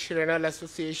Bangladesh Renal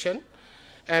Association,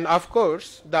 and of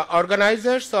course the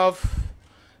organizers of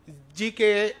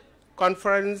GK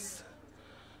Conference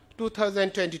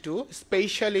 2022,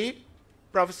 especially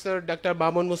Professor Dr.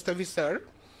 Mamun Mustafi sir.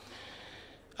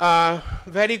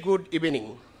 very good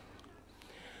evening.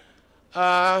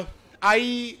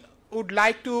 I would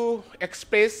like to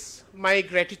express my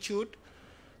gratitude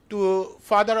to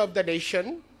Father of the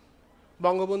Nation,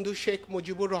 Bangabandhu Sheikh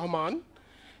Mujibur Rahman,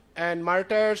 and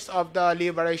martyrs of the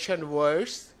liberation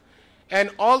wars, and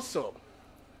also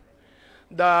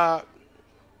the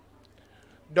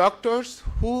doctors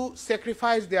who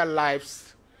sacrificed their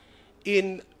lives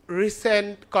in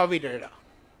recent COVID era.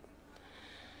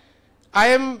 I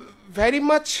am very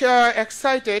much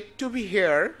excited to be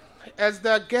here as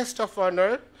the guest of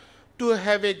honor to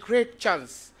have a great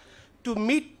chance to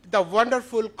meet the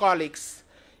wonderful colleagues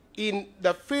in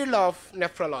the field of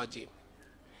nephrology.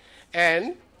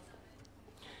 And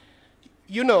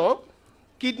you know,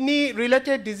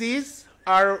 kidney-related diseases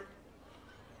are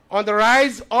on the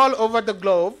rise all over the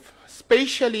globe,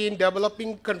 especially in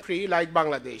developing countries like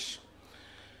Bangladesh.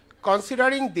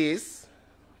 Considering this,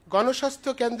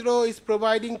 Gonoshasthaya Kendra is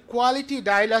providing quality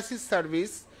dialysis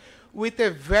service with a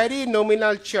very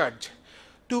nominal charge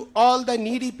to all the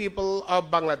needy people of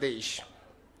Bangladesh.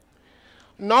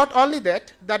 Not only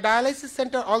that, the dialysis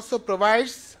center also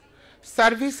provides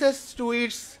services to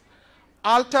its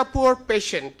ultra-poor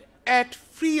patient at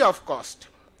free of cost.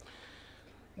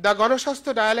 The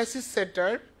Gonoshasthaya Dialysis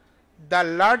Center, the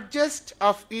largest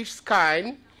of its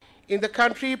kind in the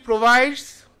country,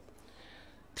 provides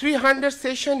 300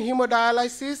 session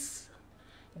hemodialysis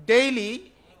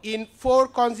daily in 4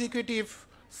 consecutive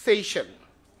sessions.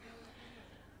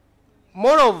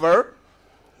 Moreover,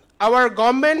 our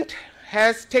government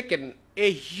has taken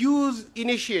a huge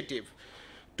initiative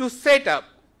to set up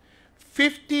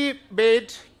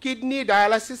 50-bed kidney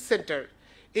dialysis center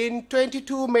in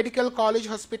 22 medical college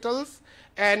hospitals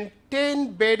and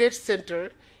 10-bedded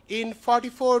center in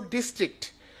 44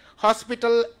 district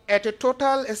hospital at a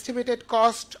total estimated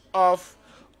cost of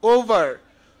over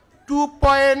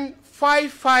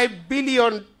 2.55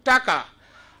 billion taka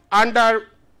under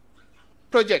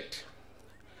project.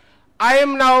 I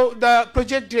am now the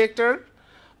project director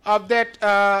of that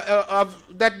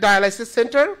dialysis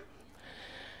center.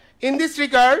 In this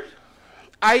regard,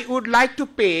 I would like to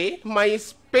pay my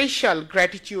special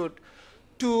gratitude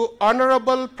to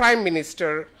Honorable Prime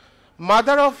Minister,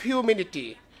 Mother of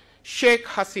Humanity, Sheikh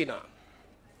Hasina.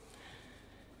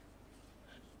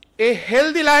 A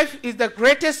healthy life is the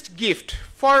greatest gift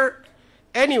for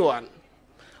anyone.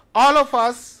 All of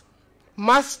us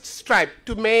must strive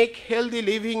to make healthy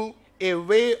living a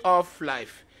way of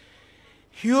life.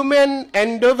 Human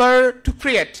endeavor to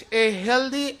create a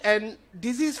healthy and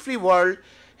disease-free world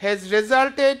has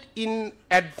resulted in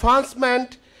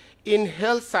advancement in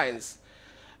health science.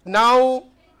 Now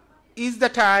is the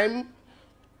time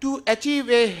to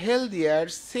achieve a healthier,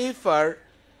 safer,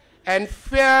 and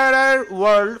fairer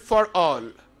world for all.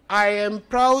 I am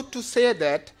proud to say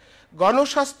that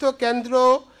Gonoshasthaya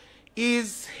Kendra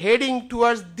is heading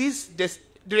towards this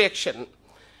direction.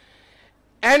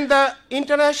 And the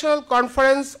International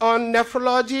Conference on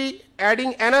Nephrology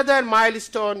adding another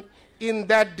milestone in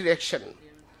that direction.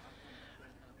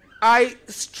 I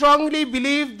strongly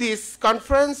believe this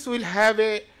conference will have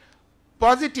a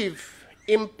positive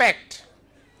impact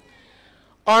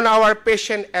on our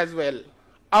patient as well.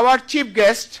 Our chief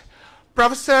guest,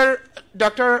 Professor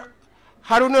Dr.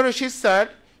 Haruna Rashid sir,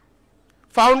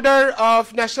 founder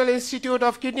of National Institute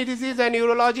of Kidney Disease and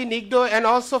Urology, NICDO, and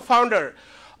also founder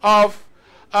of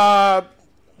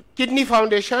Kidney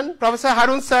Foundation. Professor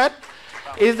Harun sir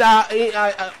is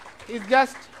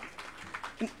just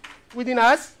within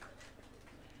us.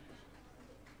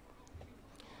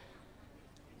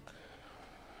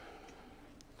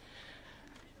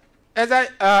 As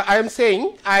I am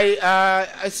saying,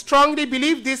 I strongly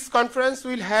believe this conference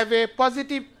will have a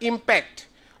positive impact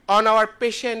on our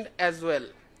patient as well.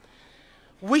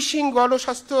 Wishing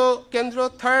Gonoshasthaya Kendra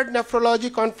 3rd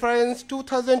Nephrology Conference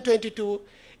 2022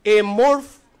 a more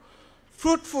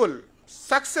fruitful,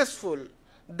 successful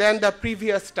than the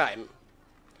previous time.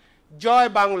 Joy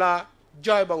Bangla,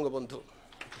 Joy Bangabandhu.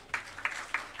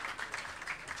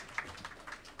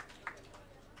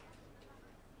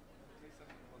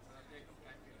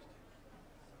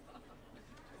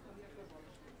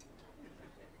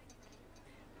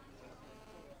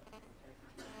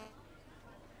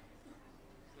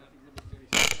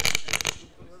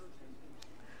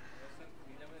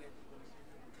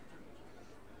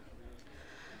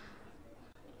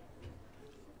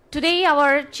 Today,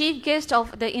 our chief guest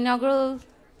of the inaugural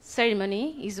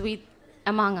ceremony is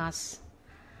among us,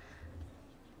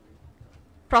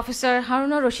 Professor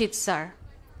Haruna Rashid sir.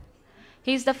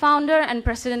 He is the founder and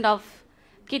president of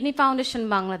Kidney Foundation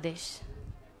Bangladesh.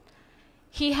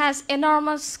 He has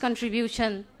enormous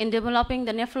contribution in developing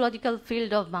the nephrological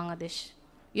field of Bangladesh.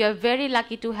 We are very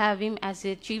lucky to have him as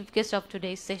a chief guest of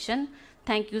today's session.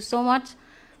 Thank you so much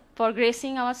for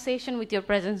gracing our session with your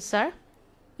presence, sir.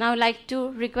 Now I'd like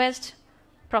to request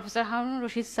Professor Harun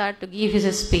Rashid sir to give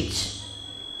his speech.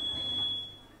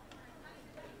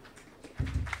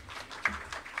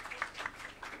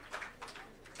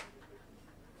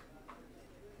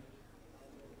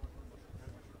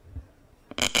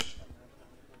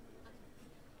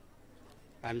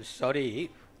 I'm sorry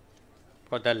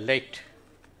for the late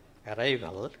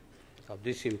arrival of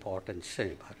this important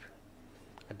seminar.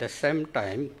 At the same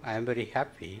time, I am very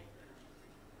happy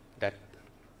that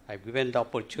I've given the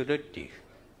opportunity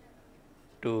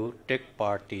to take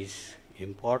part in this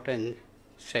important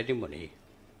ceremony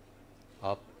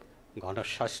of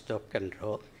Gonoshasthaya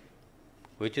Kendra,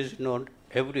 which is known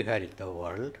everywhere in the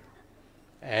world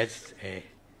as a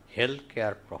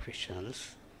healthcare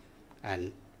professionals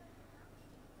and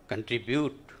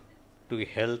contribute to the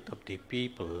health of the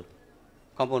people,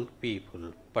 common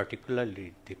people,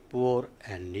 particularly the poor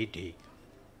and needy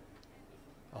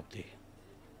of the.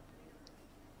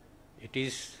 It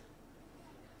is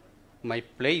my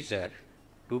pleasure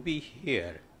to be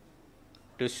here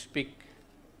to speak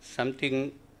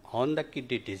something on the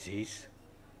kidney disease,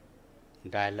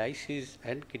 dialysis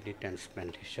and kidney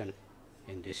transplantation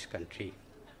in this country.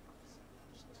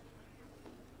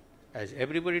 As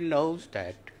everybody knows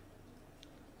that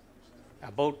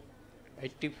about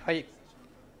 85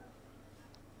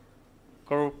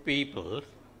 crore people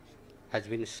has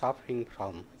been suffering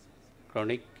from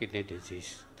chronic kidney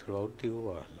disease throughout the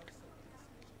world,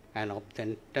 and of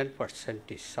them 10%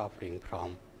 is suffering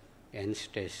from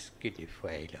end-stage kidney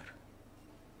failure.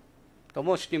 The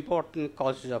most important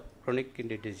causes of chronic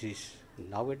kidney disease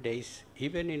nowadays,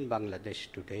 even in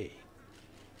Bangladesh today,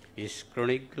 is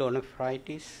chronic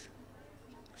glomerulonephritis,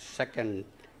 second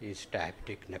is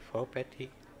diabetic nephropathy,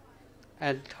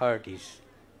 and third is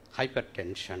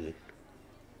hypertension.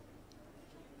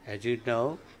 As you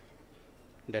know,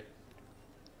 that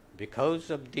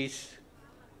because of this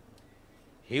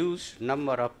huge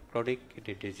number of chronic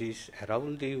kidney disease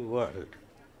around the world,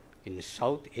 in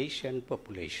South Asian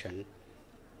population,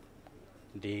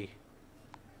 the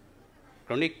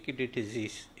chronic kidney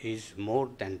disease is more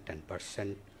than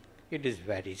 10%. It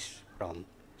varies from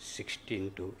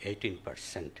 16 to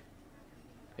 18%.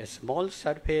 A small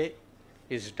survey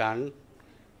is done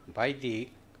by the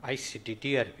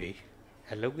ICDDRB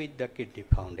along with the Kidney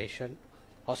Foundation,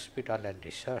 Hospital and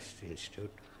Research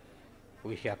Institute.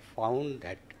 We have found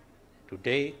that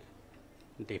today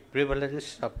the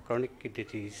prevalence of chronic kidney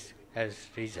disease has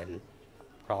risen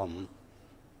from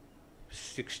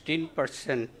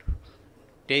 16%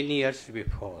 10 years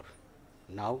before.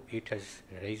 Now it has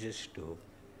raises to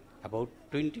about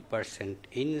 20%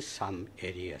 in some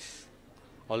areas.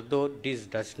 Although this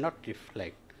does not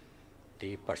reflect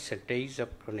the percentage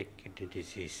of chronic kidney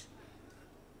disease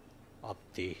of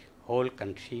the whole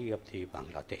country of the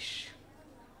Bangladesh.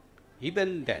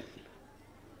 Even then,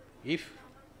 if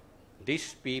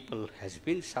these people has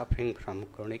been suffering from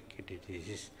chronic kidney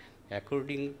disease,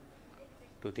 according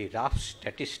to the rough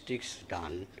statistics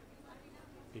done,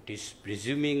 it is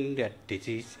presuming that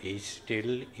disease is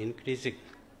still increasing.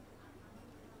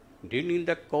 During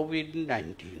the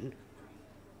COVID-19,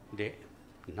 the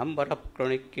number of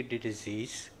chronic kidney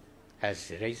disease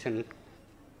has risen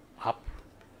up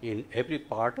in every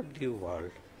part of the world,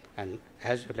 and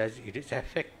as well as it is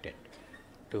affected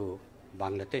to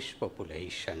Bangladesh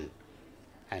population,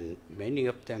 and many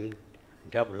of them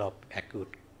develop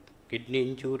acute kidney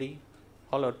injury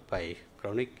followed by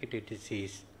chronic kidney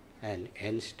disease and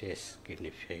end-stage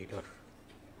kidney failure.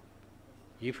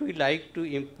 If we like to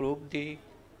improve the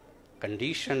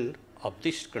condition of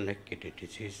this chronic kidney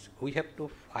disease, we have to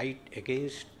fight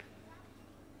against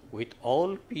with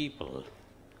all people,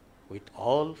 with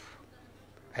all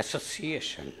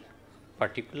association,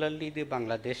 particularly the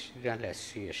Bangladesh Renal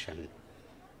Association,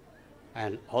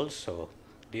 and also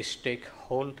the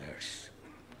stakeholders.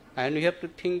 And we have to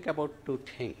think about two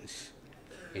things.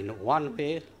 In one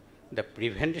way, the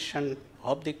prevention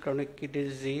of the chronic kidney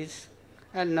disease,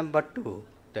 and number two,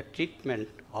 the treatment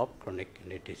of chronic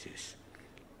kidney disease.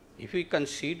 If we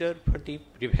consider for the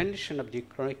prevention of the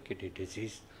chronic kidney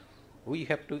disease, we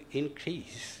have to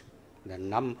increase the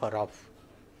number of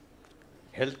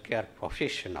healthcare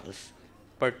professionals,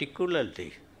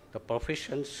 particularly the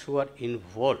professions who are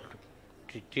involved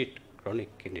to treat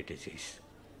chronic kidney disease.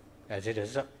 As a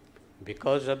result,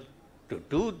 because of to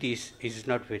do this is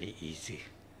not very easy,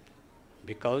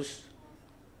 because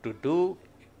to do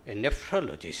a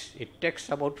nephrologist, it takes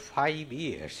about 5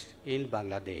 years in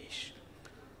Bangladesh.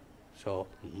 So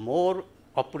more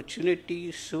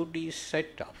opportunities should be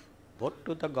set up both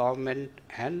to the government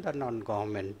and the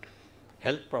non-government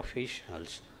health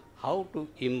professionals how to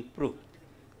improve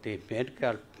the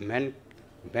healthcare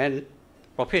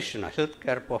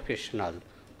professional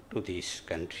to this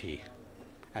country.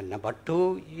 And number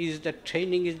two is that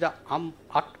training is the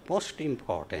utmost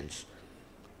importance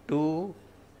to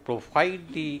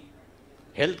provide the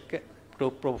health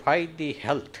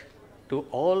to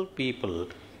all people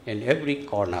in every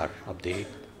corner of the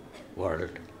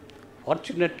world.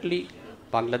 Fortunately,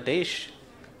 Bangladesh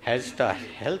has the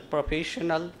health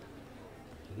professional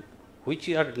which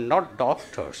are not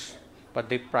doctors, but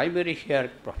the primary care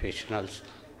professionals,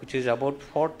 which is about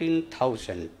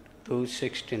 14,000 to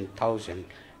 16,000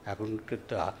 according to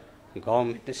the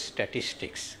government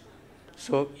statistics.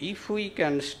 So if we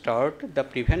can start the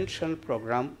prevention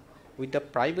program with the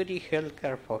primary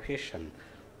healthcare profession,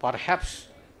 perhaps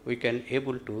we can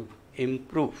able to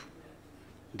improve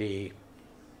the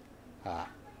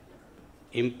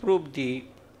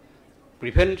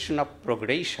prevention of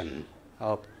progression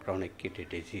of chronic kidney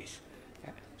disease.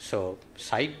 So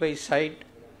side by side,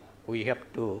 we have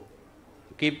to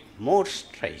give more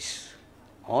stress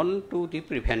on to the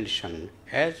prevention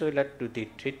as well as to the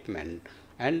treatment,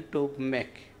 and to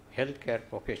make healthcare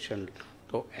profession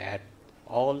to add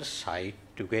all sides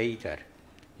together.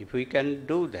 If we can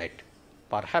do that,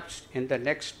 perhaps in the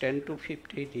next 10 to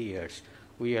 15 years,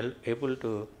 we are able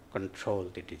to control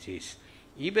the disease.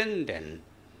 Even then,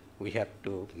 we have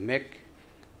to make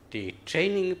the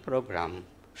training program,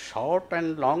 short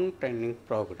and long training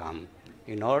program,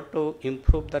 in order to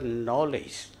improve the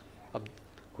knowledge of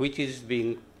which is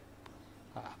being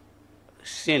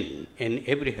seen in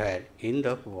everywhere in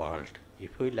the world.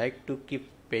 If we like to keep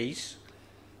pace,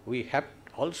 we have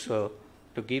also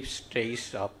to give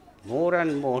stress of more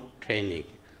and more training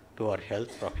to our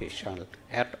health professionals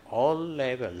at all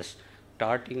levels,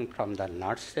 starting from the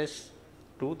nurses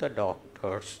to the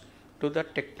doctors to the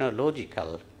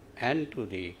technological and to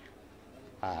the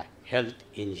health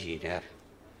engineer.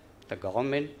 The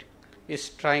government is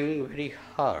trying very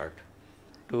hard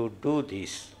to do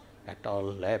this at all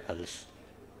levels,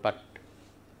 but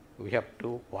we have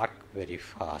to work very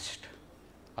fast.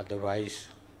 Otherwise,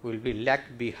 we will be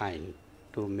lag behind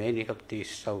to many of these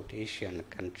South Asian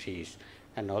countries,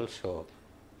 and also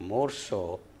more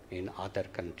so in other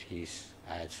countries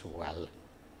as well.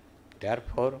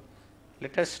 Therefore,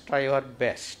 let us try our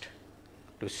best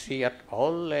to see at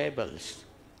all levels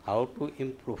how to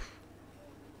improve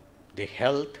the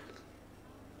health,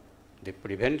 the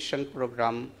prevention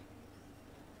program,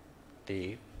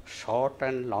 the short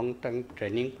and long-term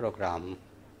training program,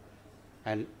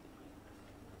 and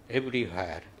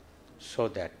everywhere, so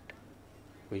that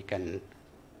we can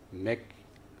make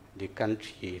the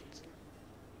country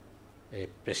a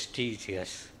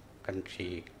prestigious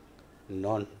country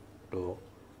known to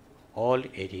all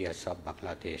areas of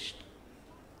Bangladesh.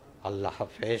 Allah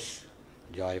Hafiz,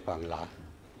 Jai Bangla,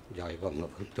 Jai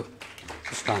Bangabandhu.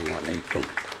 Assalamu alaikum.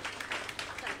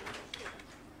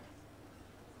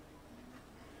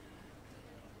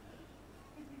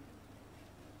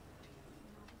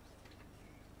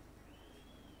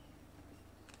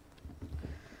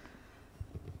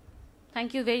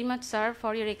 Thank you very much, sir,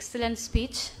 for your excellent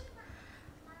speech.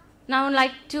 Now I would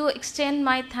like to extend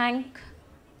my thanks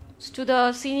to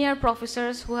the senior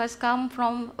professors who has come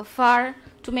from afar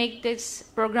to make this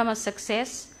program a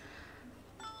success.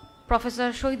 Professor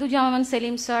Shohidujaman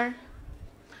Selim, sir,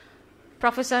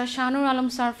 Professor Shanur Alam,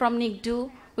 sir, from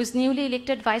NICDU, who is newly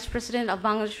elected Vice President of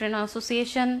Bangladesh Renal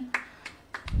Association.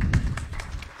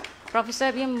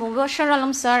 Professor B.M. Mubashar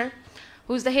Alam, sir,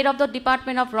 who is the head of the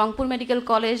Department of Rangpur Medical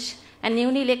College and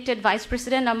newly elected Vice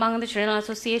President of Bangladesh Renal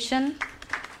Association.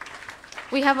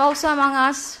 We have also among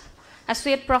us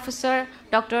Associate Professor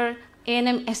Dr.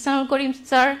 A.N.M. Ehsanul Karim,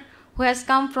 sir, who has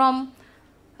come from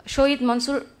Shohid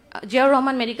Mansur Ziaur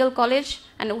Rahman Medical College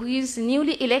and who is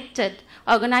newly elected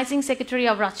Organizing Secretary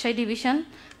of Rajshahi Division.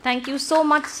 Thank you so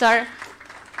much, sir.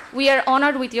 We are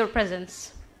honored with your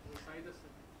presence.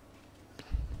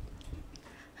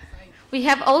 We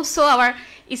have also our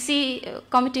EC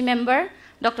committee member,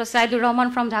 Dr. Saidur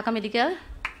Rahman from Dhaka Medical.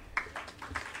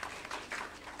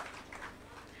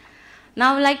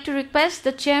 Now I would like to request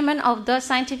the chairman of the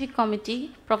scientific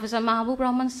committee, Professor Mahabub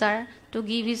Rahman, sir, to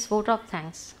give his vote of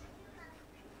thanks.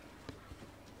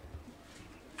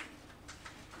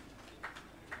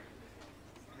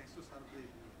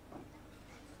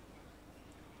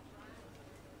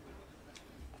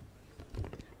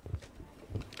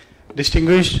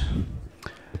 Distinguished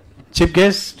Chief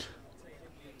guest,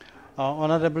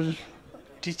 honorable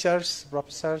teachers,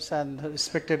 professors, and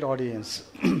respected audience.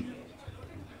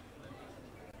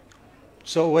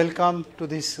 So welcome to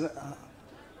this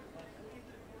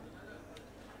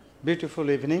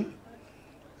beautiful evening.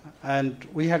 And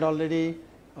we had already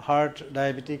heard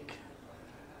diabetic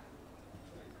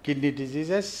kidney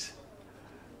diseases,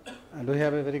 and we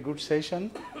have a very good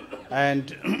session.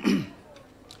 And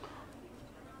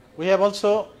we have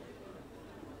also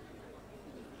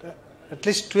at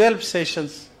least 12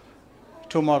 sessions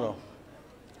tomorrow.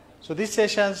 So these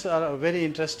sessions are very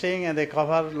interesting, and they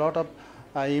cover a lot of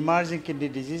emerging kidney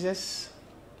diseases,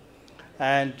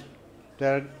 and they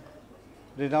are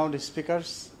renowned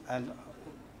speakers, and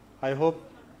I hope,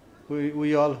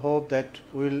 we all hope that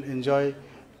we will enjoy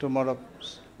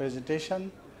tomorrow's presentation,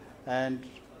 and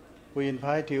we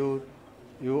invite you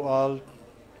all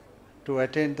to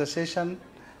attend the session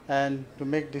and to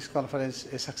make this conference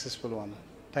a successful one.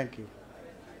 Thank you.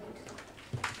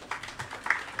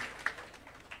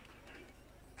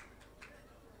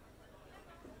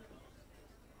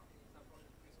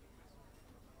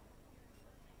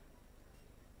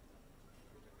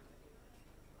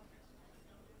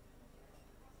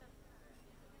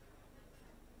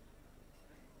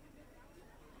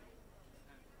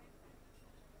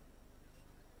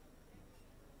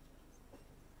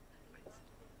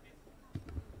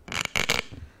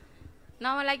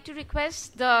 Now I'd like to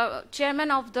request the chairman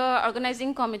of the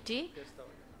organizing committee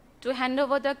to hand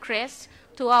over the crest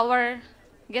to our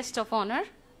guest of honor.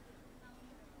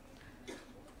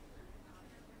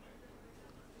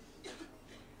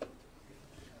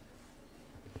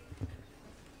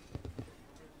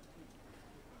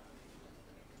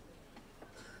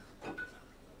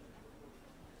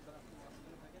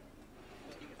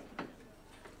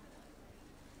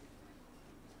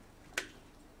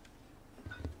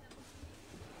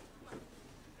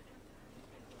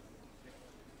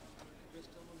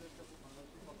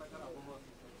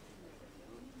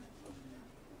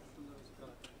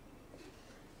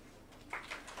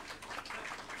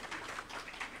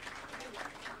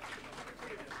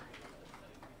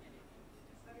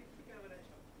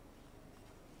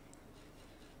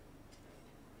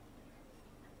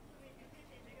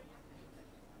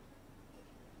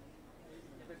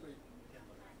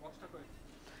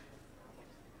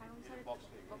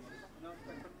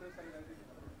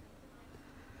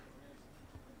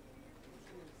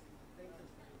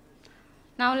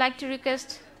 Now I'd like to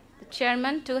request the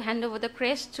chairman to hand over the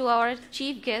crest to our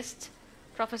chief guest,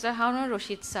 Professor Harun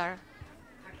Rashid sir.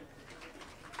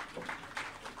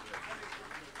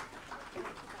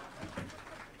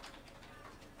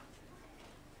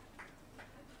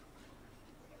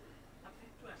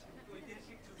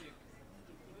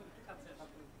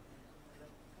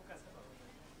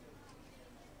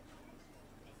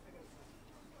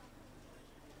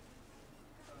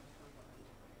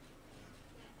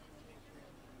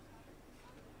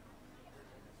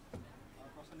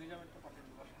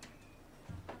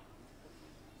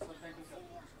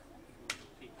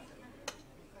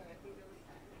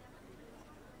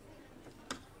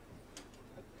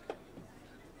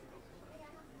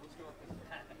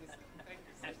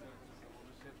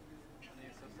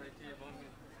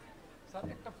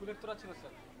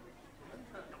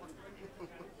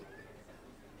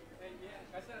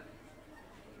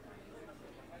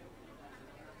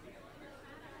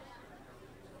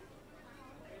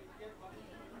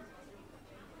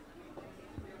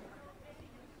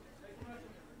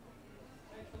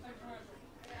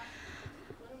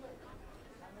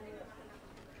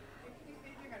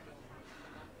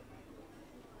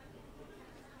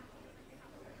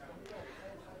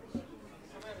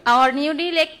 Our newly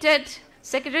elected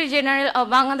Secretary General of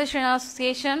Bangladesh Renal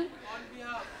Association,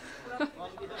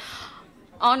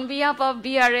 on behalf of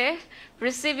BRA,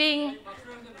 receiving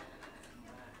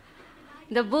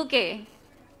the bouquet.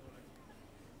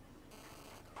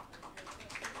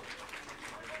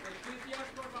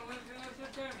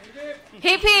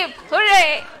 Hip hip,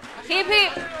 hooray! Hip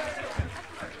hip.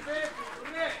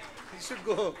 You should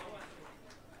go.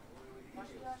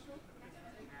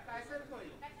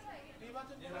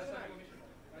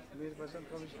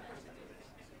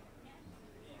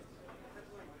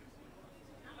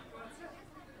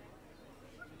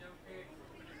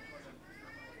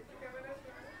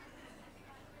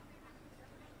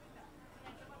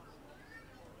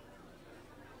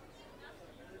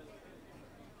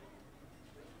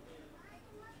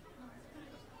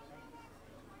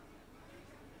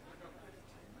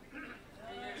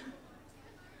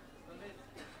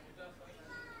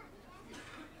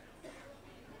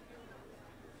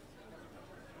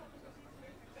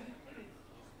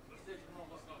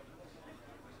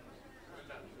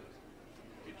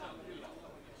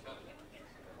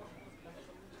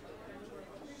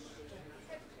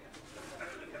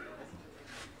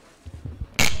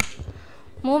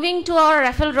 Moving to our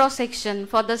raffle draw section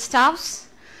for the staffs.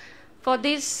 For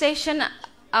this session,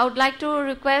 I would like to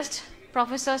request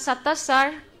Professor Sattar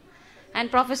sir and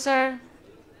Professor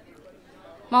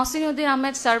Mohsinuddin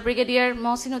Ahmed sir, Brigadier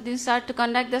Mohsinuddin sir, to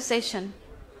conduct the session.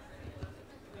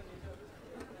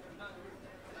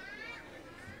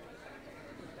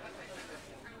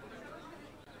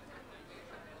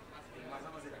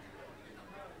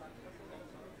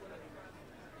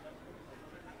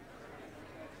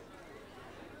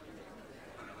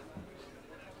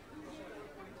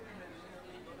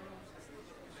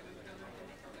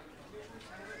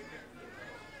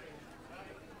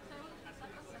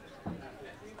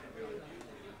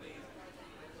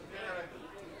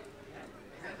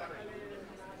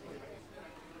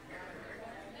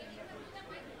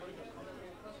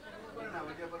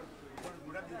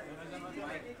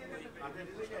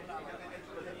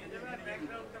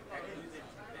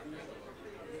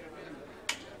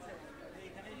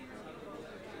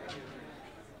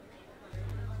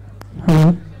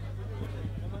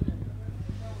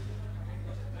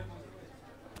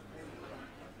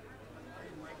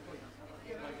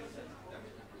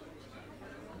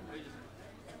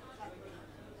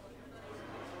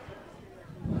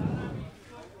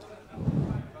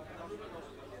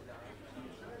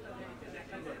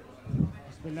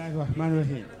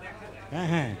 Bismillahirrahmanirrahim.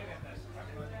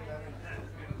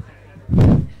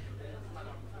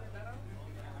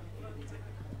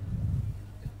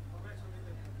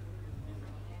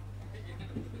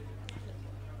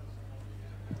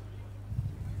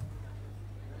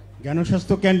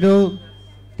 গণস্বাস্থ্য কেন্দ্র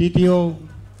তৃতীয়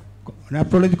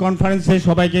nephrology কনফারেন্সে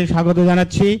সবাইকে স্বাগত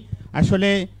জানাচ্ছি। আসলে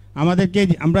আমাদেরকে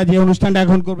আমরা যে অনুষ্ঠানটা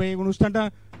এখন করবো এই অনুষ্ঠানটা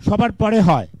সবার পরে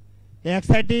হয়। এই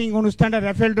এক্সাইটিং অনুষ্ঠানটা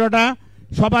র্যাফেল ড্রটা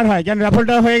সবার হয়, কেন র্যাফেল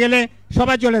ড্র হয়ে গেলে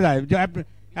সবাই চলে যায়।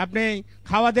 আপনি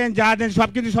খাওয়া দেন যা দেন সব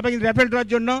কিন্তু সবাই কিন্তু র্যাফেল ড্রর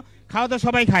জন্য খাওয়া তো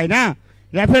সবাই খায় না,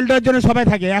 র্যাফেল ড্রর জন্য সবাই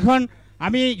থাকে। এখন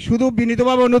আমি শুধু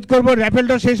বিনীতভাবে অনুরোধ করবো, র্যাফেল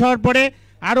ড্র শেষ হওয়ার পরে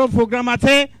আরও প্রোগ্রাম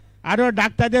আছে, আরও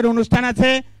ডাক্তারদের অনুষ্ঠান আছে,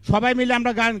 সবাই মিলে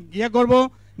আমরা গান করবো।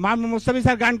 মুস্তাফি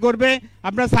স্যার গান করবে,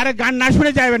 আপনারা স্যারের গান না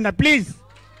শুনে যাবেন না প্লিজ।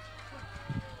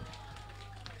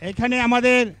 এখানে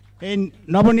আমাদের এই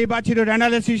নবনির্বাচিত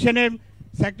রেনাল অ্যাসোসিয়েশনের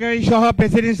সেক্রেটারি সহ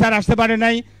প্রেসিডেন্ট স্যার আসতে পারে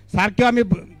নাই। স্যারকেও আমি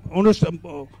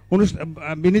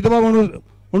বিনীতভাবে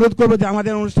অনুরোধ করবো যে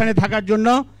আমাদের অনুষ্ঠানে থাকার জন্য।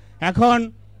 এখন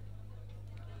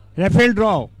র্যাফেল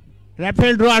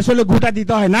ড্র আসলে গোটা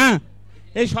দিতে হয় না,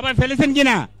 এই সবাই ফেলেছেন কি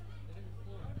না?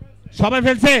 সবাই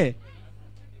ফেলছে?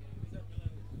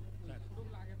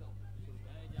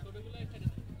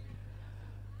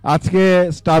 আজকে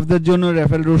স্টাফদের জন্য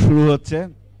র্যাফেল ড্র শুরু হচ্ছে।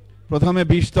 প্রথমে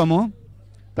 20তম,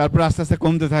 তারপর আস্তে আস্তে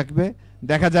কমতে থাকবে,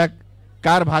 দেখা যাক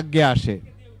কার ভাগ্যে আসে।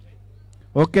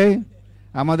 ওকে,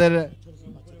 আমাদের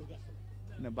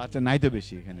বাচ্চা নাই তো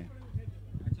বেশি এখানে।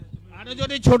 আরো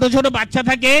যদি ছোট ছোট বাচ্চা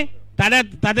থাকে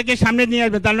তাদেরকে সামনে নিয়ে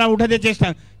আসবে, তাহলে উঠাতে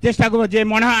চেষ্টা করবো। যে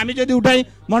মনে হয় আমি যদি উঠাই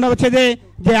মনে হচ্ছে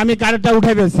যে আমি কারেন্টটা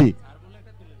উঠাই ফেলছি।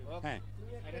 হ্যাঁ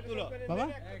বাবা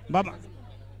বাবা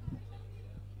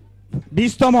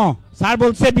 20তম স্যার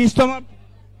বলছে 20তম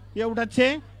কে উঠাচ্ছে?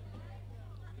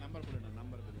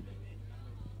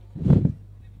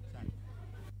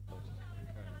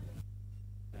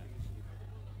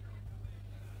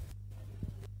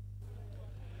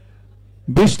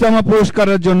 বিশতম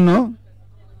পুরস্কারের জন্য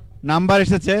নাম্বার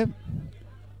এসেছে।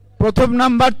 প্রথম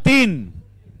নাম্বার 3,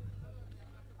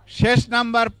 শেষ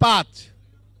নাম্বার 5,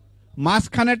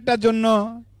 মাঝখানেরটার জন্য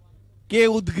কে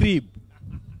উদ্গ্রীব?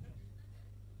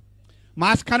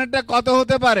 মাঝখানেরটা কত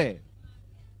হতে পারে?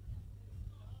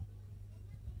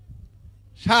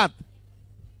 7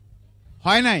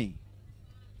 হয় নাই?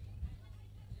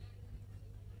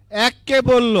 1 কে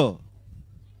বলল?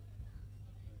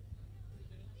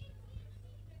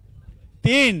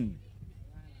 3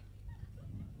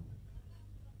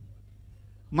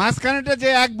 মাঝখানেটা যে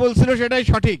 1 বলছিল সেটাই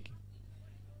সঠিক।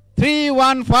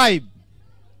 315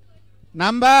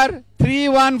 নাম্বার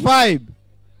 315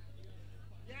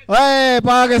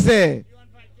 পাওয়া গেছে।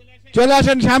 চলে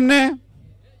আসেন সামনে।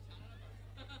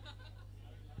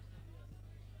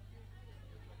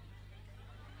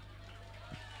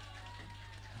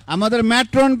 আমাদের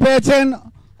ম্যাট্রন পেয়েছেন,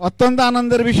 অত্যন্ত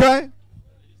আনন্দের বিষয়।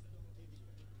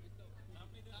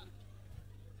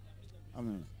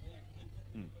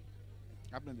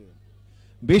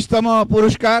 20তম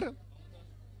পুরস্কার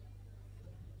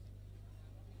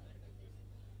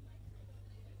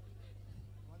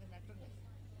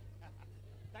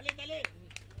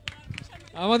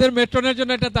আমাদের মেট্রনের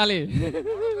জন্য একটা তালি।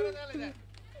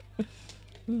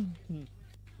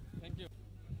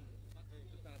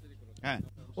 হ্যাঁ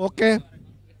ওকে,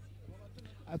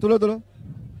 তুলো তুলো।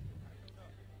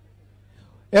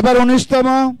 এবার 19তম,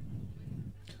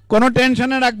 কোনো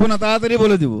টেনশনে রাখবো না, তাড়াতাড়ি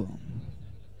বলে দিব।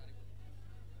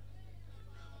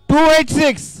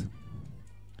 286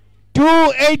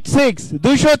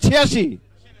 286।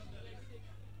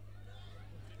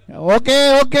 ওকে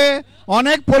ওকে,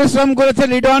 অনেক পরিশ্রম করেছে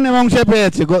লিটন এবং সে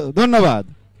পেয়েছে, ধন্যবাদ।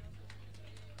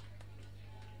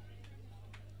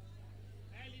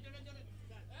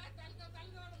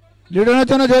 লিটনের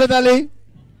জন্য জোরে তালি।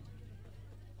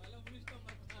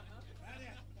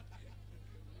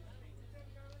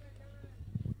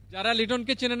 যারা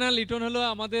লিটনকে চেনে না, লিটন হলো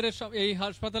আমাদের এই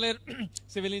হাসপাতালের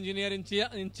সিভিল ইঞ্জিনিয়ার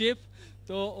ইন চিফ।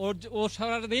 তো ও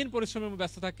সারাদিন পরিশ্রমে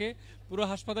ব্যস্ত থাকে, পুরো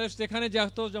হাসপাতালে যেখানে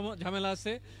যত ঝামেলা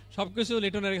আছে সবকিছু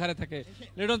লিটনের ঘাড়ে থাকে।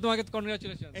 লিটন, তোমাকে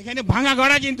কনগ্রাচুলেশন। এখানে ভাঙা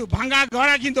গড়া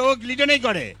কিন্তু ও লিটনই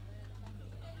করে।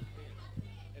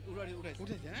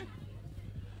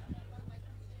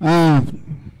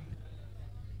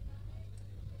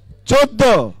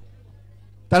 14,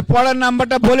 তার পরের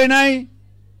নাম্বারটা বলি নাই,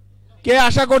 কে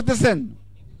আশা করতেছেন?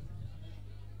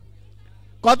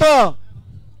 কত?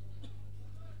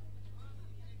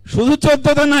 শুধু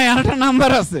 14 তো নয়, আরেকটা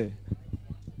নাম্বার আছে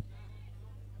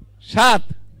 7।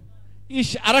 ইস,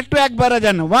 আরেকটু একবারে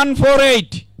জান।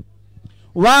 148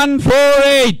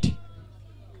 148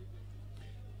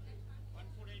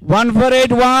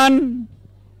 1481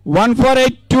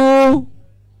 1482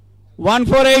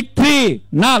 1483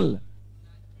 নাল।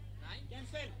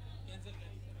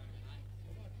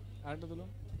 আরেকটা দিলাম।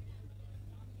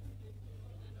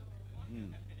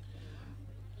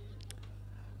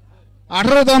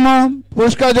 18তম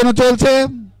পুরস্কার জন্য চলছে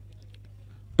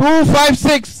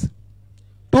 256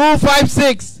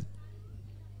 256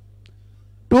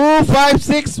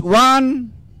 2561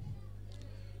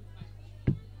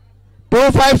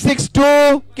 2562।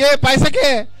 কে পাইছে? কে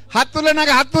হাত তুলেন,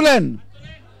 আগে হাত তুলেন।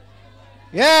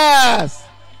 Yes,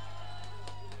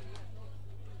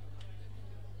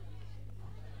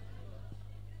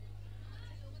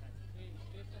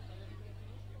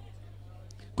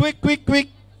 quick quick quick.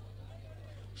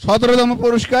 17তম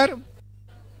পুরস্কার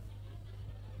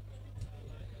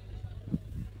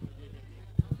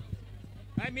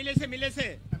মিলেছে।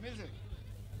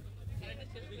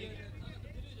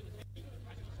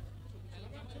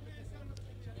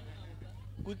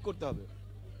 কুইক করতে হবে।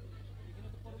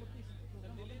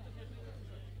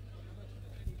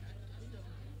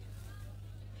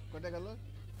 কয়টা গেল?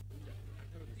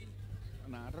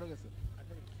 না, 18 গেছে।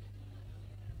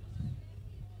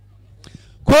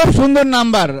 খুব সুন্দর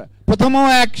নাম্বার, প্রথমেও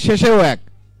 1 শেষেও 1,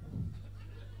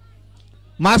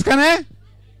 মাঝখানে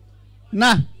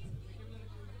না।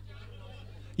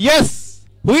 Yes,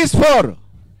 who is 4?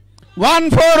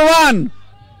 141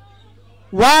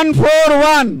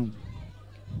 141।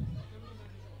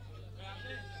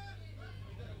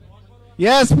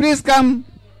 Yes, please come,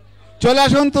 চলে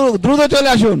আসুন, তো দ্রুত চলে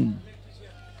আসুন।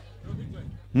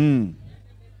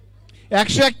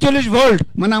 141 ভোল্ট,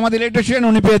 মানে আমাদের ইলেকট্রিশিয়ান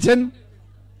উনি পেয়েছেন।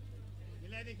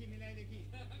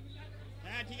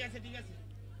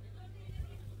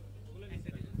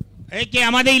 এই কে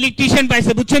আমাদের ইলেকট্রিশিয়ান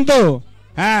পাইছে, বুঝছেন তো?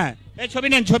 হ্যাঁ, এই ছবি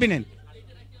নেন।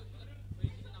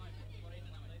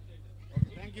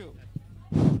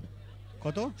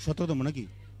 কত? 17তম নাকি?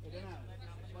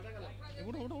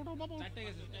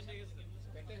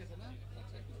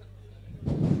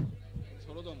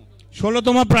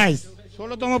 16তম প্রাইজ,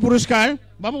 16তম পুরস্কার।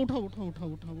 বাবা উঠাও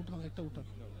একটা উঠাও।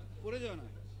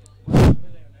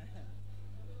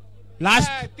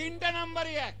 লাস্ট 3টা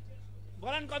নাম্বারই 1।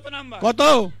 বলেন কত নাম্বার? কত?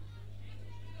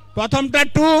 প্রথমটা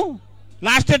 2,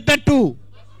 লাস্টেরটা 2,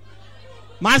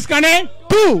 মাঝখানে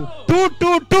 2 2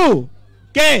 2 2।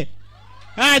 কে?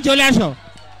 হ্যাঁ, চলে আসো,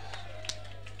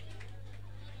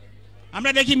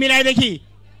 আমরা দেখি, মিলাই দেখি।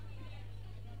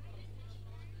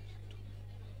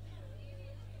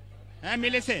 হ্যাঁ,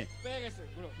 মিলেছে।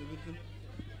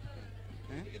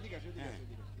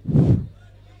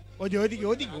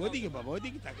 ওদিকে বাবা,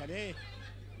 ওদিকে তাকা রে।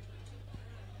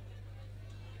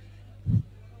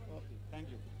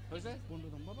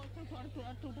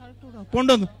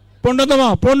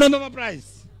 15তম প্রাইজ।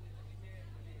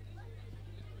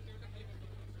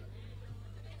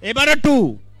 এবারে 2,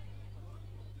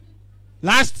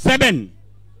 লাস্ট 7,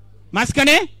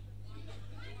 মাঝখানে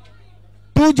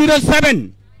 207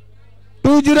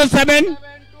 207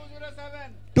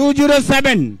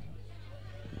 207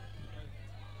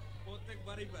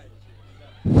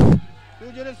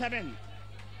 207।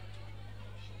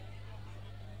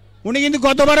 উনি কিন্তু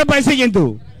গতবারে পাইছে, কিন্তু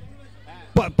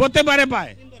প্রত্যেকবারে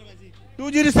পায়।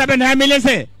 207, হ্যাঁ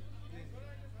মিলেছে।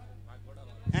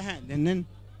 হ্যাঁ, দেন।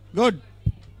 গুড।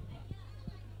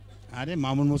 আরে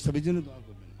মামুন মুস্তাফির জন্য দোয়া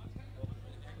করবেন।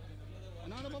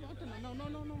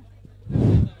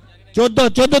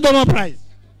 14তম প্রাইজ।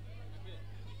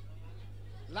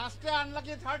 লাস্টে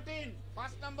আনলাকি 13,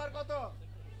 ফার্স্ট নাম্বার কত?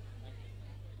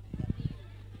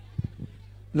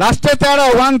 লাস্টে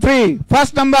 13, 13,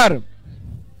 first number.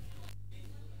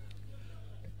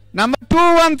 Number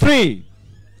 213,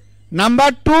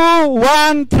 number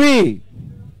 213,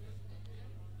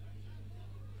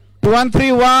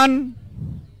 2131,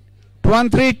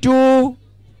 132,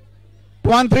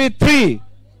 133,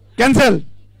 cancel.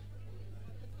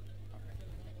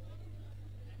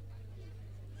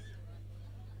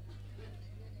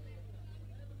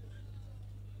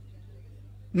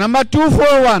 Number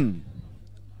 241,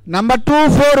 number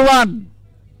 241,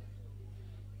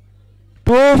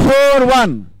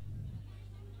 241,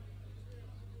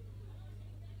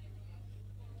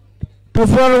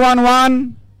 2411,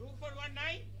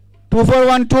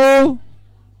 2412,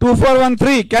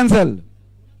 2413, cancel.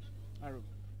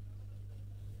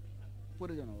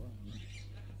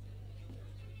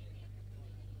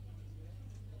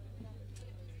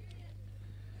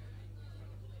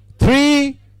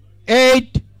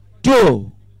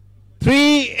 382,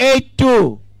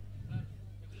 382,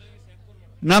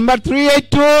 number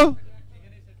 382,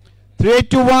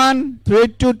 3821,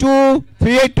 3822,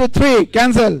 3823,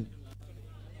 cancel.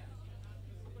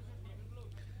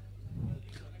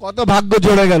 কত ভাগ্য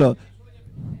জোড়ে গেল।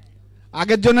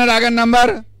 আগের জনের আগের number,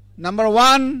 number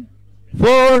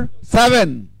 147,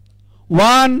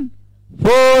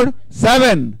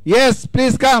 147, yes,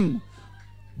 please come.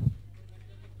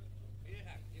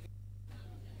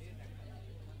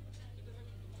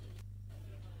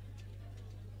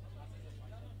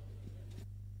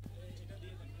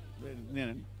 নেন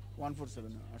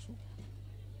 147 আসো।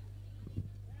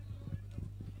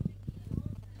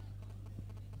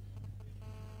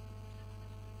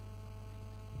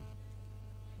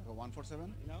 Okay, 147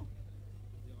 now.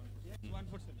 Yes,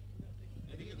 147.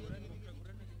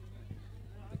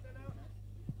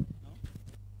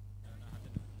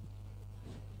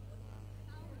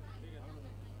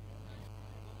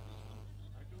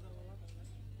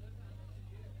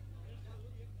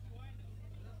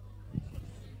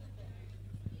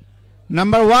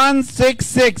 Number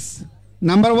 166,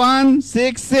 number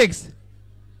 166,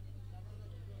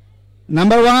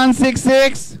 number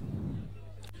 166,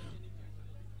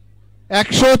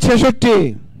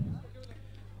 166,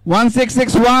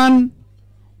 1661,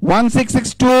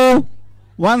 1662,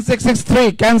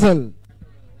 1663, cancel.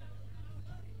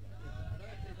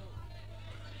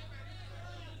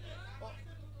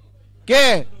 কে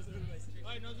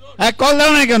কল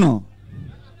দাও না কেন?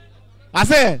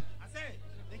 আছে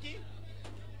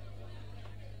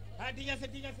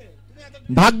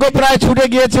ভাগ্য প্রায় ছুটে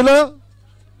গিয়েছিল।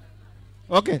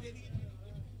 ওকে,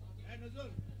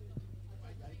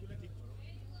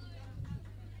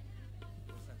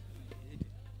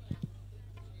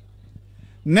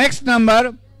 নেক্সট নাম্বার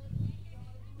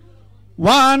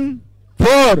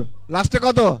 14, লাস্টে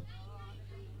কত?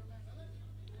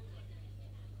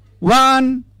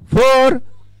 14,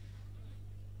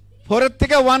 4 এর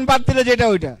থেকে 1 বাদ দিলে যেটা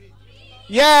ওইটা।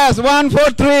 ইয়েস,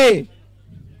 143,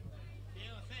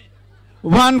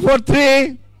 143,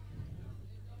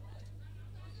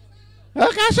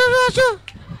 ওকে আসো আসো।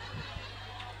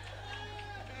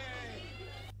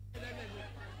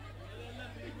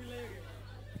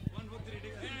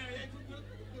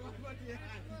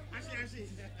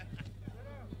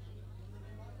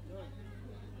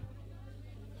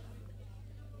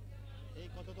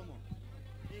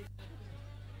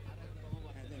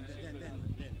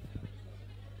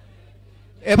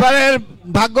 এবারের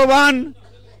ভাগ্যবান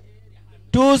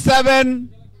 270,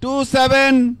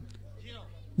 270,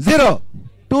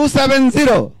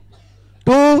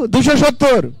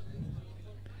 270,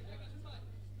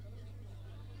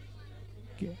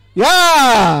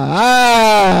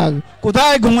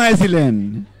 কোথায় ঘুমাইছিলেন?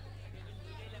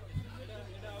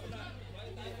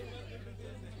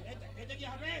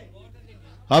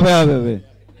 হবে হবে হবে।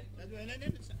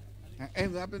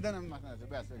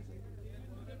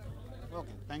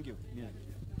 ওকে, থ্যাংক ইউ।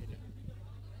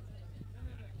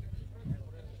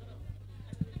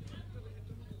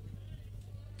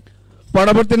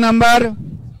 পরবর্তী নাম্বার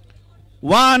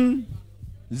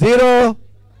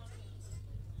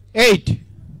 108,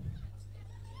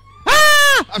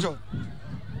 আসো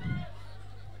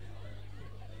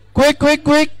কুইক কুইক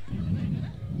কুইক।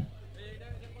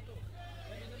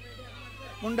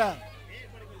 মুন্ডা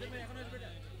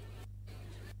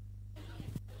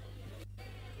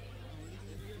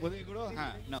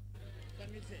হ্যাঁ,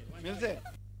 মিলছে।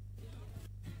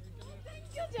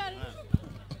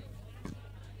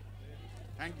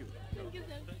 Thank you.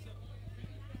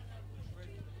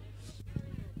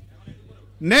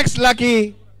 Next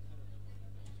lucky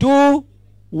 2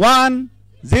 1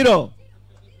 0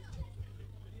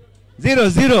 0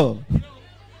 0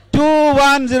 2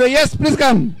 1 0. Yes, please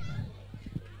come.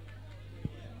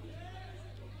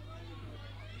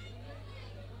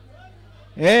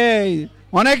 এই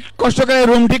অনেক কষ্ট করে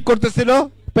রুম ঠিক করতেছিল,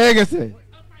 পেয়ে গেছে।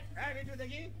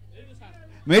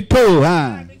 মিঠু,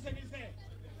 হ্যাঁ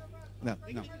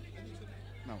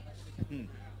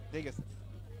ঠিক আছে।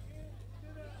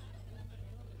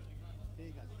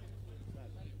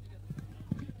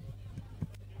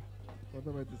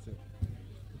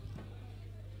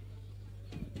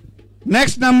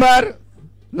 Next number,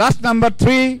 last number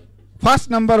 3, first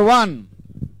number 1.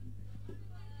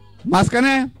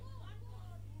 মাঝখানে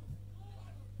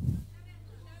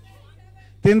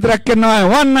 3 রাখকে 9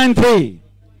 193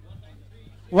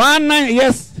 19,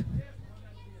 yes.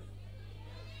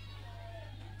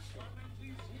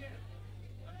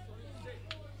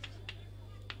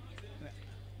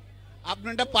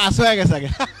 আপনারটা পাস হয়ে গেছে আগে,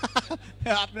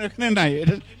 আপনার এখানে নাই,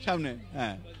 এটা সামনে।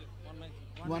 হ্যাঁ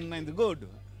 19, গুড।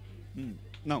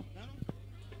 নাও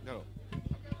ধরো।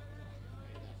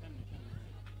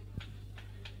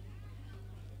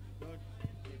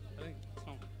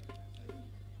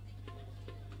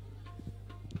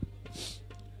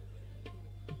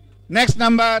 Next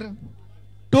number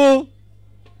 2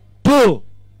 2,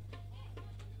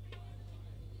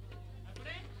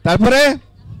 তারপরে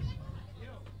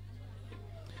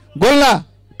গোল্লা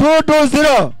 2 2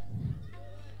 0।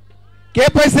 কে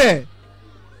পাইছে?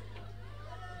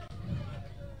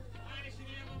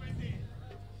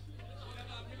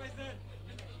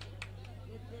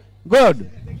 গুড,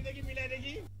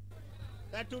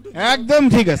 একদম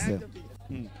ঠিক আছে।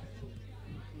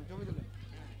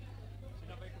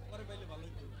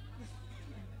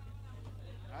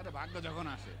 ভাগ্য যখন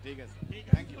আসে, ঠিক আছে,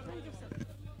 থ্যাংক ইউ।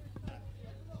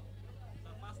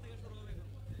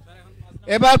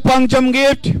 এবার পঞ্চম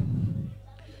গিফট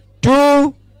 2,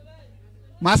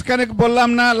 মাঝখানে বললাম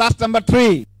না, লাস্ট নাম্বার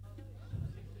 3।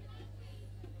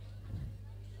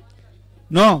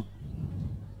 No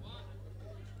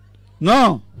no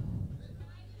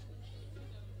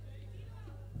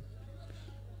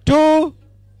 2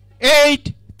 8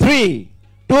 3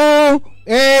 2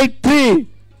 8 3।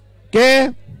 কে?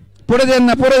 পড়ে দেন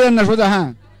না, পড়ে দেন না, সোজা। হ্যাঁ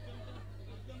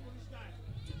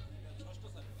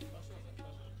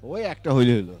ওই একটা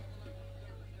হইলে হইলো।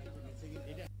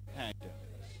 হ্যাঁ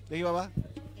দেখি বাবা।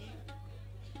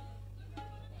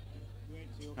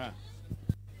 হ্যাঁ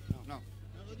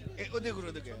ওদিকে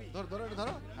ওদিকে ধরো ধরো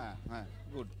ধরো। হ্যাঁ হ্যাঁ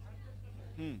গুড।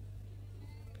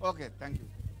 Okay, thank you.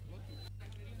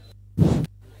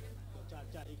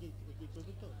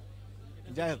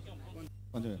 যাই হোক,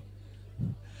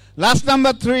 last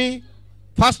number 3,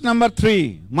 first number 3,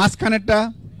 মাঝখানেরটা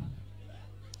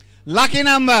lucky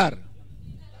number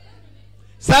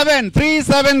 7 3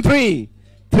 7 3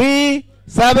 3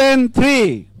 7 3।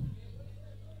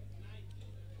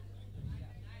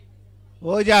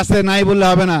 ওই যে আছে, নাই বললে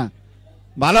হবে না,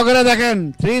 ভালো করে দেখেন।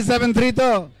 3 7 3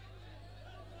 তো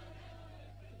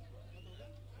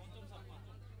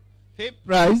ফিফথ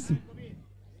প্রাইজ।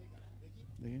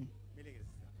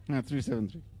 হ্যাঁ 3 7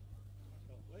 3।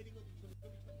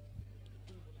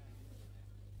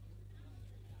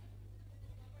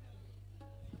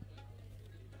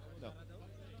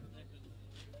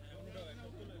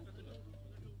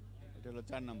 এটা হলো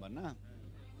 4 নাম্বার না?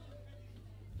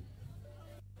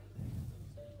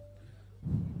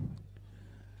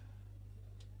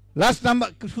 লাস্ট নাম্বার,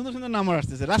 সুন্দর সুন্দর নাম্বার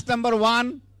আসতেছে। লাস্ট নাম্বার 1,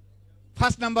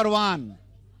 ফার্স্ট নাম্বার 1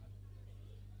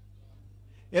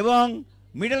 এবং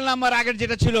মিডল নাম্বার আগের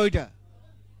যেটা ছিল ওইটা।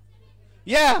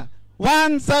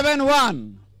 171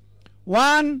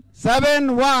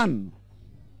 171।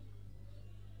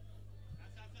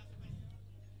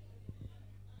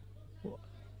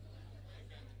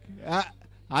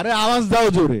 আরে আওয়াজ দাও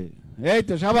জোরে। এই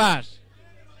তো, সাবাস।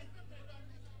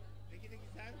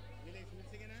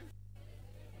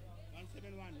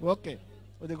 ওকে,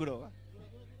 ওদের ঘুরো।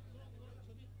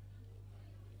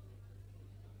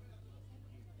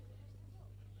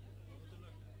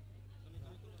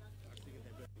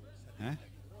 হ্যাঁ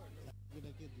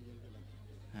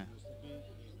হ্যাঁ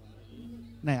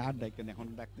না, আর ডাকেন, এখন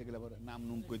ডাকতে গেলে আবার নাম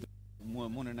নুম কইতে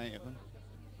মনে নাই এখন।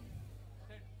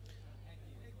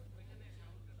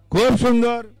 খুব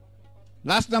সুন্দর।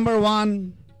 Last number 1,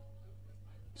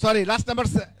 sorry last number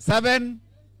 7,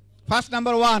 first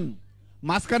number 1,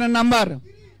 মাঝখানের নাম্বার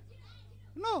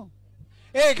নো।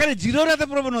 এখানে জিরোর এত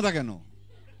প্রবণতা কেন?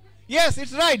 Yes,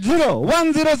 it's right, 0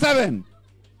 107।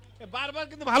 বারবার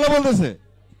কিন্তু ভালো বলতেছে।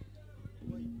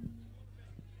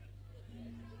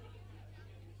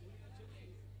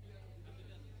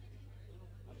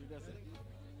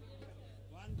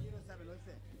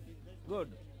 Good.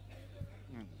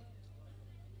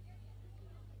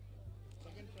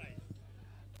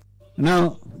 Now,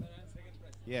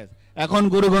 yes. এখন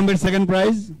গুরু গম্ভীর সেকেন্ড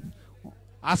প্রাইজ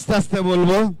আস্তে আস্তে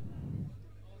বলবো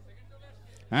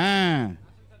হ্যাঁ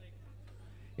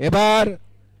এবার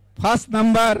first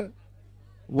number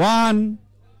 1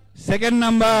 second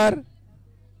number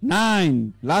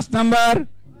 9 last number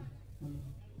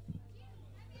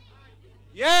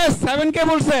yes 7 কে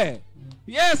বলছে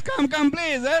yes come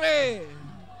please আরে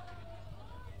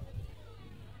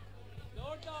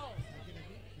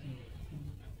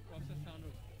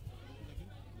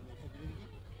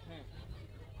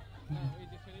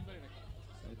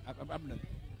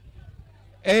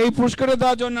এই পুরস্কার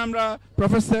দেওয়ার জন্য আমরা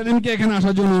প্রফেসর সেলিমকে এখানে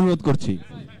আসার জন্য অনুরোধ করছি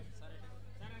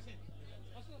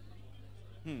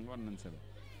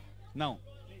নাও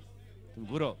তুমি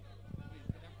ঘুরো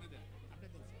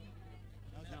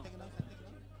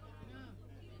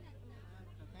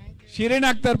শিরিন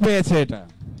আক্তার পেয়েছে এটা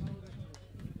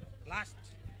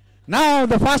নাও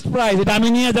দ্য ফার্স্ট প্রাইজ এটা আমি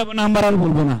নিয়ে যাব নাম্বার আর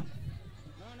বলবো না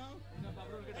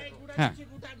হ্যাঁ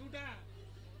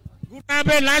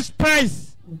গুটাবে লাস্ট প্রাইজ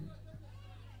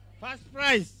ফার্স্ট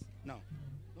প্রাইজ নাও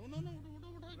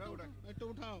একটু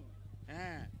উঠাও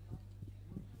হ্যাঁ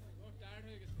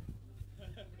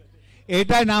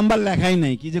এটাই নাম্বার লেখাই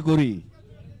নাই কি যে করি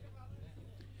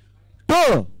তো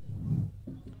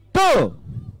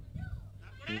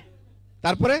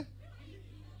তারপরে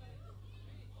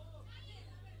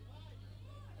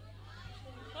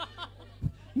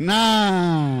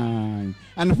nine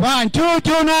and fine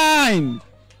 229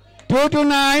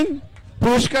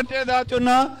 পুরস্কারটা দেওয়ার জন্য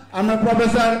আমরা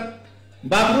প্রফেসর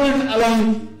বাবুল আলম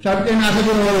সাহেবকে আসার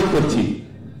জন্য অনুরোধ করছি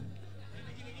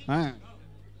হ্যাঁ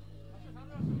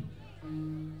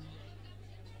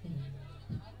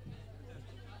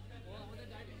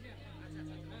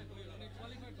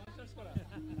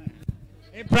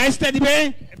এই প্রাইজটা দিবে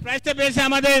প্রাইজটা পেয়েছে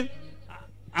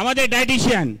আমাদের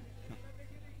ডায়েটিশিয়ান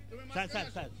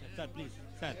স্যার প্লিজ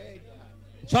স্যার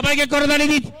সবাইকে করতালি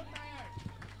দিন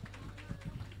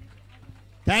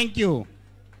থ্যাংক ইউ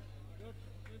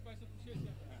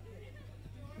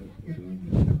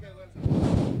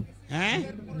হ্যাঁ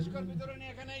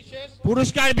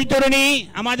পুরস্কার বিতরণী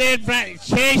আমাদের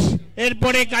শেষ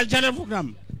এরপরে কালচারাল প্রোগ্রাম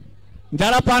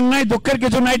যারা পান নাই দুঃখের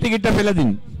কিছু নাই টিকিটটা ফেলে দিন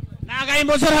আগামী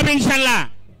বছর হবে ইনশাল্লাহ